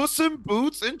launched Puss in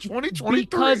Boots in 2023.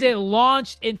 Because it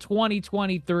launched in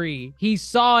 2023. He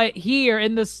saw it here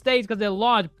in the States because it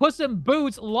launched. Puss in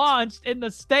Boots launched in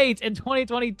the States in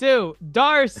 2022.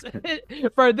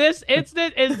 Darce, for this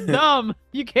instant, is dumb.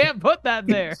 You can't put that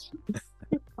there.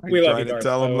 I tried to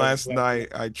tell him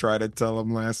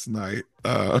last night.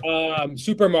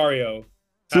 Super Mario.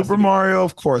 Super Mario,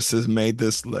 of course, has made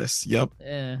this list. Yep.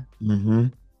 Yeah. Mm-hmm.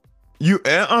 You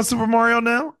on Super Mario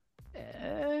now?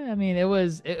 I mean, it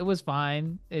was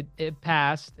fine. It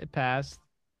passed.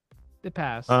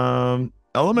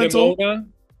 Elemental.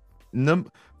 Nimona?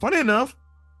 Funny enough,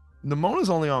 Nimona's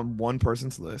only on one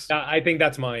person's list. I think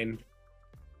that's mine.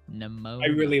 Nimona. I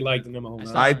really liked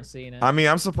Nimona. I mean,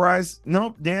 I'm surprised.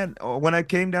 No, Dan, when I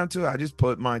came down to it, I just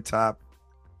put my top.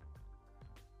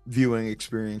 viewing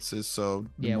experiences, so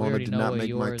Yeah, we Nimona already did know not what make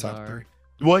my yours top are.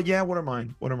 3. What? Yeah, what are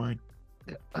mine? What are mine?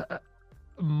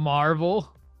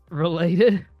 Marvel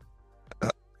related.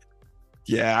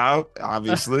 Yeah,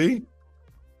 obviously.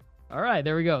 All right,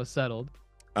 there we go. Settled.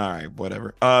 All right,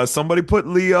 whatever. Somebody put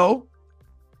Leo.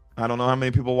 I don't know how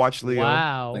many people watch Leo.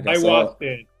 Wow. Like I saw watched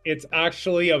it. It's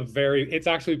actually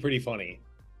pretty funny.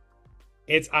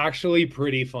 It's actually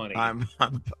pretty funny. I'm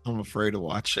afraid to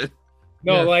watch it.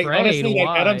 No, You're like afraid, honestly,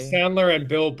 like Adam why? Sandler and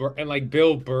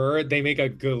Bill Burr, they make a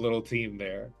good little team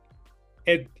there.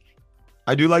 It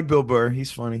I do like Bill Burr.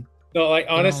 He's funny. no, like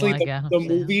don't honestly, like Adam the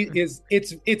movie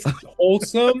Sandler? it's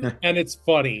wholesome and it's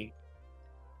funny.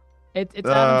 It's Adam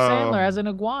Sandler as an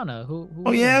iguana. Who Oh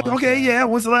wouldn't yeah, watch okay, that? yeah.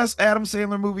 When's the last Adam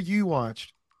Sandler movie you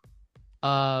watched?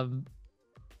 What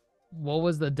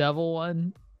was the devil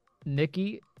one?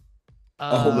 Nikki.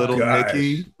 Little gosh.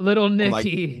 Nicky, Little like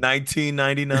Nicky.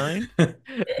 1999.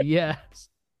 Yes.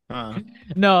 Huh.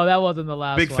 No, that wasn't the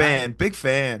last Big one. fan, big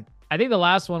fan. I think the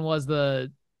last one was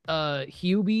the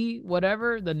Hubie,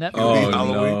 whatever, the Netflix. Oh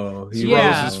Halloween. no, It's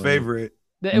Yeah. Rose's favorite.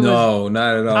 It was, No,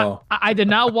 not at all. I did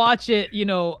not watch it,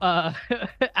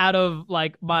 out of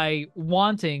like my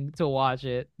wanting to watch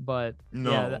it, but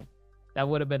No. yeah, that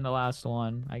would have been the last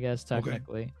one, I guess,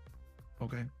 technically.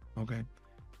 Okay.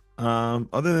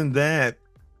 Other than that,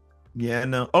 yeah,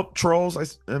 no. Oh, Trolls.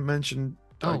 I mentioned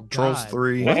Oh, Trolls God.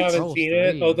 3. I haven't Trolls seen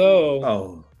it, 3. although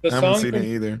Oh, the I haven't song seen from it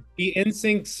either. the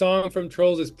NSYNC song from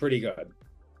Trolls is pretty good.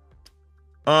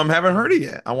 Haven't heard it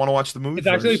yet. I want to watch the movie. It's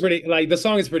actually first. pretty like the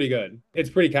song is pretty good. It's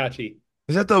pretty catchy.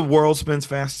 Is that the World Spins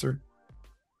Faster?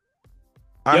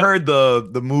 I Yep. heard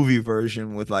the movie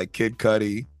version with like Kid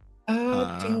Cudi.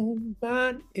 I don't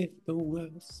mind if the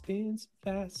world spins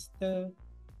faster.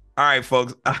 All right,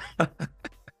 folks.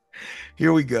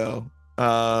 Here we go.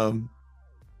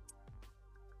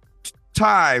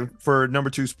 Tie for number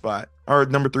 2 spot or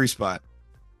number 3 spot.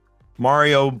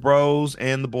 Mario Bros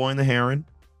and the Boy and the Heron.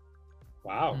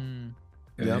 Wow. Mm.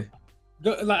 Yep.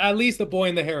 At least the boy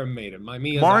in the harem made him. I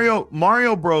mean,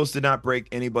 Mario Bros did not break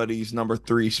anybody's number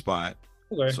 3 spot.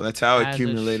 okay. So that's how it As it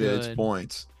accumulated its should.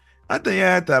 points. I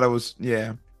thought it was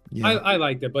yeah. I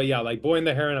liked it, but yeah, like Boy in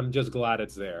the Heron, I'm just glad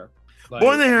it's there. Like,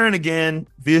 Boy and the Heron again,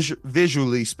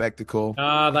 visually spectacle.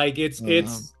 like it's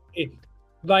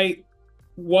like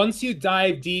once you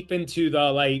dive deep into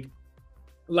the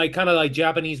like kind of like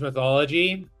Japanese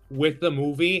mythology with the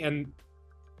movie, and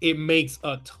it makes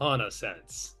a ton of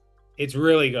sense. It's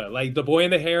really good. Like the Boy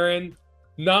and the Heron,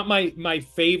 not my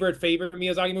favorite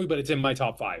Miyazaki movie, but it's in my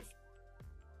top 5.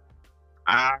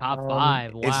 Top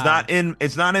 5. Wow.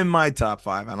 It's not in my top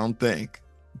 5, I don't think.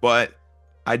 But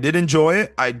I did enjoy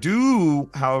it. I do,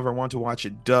 however, want to watch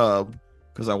it dubbed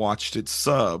because I watched it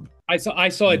sub. I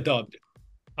saw it dubbed.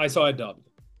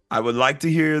 I would like to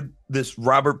hear this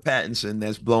Robert Pattinson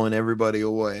that's blowing everybody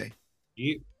away.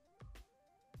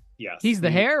 Yes. He's the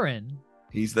heron.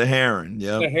 He's the Heron. The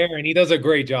Yep. Heron. He does a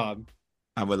great job.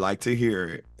 I would like to hear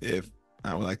it if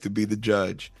I would like to be the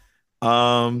judge.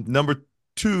 Number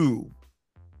 2,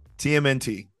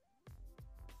 TMNT.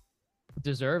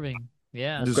 Deserving.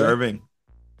 Yeah. Deserving.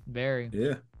 Very.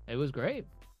 yeah. It was great.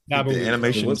 That movie The was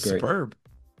animation It was was great. superb.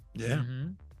 Yeah.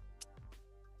 Mhm.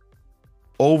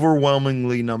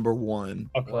 Overwhelmingly number 1.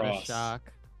 What a across.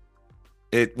 shock.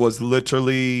 It was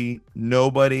literally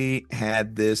nobody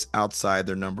had this outside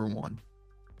their number 1,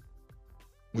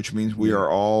 which means we are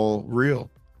all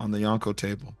real on the Yonkō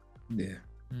table. Yeah.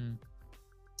 Mm.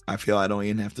 I feel I don't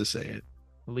even have to say it.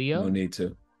 Leo? No need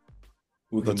to.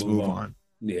 We can Let's move on.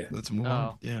 Yeah. Let's move on.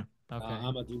 Oh. Yeah. Okay.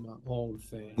 I'm gonna do my own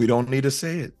thing. We don't need to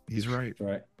say it. He's right.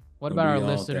 Right. What Gonna about do our your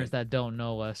own listeners thing. that don't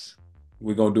know us?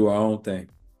 We're gonna do our own thing,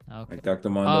 Okay. like Dr.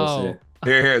 Mondo Oh, said.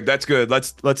 Here, that's good.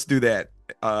 Let's do that.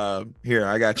 Here,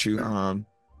 I got you.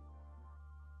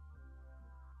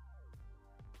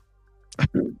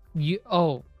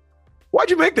 Why'd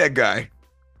you make that guy?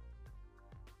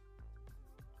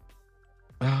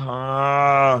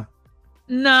 nah,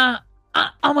 I'm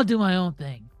gonna do my own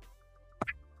thing.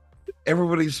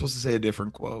 Everybody's supposed to say a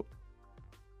different quote.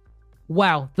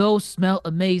 Wow, those smell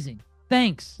amazing.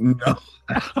 Thanks. No,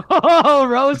 Oh,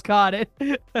 Rose caught it.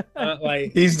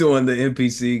 Like he's doing the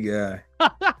NPC guy.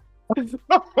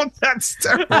 That's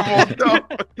terrible. No.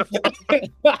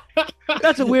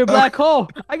 That's a weird black hole.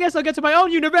 I guess I'll get to my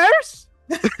own universe.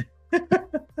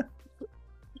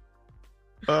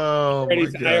 Oh my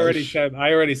gosh.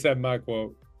 I already said my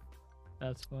quote.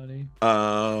 That's funny.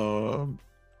 I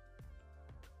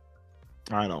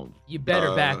don't. You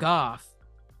better back off.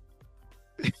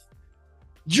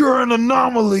 You're an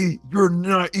anomaly. You're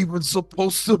not even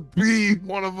supposed to be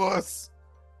one of us.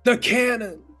 The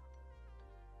cannon.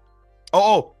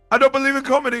 Oh, I don't believe in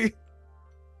comedy.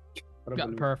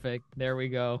 Got perfect. There we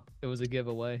go. It was a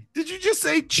giveaway. Did you just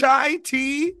say chai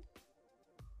tea?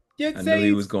 Yeah, I knew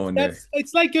he was going there.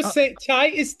 It's like you're saying chai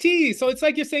is tea, so it's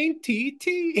like you're saying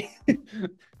tea.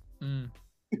 Mm.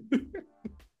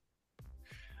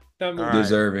 That movie. All right.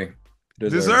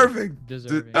 Deserving.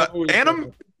 Deserving.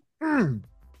 Anim. Whoa,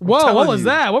 what telling was you.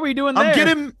 that? What were you doing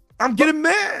there? I'm getting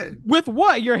mad. With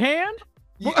what? Your hand?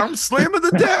 I'm slamming the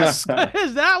desk.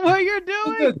 Is that what you're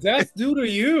What doing? does that do to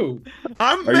you?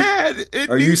 I'm Are you- mad.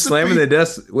 Are you slamming the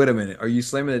desk? Wait a minute. Are you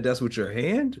slamming the desk with your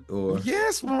hand or?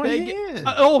 Yes, my hand.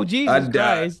 Oh, Jesus I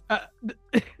died.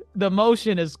 Christ. The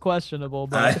motion is questionable,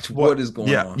 but What is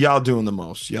going on? Y'all doing the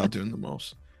most. Y'all doing the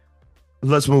most.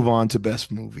 Let's move on to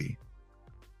best movie.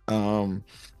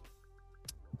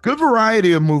 Good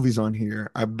variety of movies on here.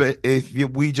 I bet if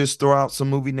we just throw out some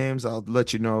movie names, I'll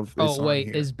let you know if it's oh on wait,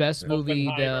 here. is best movie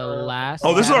the Oppenheimer. last?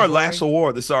 Oh, this is our category? last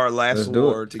award. This is our last Let's do it.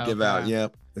 award to give Okay. out.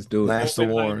 Yep. Let's do it. Last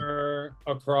award. Oppenheimer,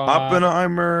 Across,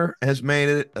 Oppenheimer has made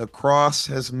it. Across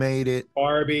has made it.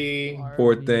 Barbie,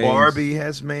 Poor things. Barbie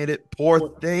has made it. Poor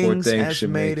Things Things has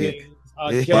should made make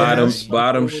it. Killers Bottoms-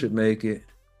 Bottom should make it.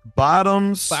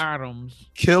 Bottoms, Bottoms.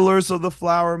 Killers of the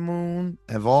Flower Moon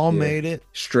have all Yeah. made it.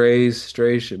 Strays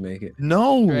should make it.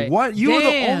 No, Stray. what? You were the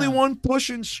Damn. only one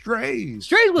pushing Strays.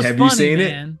 Strays was Have you funny, seen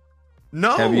it? man.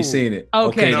 No. Have you seen it?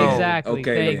 Okay, No. exactly. Okay,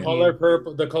 Thank then. you. Color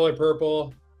Purple, The Color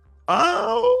Purple.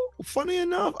 Oh, funny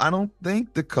enough, I don't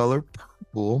think The Color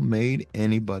Purple made I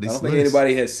anybody's don't think list.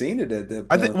 anybody has seen it at that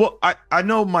point. I think. Well, I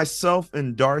know myself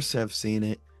and Darce have seen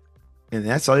it, and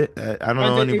that's it. I don't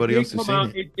know anybody else has seen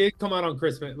it. It did come out on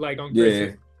Christmas, like on Yeah.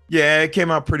 Christmas. Yeah, it came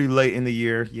out pretty late in the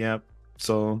year. Yeah,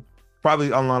 so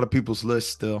probably on a lot of people's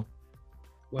lists still.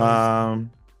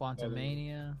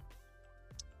 Quantumania.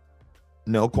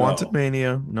 No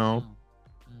Quantumania. No,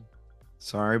 Mm.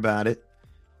 sorry about it.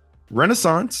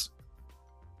 Renaissance.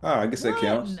 Oh, I guess that What?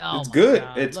 counts. Oh It's my good.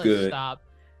 God, It's let's good. Stop.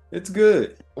 It's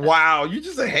good. Wow, you're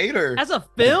just a hater. As a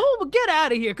film, get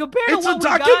out of here. Compared It's to a what we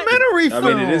got, documentary I film.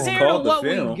 mean, it is compared to called the what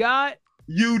film. we got.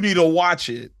 You need to watch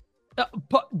it.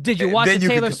 Did you watch Then the you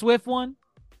Taylor could- Swift one?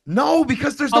 No,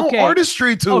 because there's no Okay.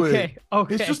 artistry to Okay, it.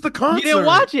 okay. It's just the concert. You didn't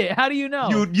watch it. How do you know?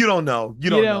 You don't know. You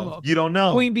don't know. You don't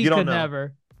know. Queen Bee you don't could know.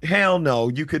 never. Hell no,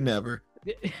 you could never.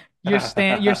 You're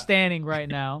standing right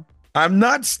now. I'm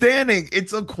not standing.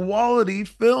 It's a quality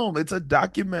film. It's a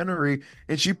documentary,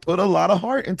 and she put a lot of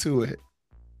heart into it.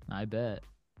 I bet.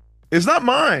 It's not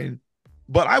mine,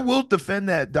 but I will defend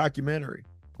that documentary.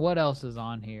 What else is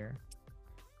on here?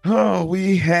 Oh,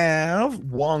 we have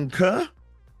Wonka.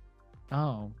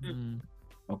 Oh,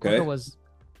 Okay. Wonka was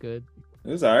good. It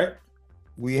was all right.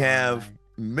 We have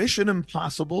Mission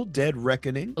Impossible: Dead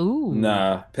Reckoning. Ooh,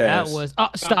 Nah, that pass. was. Oh,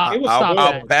 stop! It was Stop! good.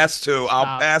 that. I'll pass to. I'll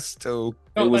Stop. pass to.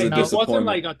 No, It was like, a it wasn't disappointment.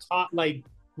 like a top, like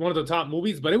one of the top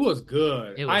movies, but it was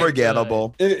good. It was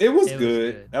Forgettable. It was It was good.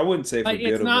 good. I wouldn't say Like,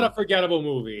 forgettable. it's not a forgettable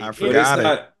movie. I but forgot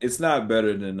it. it's not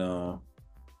better than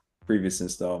previous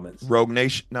installments. Rogue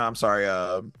Nation. No, I'm sorry.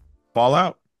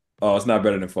 Fallout. Oh, it's not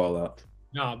better than Fallout.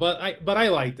 No, but I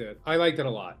liked it. I liked it a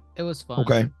lot. It was fun.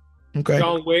 Okay. Okay.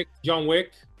 John Wick. John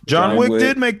John Wick Wick.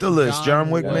 did make the list. John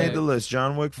John Wick Wick. made the list.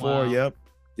 John Wick 4. Wow. Yep.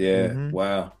 Yeah. Mhm.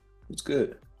 Wow. It's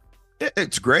good.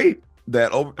 It's great.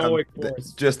 That over John Wick 4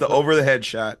 is- just the over the head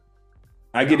shot.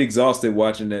 I get exhausted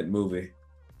watching that movie.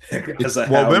 Because of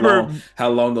Well, remember- how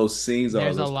long those scenes are,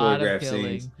 There's a those lot of choreographed killing.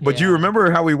 scenes. But you Yeah.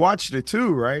 remember how we watched it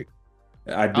too, right?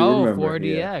 I do Oh, remember.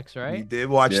 4DX, We right? did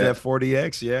watch Yeah. that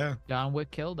 40X. Yeah. John Wick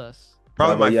killed us.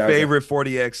 Probably Baba my Yaga. favorite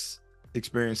 40X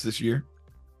experience this year.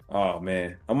 Oh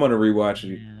man, I'm gonna rewatch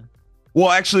it. Yeah. Well,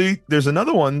 actually, there's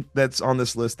another one that's on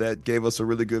this list that gave us a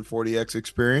really good 40X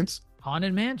experience.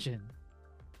 Haunted Mansion.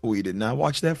 We did not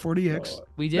watch that 40X.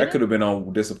 We did. That could have been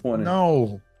on disappointing.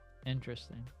 No.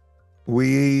 Interesting.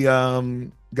 We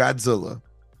Godzilla.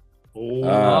 Oh,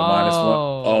 -1.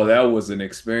 Oh. Oh, that was an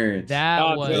experience.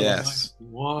 That was Yes.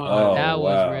 Oh, that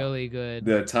was wow. really good.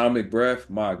 The atomic breath.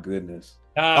 My goodness.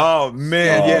 Oh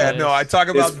man, Oh, yeah. No, I talk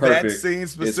about it's that perfect. scene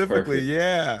It's specifically. perfect.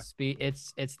 Yeah.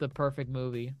 It's the perfect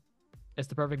movie. It's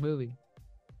the perfect movie.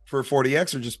 For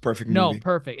 40X or just perfect No, movie?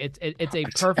 perfect. It's a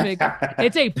perfect.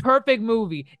 It's a perfect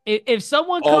movie. If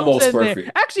someone comes Almost in perfect.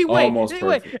 there, actually, wait, Almost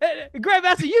wait, perfect.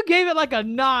 Grandmaster, you gave it like a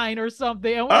 9 or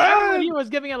something, and everyone here was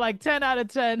giving it like 10 out of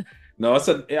 10. No,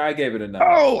 I gave it a 9.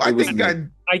 Oh, I It was think me.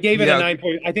 I gave it Yeah. a 9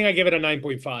 point. I think I gave it a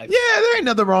 9.5. Yeah, there ain't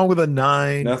nothing wrong with a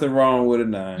 9. Nothing wrong with a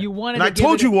 9. You wanted. And I to give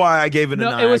told it you why I gave it a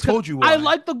 9. I told you why. I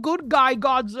like the good guy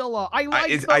Godzilla.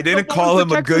 I didn't call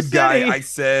him a good guy. I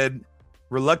said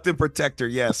reluctant protector.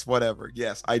 Yes, whatever.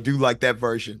 Yes, I do like that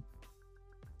version.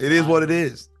 It is what it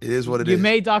is. It is what it is. You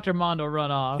made Dr. Mondo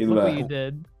run off. He Look what left. you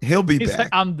did. He'll be He's back. like,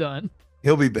 I'm done.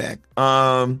 He'll be back.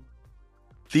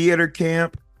 Theater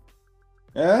camp.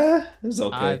 It's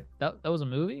okay. That was a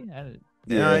movie?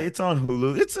 Yeah, it's on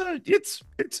Hulu.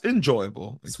 It's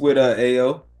enjoyable. It's with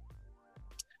Ayo.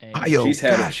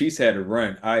 Ayo, She's had a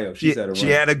run. Ayo, she's had a run. She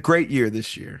had a great year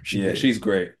this year. She did. She's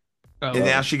great. And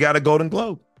now she got a Golden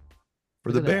Globe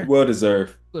for the Bear. Well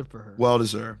deserved. Good for her. Well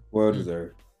deserved. Well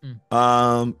deserved.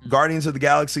 Guardians of the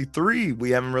Galaxy 3.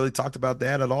 We haven't really talked about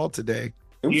that at all today.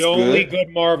 The only good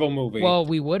Marvel movie. Well,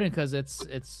 we wouldn't because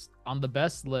it's on the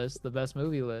best list, the best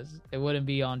movie list. It wouldn't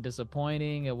be on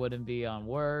disappointing. It wouldn't be on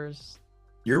worst.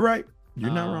 You're right.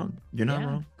 You're not wrong. You're not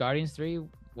wrong. Guardians 3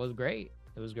 was great.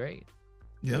 It was great.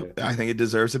 Yep. I think it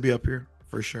deserves to be up here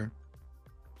for sure.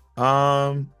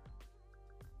 And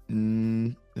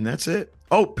that's it.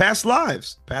 Oh, Past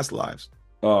Lives. Past Lives.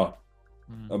 Oh,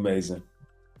 amazing.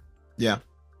 Yeah.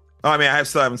 Oh, I mean, I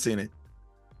still haven't seen it.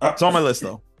 It's on my list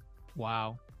though.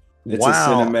 Wow. It's a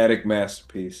cinematic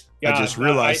masterpiece. I just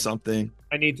realized something.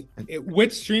 I need to,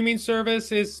 which streaming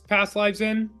service is Past Lives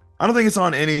in? I don't think it's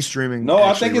on any streaming. No,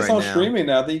 I think it's right on now. streaming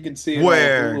now. I think you can see it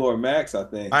Where? on Hulu or Max, I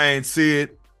think. I ain't see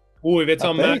it. Oh, if it's I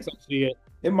on think. Max, I'll see it.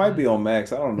 It might be on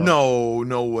Max. I don't know.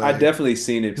 No way. I definitely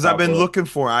seen it because I've been pop up. looking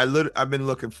for it. I've been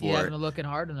looking for You it. haven't been looking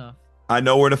hard enough. I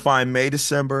know where to find May,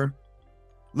 December.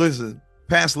 Listen,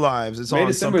 Past Lives. It's May on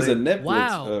December is a something. Netflix.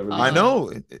 Wow. release. I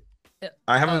know.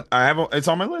 I haven't. It's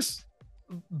on my list.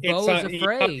 Bo is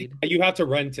afraid. You have to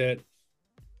rent it.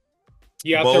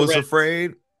 You have Bo's to rent.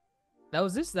 afraid. That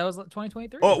was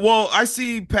 2023. Oh well, I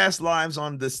see Past Lives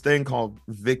on this thing called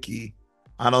Vicky.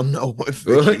 I don't know what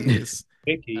Vicky is.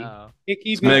 Vicky. Oh.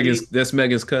 Vicky. That's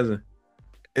Megan's cousin.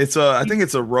 It's I think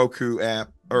it's a Roku app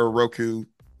or a Roku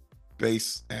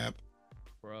base app.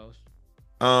 Gross.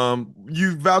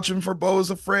 You vouching for Bo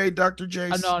is afraid, Dr.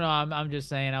 Jace? No, I'm just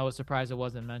saying. I was surprised it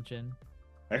wasn't mentioned.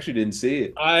 I actually didn't see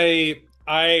it. I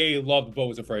loved Bo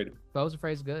Was Afraid. Bo was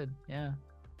afraid's good. Yeah.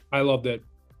 I loved it.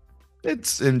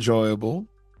 It's enjoyable.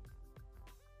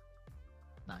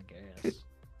 Not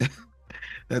good.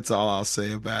 That's all I'll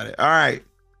say about it. All right.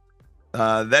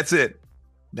 That's it.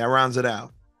 That rounds it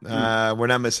out. We're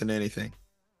not missing anything.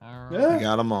 All right. Yeah. We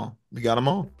got them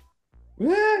all.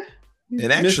 Yeah.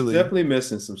 And actually, definitely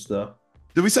missing some stuff.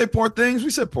 did we say poor things? We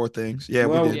said poor things. Yeah,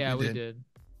 Well, we did. Yeah, we did.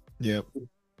 Yep.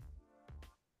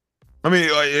 I mean,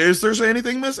 is there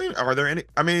anything missing? Are there any?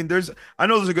 I mean, I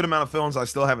know there's a good amount of films I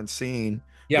still haven't seen.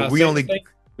 Yeah, but we only.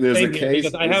 There's a same here, case.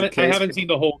 because I there's a haven't case. seen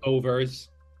the holdovers.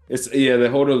 The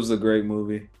Holdup is a great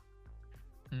movie.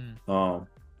 Mm.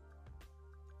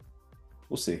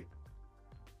 We'll see.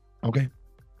 Okay.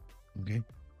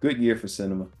 Good year for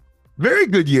cinema. Very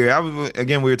good year.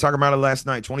 We were talking about it last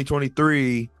night.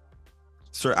 2023,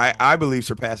 I believe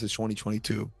surpasses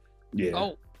 2022. Yeah.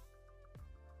 Oh.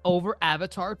 Over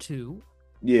Avatar 2.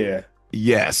 Yeah.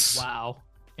 Yes. Wow.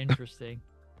 Interesting.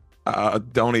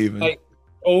 Don't even. Like,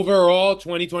 overall,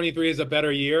 2023 is a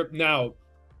better year. Now,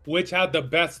 which had the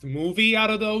best movie out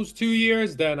of those 2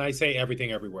 years? Then I say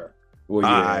Everything Everywhere. Well,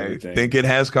 yeah, I everything. think it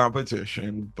has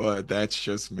competition, but that's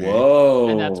just me. Whoa.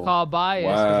 And that's called bias.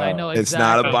 'Cause I know exactly. It's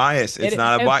not a bias. It's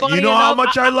not a bias. funny You know how enough,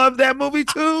 much I love that movie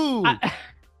too.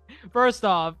 First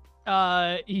off,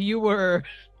 you were.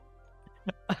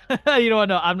 You know what?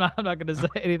 No, I'm not gonna say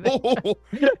anything.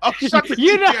 Shut the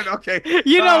You know- kid. Okay.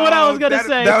 You know what I was gonna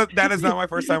say. That is not my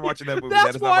first time watching that movie. That's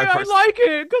that is why not my I first. like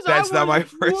it. Because That's not my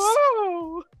first.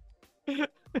 Whoa.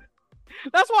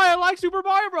 That's why I like Super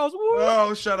Mario Bros. Woo.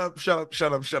 Oh, shut up.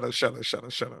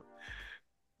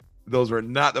 Those were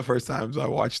not the first times I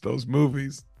watched those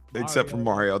movies, except for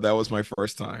Mario. That was my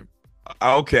first time.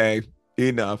 Okay,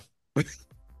 enough.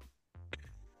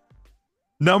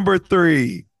 Number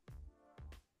 3,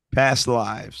 Past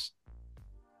Lives.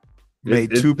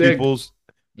 Made two people's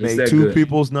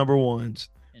number ones.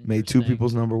 Made two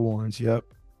people's number ones. Yep.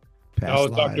 Past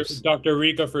Lives. Dr.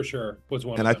 Rika for sure was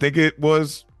one. And of I them. think it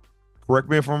was, correct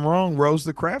me if I'm wrong, Rose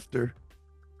the Crafter.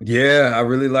 Yeah, I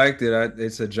really liked it.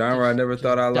 It's a genre I never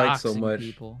thought I liked so Doxing much.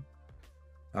 people.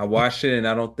 I watched it and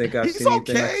I don't think I've He's seen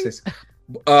anything okay. like this.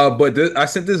 I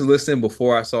sent this list in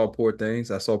before I saw Poor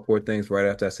Things. I saw Poor Things right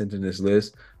after I sent in this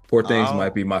list. Poor Things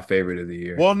might be my favorite of the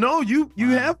year. Well, no, you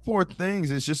have Poor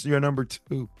Things. It's just your number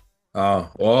 2.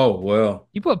 Oh, well.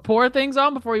 You put Poor Things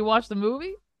on before you watch the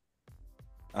movie?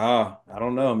 I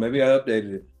don't know. Maybe I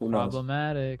updated it. Who knows?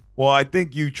 Problematic. Well, I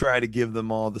think you try to give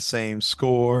them all the same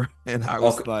score, and I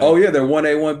was like, oh yeah, they're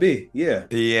 1A, 1B. Yeah.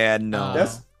 Yeah, no.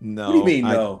 That's no. What do you mean,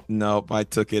 no? Nope, I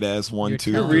took it as 1, You're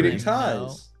 2, You're telling 3. reading me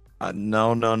ties.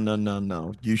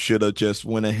 No. You should have just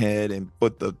went ahead and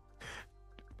put the.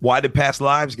 Why did Past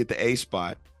Lives get the A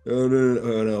spot? Oh, no,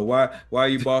 no, no. Why are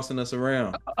you bossing us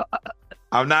around?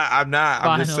 I'm not.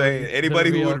 I'm just saying. Finally, the Anybody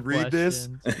who real would read this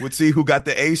questions. would see who got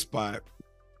the A spot.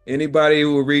 Anybody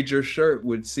who will read your shirt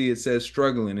would see it says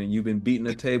struggling, and you've been beating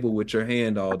a table with your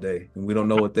hand all day, and we don't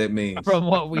know what that means. From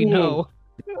what we know.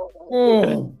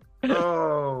 Oh,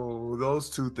 Oh, those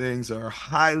two things are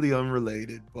highly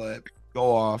unrelated, but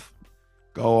go off.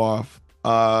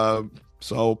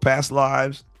 So past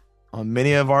lives on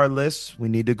many of our lists, we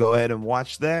need to go ahead and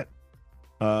watch that.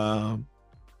 The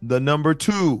number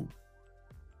 2,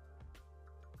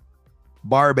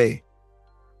 Barbie.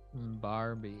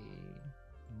 Barbie.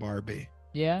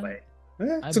 Yeah.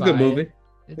 Yeah, it's I a good buy movie. it.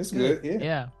 It's good. Yeah.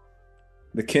 Yeah.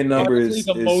 The Ken number honestly, is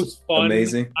the most fun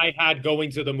amazing. I had going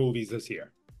to the movies this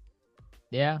year.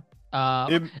 Yeah.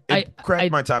 It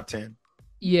cracked my top 10.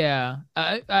 Yeah.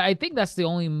 I think that's the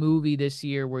only movie this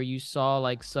year where you saw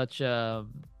like such a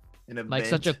an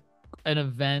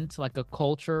event, like a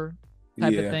culture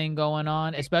type of thing going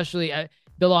on, especially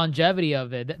the longevity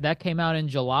of it. That came out in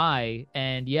July,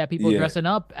 and people dressing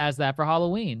up as that for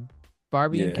Halloween.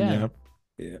 Barbie and Ken.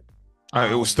 Yeah.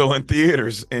 It was still in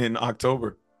theaters in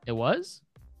October. It was?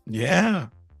 Yeah.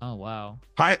 Oh wow.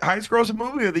 Highest grossing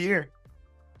movie of the year.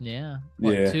 Yeah.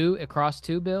 Yeah. 2? It crossed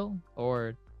 2 bill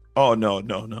or? Oh no.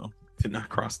 Did not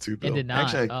cross 2 bill. It did not.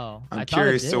 Actually, oh, I'm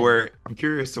curious to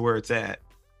where it's at.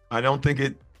 I don't think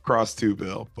it crossed 2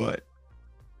 bill, but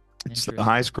it's the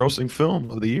highest grossing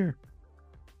film of the year.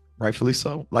 Rightfully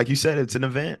so. Like you said, it's an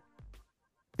event.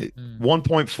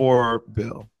 1.4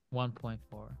 bill. 1.4.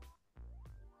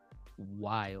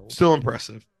 Wild. Still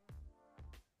impressive.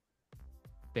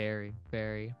 Very,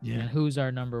 very. Yeah. And who's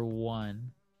our number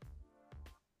 1?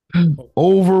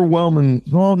 Overwhelming.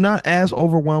 Well, not as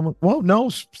overwhelming. Well, no,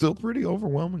 still pretty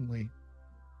overwhelmingly.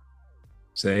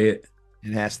 Say it.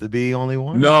 It has to be only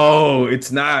one. No,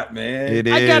 it's not, man. It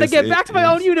is. I gotta get back to my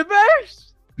own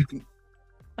universe.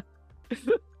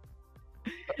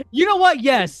 You know what?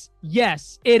 Yes,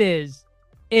 it is.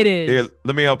 It is. Here,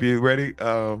 let me help you. Ready?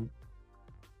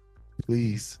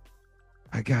 Please.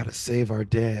 I gotta save our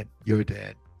dad. Your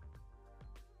dad.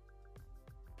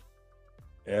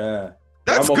 Yeah.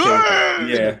 That's I'm okay with good. that.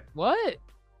 Yeah. What?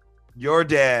 Your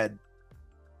dad.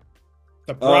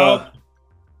 The proud.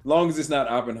 Long as it's not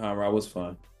Oppenheimer, I was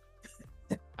fine.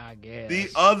 I guess. The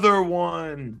other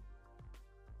one.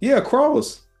 Yeah,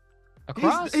 Cross.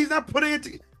 Across? He's not putting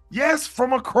it. Yes,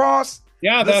 from across.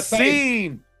 Yeah, the that's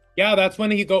scene. Yeah, that's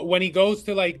when he goes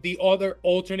to like the other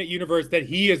alternate universe that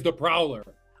he is the Prowler.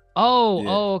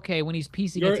 Oh, okay. When he's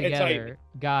piecing it It's together.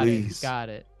 Got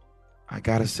it. I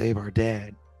gotta save our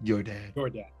dad. Your dad.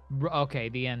 Okay,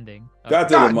 the ending.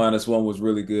 Godzilla -1 was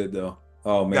really good though.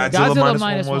 Oh man, Godzilla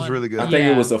minus one was really good. I think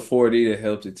it was the 4D that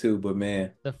helped it too, but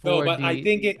man, the 4D. No, but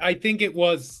I think it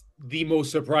was the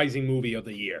most surprising movie of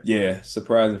the year. Yeah,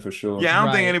 surprising for sure. Yeah, I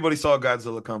don't think anybody saw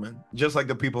Godzilla coming, just like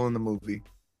the people in the movie.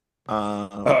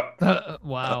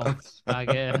 Wow, I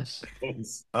guess.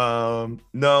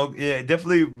 No, yeah,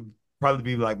 definitely probably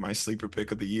be like my sleeper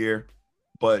pick of the year.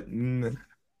 But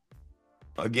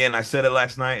again, I said it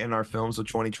last night in our Films of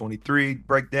 2023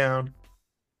 breakdown.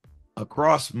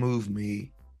 Across moved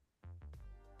me.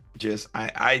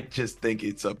 I just think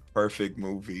it's a perfect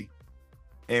movie.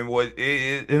 And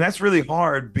and that's really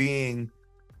hard being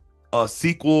a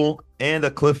sequel and a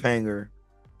cliffhanger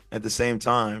at the same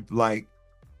time. Like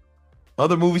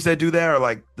other movies that do that are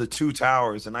like The Two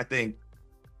Towers, and I think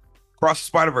Cross the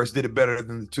Spider-Verse did it better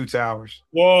than The Two Towers.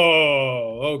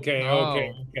 Whoa, okay.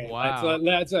 Wow.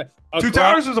 That's Two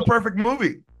Towers is a perfect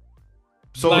movie.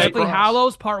 So Deathly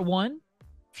Hallows Part 1?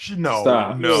 No.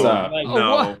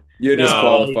 What? You're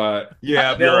disqualified.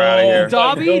 Yeah, you're out of here.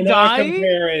 Dobby do not dying?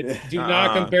 compare it. Do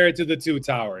not compare it to The Two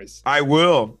Towers. I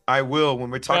will. When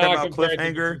we're talking about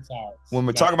cliffhanger, when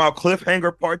we're talking about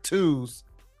cliffhanger part 2s.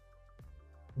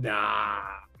 Nah,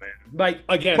 man. Like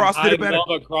again, Cross I did it better.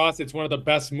 love Across. It's one of the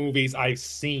best movies I've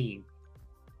seen.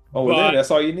 Oh, well, But that's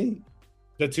all you need.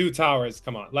 The Two Towers,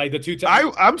 come on, like The Two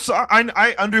Towers. I'm sorry.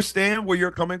 I understand where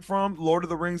you're coming from. Lord of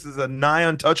the Rings is a nigh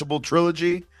untouchable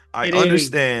trilogy. I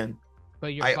understand.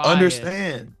 But you're I biased.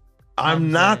 understand.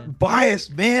 I'm not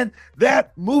biased, man.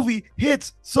 That movie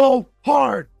hits so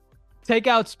hard. Take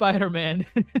out Spider-Man.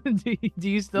 do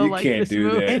you still You like can't this do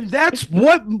movie? that. And that's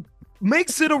what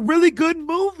makes it a really good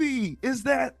movie, is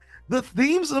that the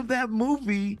themes of that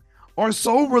movie are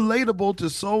so relatable to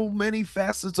so many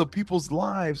facets of people's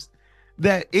lives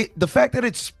that the fact that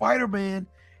it's Spider-Man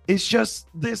is just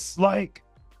this, like,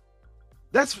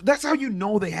 that's how you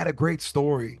know they had a great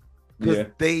story, because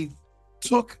they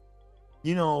took,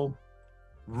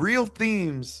 real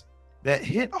themes that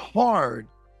hit hard,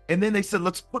 and then they said,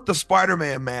 let's put the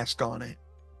Spider-Man mask on it.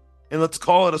 and let's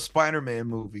call it a Spider-Man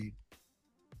movie.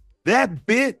 That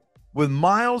bit with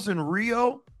Miles and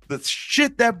Rio, the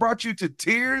shit that brought you to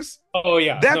tears, Oh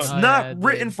yeah, that's no, not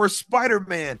written for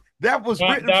Spider-Man. That was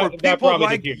written for that people brought me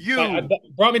like to tears. you. That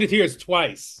brought me to tears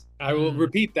twice. I will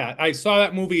repeat that. I saw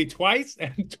that movie twice,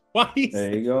 and twice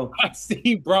There you go. that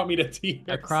scene brought me to tears.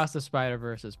 Across the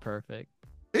Spider-Verse is perfect.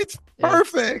 It's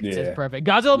perfect. It's perfect.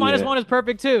 Godzilla minus one is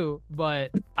perfect too,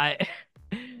 but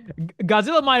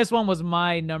Godzilla minus one was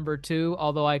my number 2,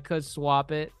 although I could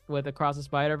swap it with Across the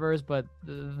Spider-Verse, but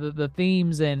the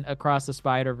themes in Across the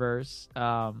Spider-Verse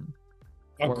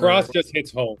Across just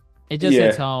hits home. It just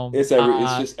hits home. It's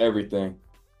just everything.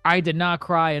 I did not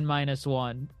cry in minus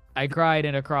one. I cried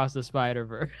in Across the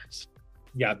Spider-Verse.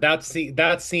 Yeah, that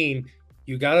scene,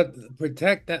 you gotta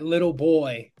protect that little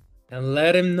boy and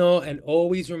let him know and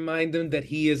always remind him that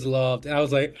he is loved. And I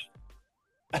was like,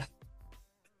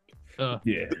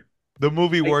 yeah. The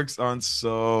movie works on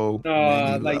so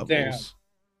many levels.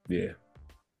 Damn.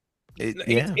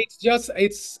 Yeah.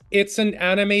 It's an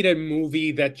animated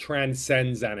movie that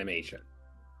transcends animation.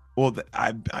 Well,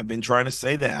 I've been trying to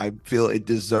say that. I feel it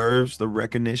deserves the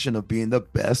recognition of being the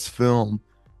best film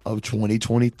of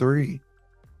 2023.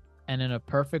 And in a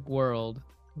perfect world,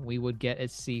 we would get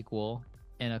its sequel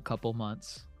in a couple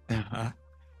months.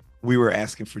 We were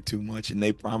asking for too much, and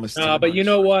they promised. But you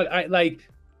know what?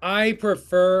 I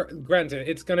prefer. Granted,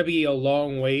 it's gonna be a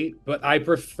long wait, but I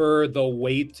prefer the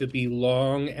wait to be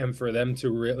long and for them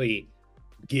to really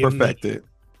give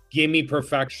me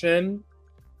perfection,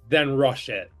 than rush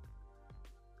it.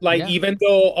 Even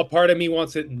though a part of me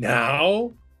wants it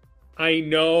now, I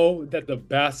know that the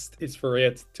best is for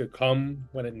it to come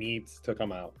when it needs to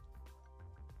come out.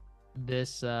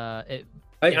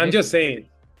 I'm just saying.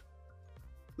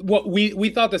 What we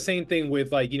thought the same thing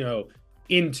with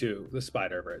Into the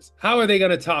Spider-Verse. How are they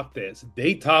gonna top this?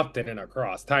 They topped it in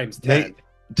Across times 10.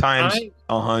 Times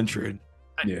 100.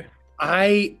 Yeah.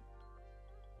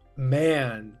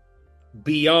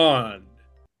 Beyond.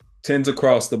 10s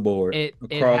across the board. It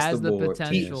has the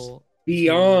potential.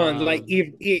 Beyond,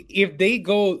 if they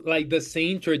go the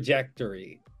same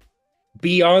trajectory,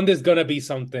 Beyond is gonna be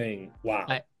something. Wow.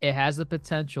 It has the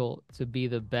potential to be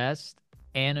the best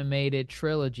animated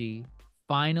trilogy,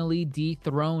 finally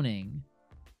dethroning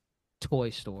Toy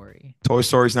Story. Toy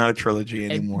Story's not a trilogy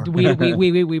anymore.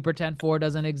 We pretend 4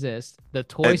 doesn't exist. The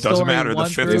Toy Story. It doesn't matter. The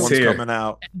 5th one's coming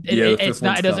out.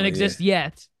 It doesn't exist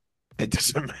yet. It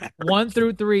doesn't matter. 1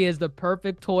 through 3 is the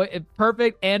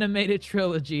perfect animated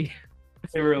trilogy.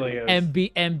 It really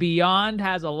is. And Beyond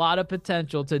has a lot of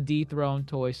potential to dethrone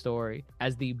Toy Story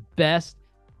as the best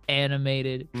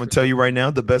animated. I'm gonna tell you right now,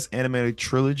 the best animated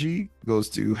trilogy goes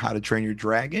to How to Train Your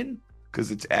Dragon, because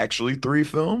it's actually 3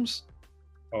 films.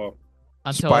 Oh,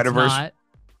 until Spider-Verse,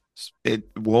 it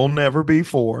will never be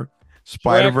 4.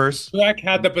 Spider-Verse. Shrek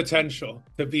had the potential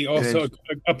to be also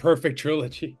a perfect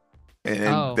trilogy.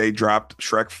 And they dropped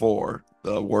Shrek 4,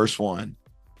 the worst one.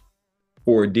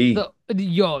 4D.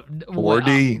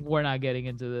 4D. We're not getting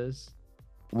into this.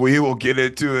 We will get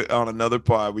into it on another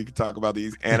pod. We can talk about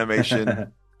these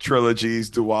animation trilogies,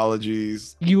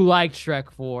 duologies. You liked Shrek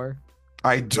 4.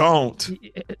 I don't.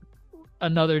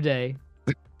 Another day.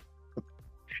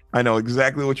 I know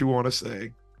exactly what you want to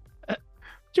say.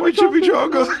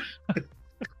 Chimichanga.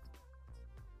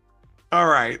 All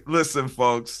right, listen,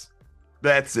 folks.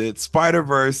 That's it.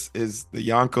 Spider-Verse is the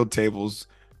Yonkō Table's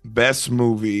best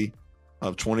movie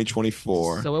of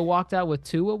 2024. So it walked out with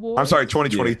 2 awards? I'm sorry,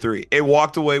 2023. Yeah. It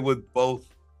walked away with both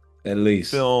at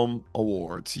least film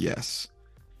awards, yes.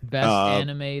 Best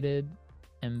animated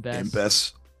and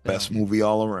best movie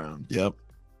all around. Yep.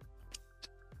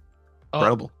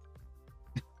 Incredible.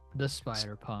 The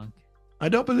Spider-Punk. I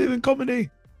don't believe in comedy.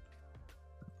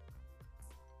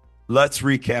 Let's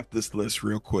recap this list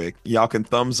real quick. Y'all can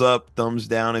thumbs up, thumbs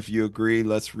down if you agree.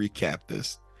 Let's recap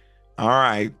this. All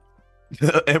right.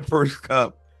 Emperor's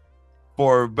Cup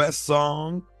for best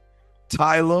song,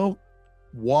 Tylo,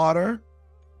 Water.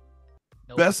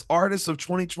 Nope. Best artist of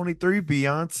 2023,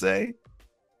 Beyonce.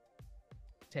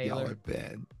 Taylor.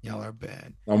 Y'all are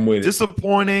bad. I'm with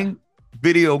Disappointing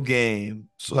video game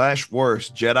 /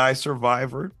 worst, Jedi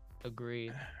Survivor.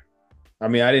 Agreed. I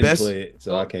mean, I didn't play it,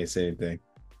 so I can't say anything.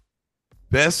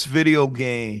 Best video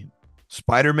game,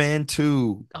 Spider-Man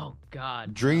 2. Oh,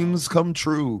 God. Dreams Come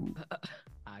True.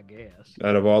 I guess.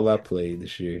 Out of all I played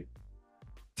this year.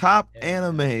 Top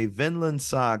anime, Vinland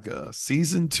Saga,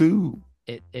 Season 2.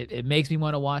 It makes me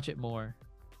want to watch it more.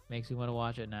 Makes me want to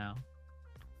watch it now.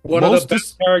 One of the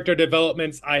best character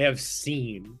developments I have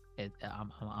seen.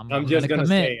 I'm just going to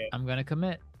say it. I'm going to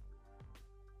commit.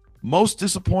 Most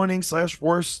disappointing /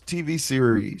 worst TV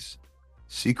series,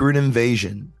 Secret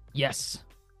Invasion. Yes.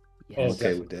 Oh, Yes.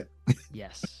 Okay with that.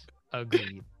 Yes.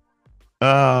 Agreed.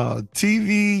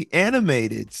 TV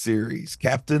animated series,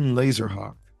 Captain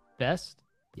Laserhawk. Best?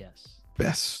 Yes.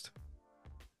 Best.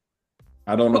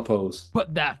 I don't oppose.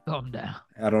 Put that thumb down.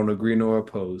 I don't agree nor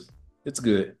oppose. It's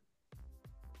good.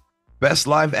 Best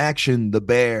live action, The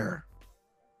Bear.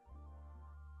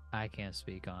 I can't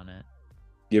speak on it.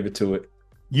 Give it to it.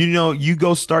 You know, you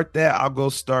go start that. I'll go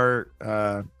start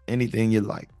anything you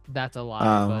like. That's a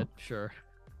lie, but sure.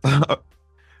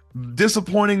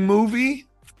 Disappointing movie,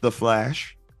 The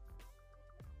Flash.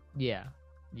 Yeah.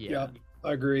 Yeah. Yeah,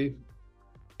 I agree.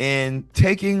 And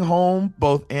taking home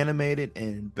both animated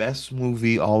and best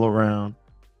movie all around,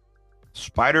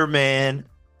 Spider-Man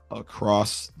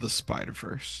Across the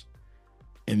Spider-Verse.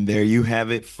 And there you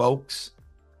have it, folks.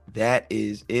 That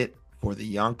is it for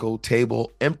the Yonkō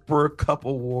Table Emperor Cup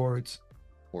Awards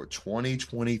for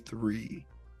 2023.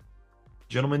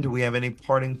 Gentlemen, do we have any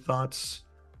parting thoughts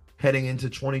heading into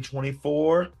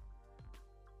 2024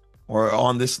 or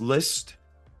on this list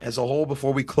as a whole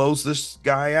before we close this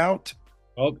guy out?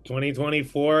 Oh,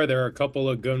 2024, there are a couple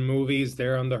of good movies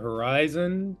there on the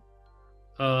horizon.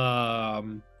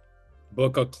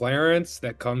 Book of Clarence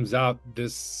that comes out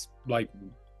this, like,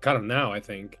 kind of now, I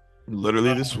think.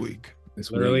 Literally this week.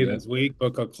 Literally this week.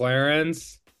 Book of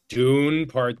Clarence. Dune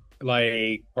part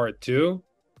 2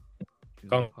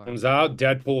 comes out.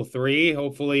 Deadpool 3.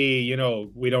 Hopefully, you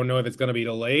know, we don't know if it's going to be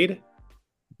delayed.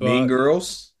 Mean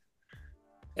Girls.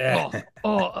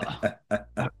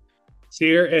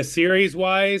 Series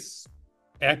wise,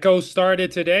 Echo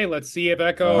started today. Let's see if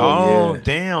Echo. Oh, yeah.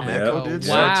 damn. Echo did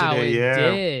start Wow, today. it Yeah.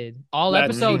 did. All Let's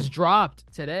episodes see.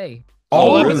 dropped today.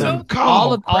 All All of them. episodes?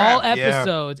 all crap, yeah.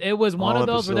 episodes. It was one All of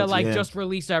those where they're episodes, like, yeah. just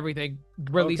release everything.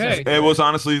 Release Okay. everything. It was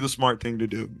honestly the smart thing to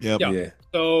do. Yep. Yeah. Yeah.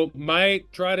 So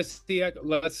might try to see.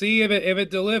 Let's see if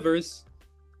it delivers.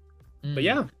 But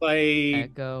yeah,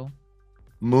 like Echo.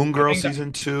 Moon Girl I think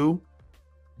season 2.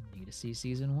 Need to see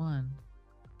season 1.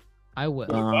 I will.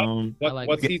 what like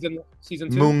what it. season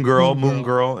 2? Moon Girl, Moon Moon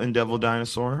Girl. Girl, and Devil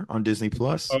Dinosaur on Disney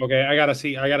Plus. Okay, I gotta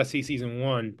see season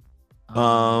 1.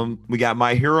 We got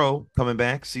My Hero coming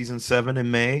back, season 7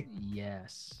 in May.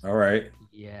 Yes. All right.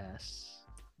 Yes.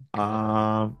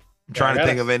 I'm trying to I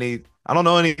think gotta- of any. I don't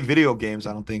know any video games.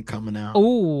 I don't think coming out.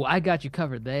 Oh, I got you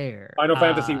covered there. Final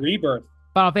Fantasy Rebirth.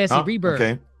 Final Fantasy Oh, Rebirth.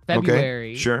 Okay.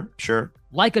 February. Okay. Sure.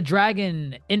 Like a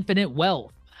Dragon, Infinite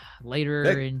Wealth. Later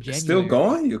That- in January. it's still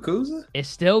going, Yakuza? It's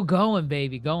still going,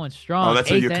 baby. Going strong. Oh, that's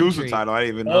a 8th Yakuza entry. title. I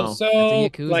didn't even know. Also,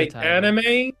 Yakuza like title.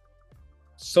 anime,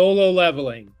 Solo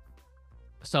Leveling.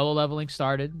 Solo Leveling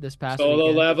started this past Solo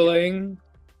weekend. Leveling.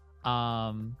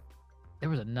 There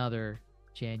was another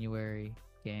January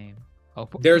game. Oh,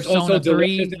 There's Persona also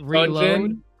 3 Delicious Reload.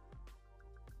 Dungeon.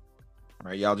 All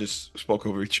right, y'all just spoke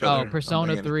over each Oh, other. Persona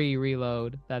I'm thinking- 3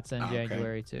 Reload. That's in Okay.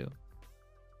 January too.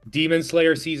 Demon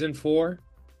Slayer season 4.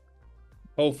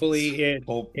 Hopefully it.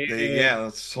 Yeah,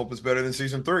 let's hope it's better than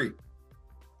season 3.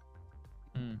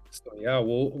 So yeah,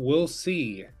 we'll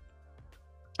see.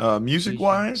 Music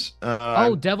wise,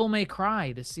 Oh, Devil May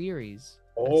Cry, the series.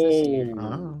 That's this year.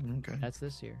 oh, okay. That's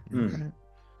this year. Okay.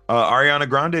 Ariana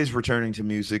Grande is returning to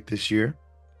music this year.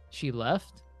 She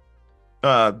left?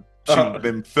 She's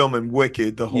been filming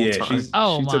Wicked the whole Yeah, time. she's-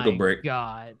 Oh She my took a break.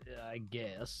 god, I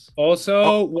guess.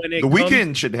 Also, when it The comes,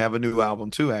 Weeknd should have a new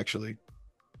album too, actually.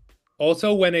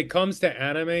 also when it comes to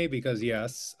anime, because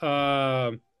yes,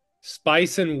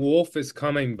 Spice and Wolf is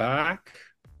coming back,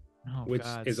 Oh which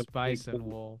god, is a Spice pretty and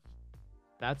cool- Wolf.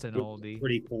 That's an which is oldie. a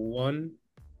pretty cool one.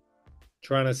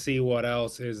 Trying to see what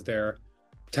else is there.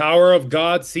 Tower of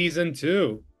God season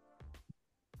 2.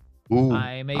 Ooh,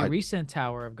 I'm a recent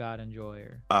Tower of God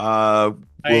enjoyer.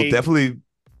 we'll definitely.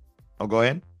 Oh, go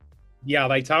ahead. Yeah,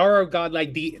 like Tower of God,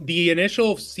 like the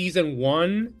initial season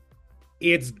 1,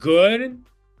 it's good.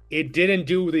 It didn't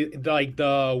do the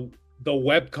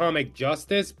webcomic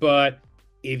justice, but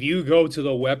if you go to the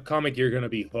webcomic, you're gonna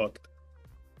be hooked.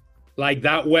 Like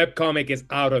that webcomic is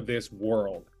out of this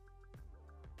world.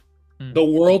 The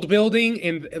world building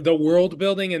in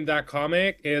that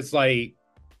comic is like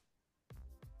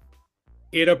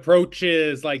it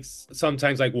approaches like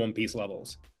sometimes like One Piece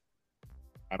levels.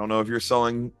 I don't know if you're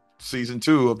selling season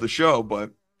 2 of the show, but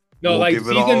No, we'll like give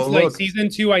it all a look. season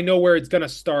 2, I know where it's gonna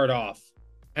start off,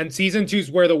 and season 2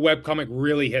 is where the webcomic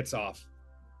really hits off.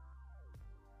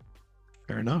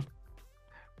 Fair enough.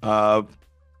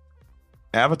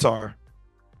 Avatar,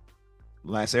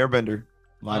 Last Airbender,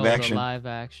 live Oh, the action, live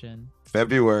action.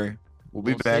 February. We'll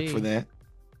be We'll back see. for that.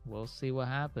 We'll see what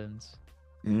happens.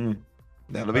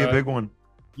 That'll be a big one.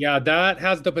 Yeah, that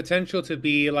has the potential to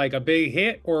be like a big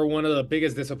hit or one of the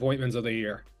biggest disappointments of the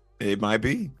year. It might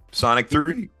be. Sonic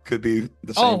 3 could be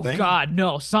the same Oh thing. God,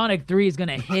 no! Sonic 3 is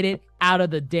gonna hit it out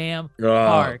of the damn Oh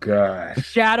park. god.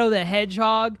 Shadow the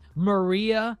Hedgehog,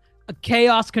 Maria,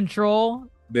 Chaos Control.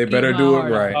 They Eat better my do it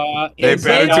heart out. right. They If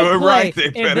better they do don't it play, right. They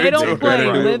if better they do don't it play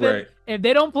right. live Right. if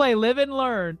they don't play live and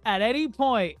learn at any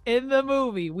point in the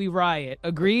movie, we riot.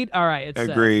 Agreed? All right, it's set.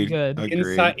 Agreed. Good.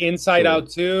 Agreed. Inside Cool. Out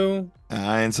 2.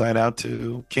 Inside Out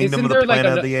 2. Kingdom Isn't of the there like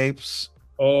Planet of a the Apes.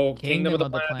 Oh, Kingdom Kingdom of the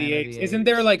of the Planet of Planet the of Apes. the Isn't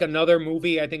there Apes. like another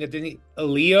movie? I think it didn't.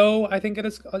 Leo, I think it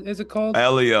is it called?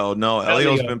 Elio. No,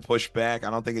 Elio's Elio. been pushed back. I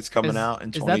don't think it's coming out in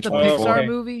Is that the 2024. Pixar okay.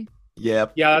 movie?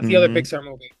 Yep. Yeah, that's the other Mhm. Pixar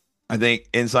movie. I think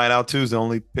Inside Out 2 is the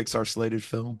only Pixar slated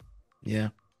film. Yeah.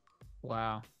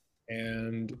 Wow,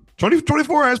 And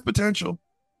 2024 has potential.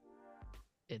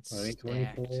 it's stacked.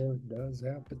 2024 does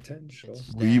have potential.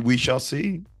 It's We stacked. shall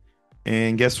see.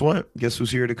 And guess what? Guess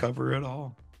who's here to cover it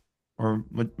all? Or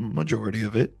majority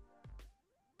of it.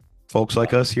 Folks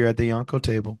like us here at the Yonkō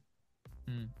table.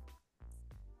 Hmm.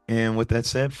 And with that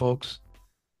said, folks,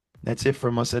 that's it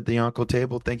from us at the Yonkō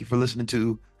table. Thank you for listening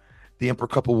to the Emperor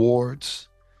Cup Awards.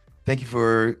 Thank you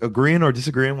for agreeing or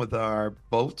disagreeing with our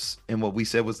votes and what we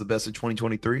said was the best of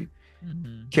 2023.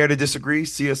 Mhm. Care to disagree?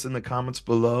 See us in the comments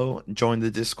below. Join the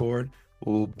Discord.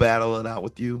 We'll battle it out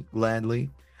with you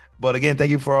gladly. But again, thank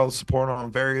you for all the support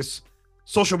on various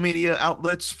social media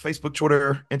outlets, Facebook,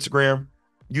 Twitter, Instagram,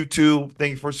 YouTube.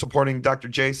 Thank you for supporting Dr.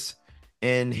 Jace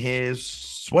and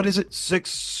his, what is it?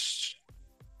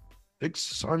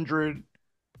 600.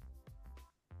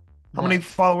 How many What?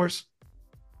 followers?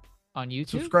 On YouTube?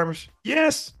 Subscribers?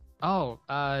 Yes. Oh,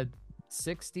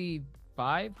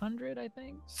 6,500, I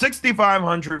think.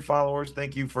 6,500 followers.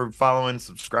 Thank you for following,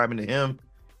 subscribing to him,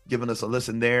 giving us a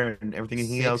listen there and everything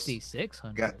he else.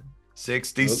 6,600. Got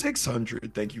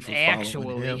 6,600. Thank you for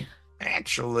following him.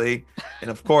 Actually. And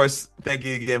of course, thank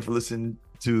you again for listening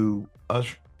to us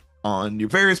on your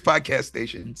various podcast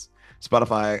stations,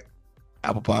 Spotify,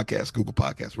 Apple Podcasts, Google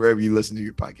Podcasts, wherever you listen to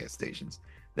your podcast stations.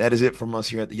 That is it from us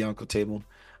here at the Yonkō table.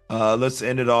 Let's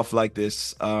end it off like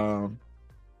this. Do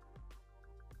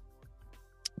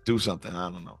something. I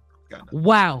don't know.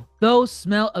 Wow, those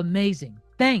smell amazing.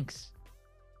 Thanks.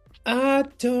 I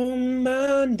don't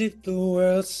mind if the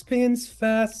world spins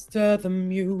faster, the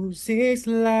music's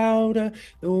louder,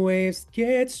 the waves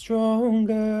get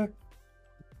stronger.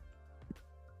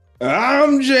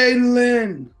 I'm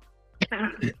Jalen.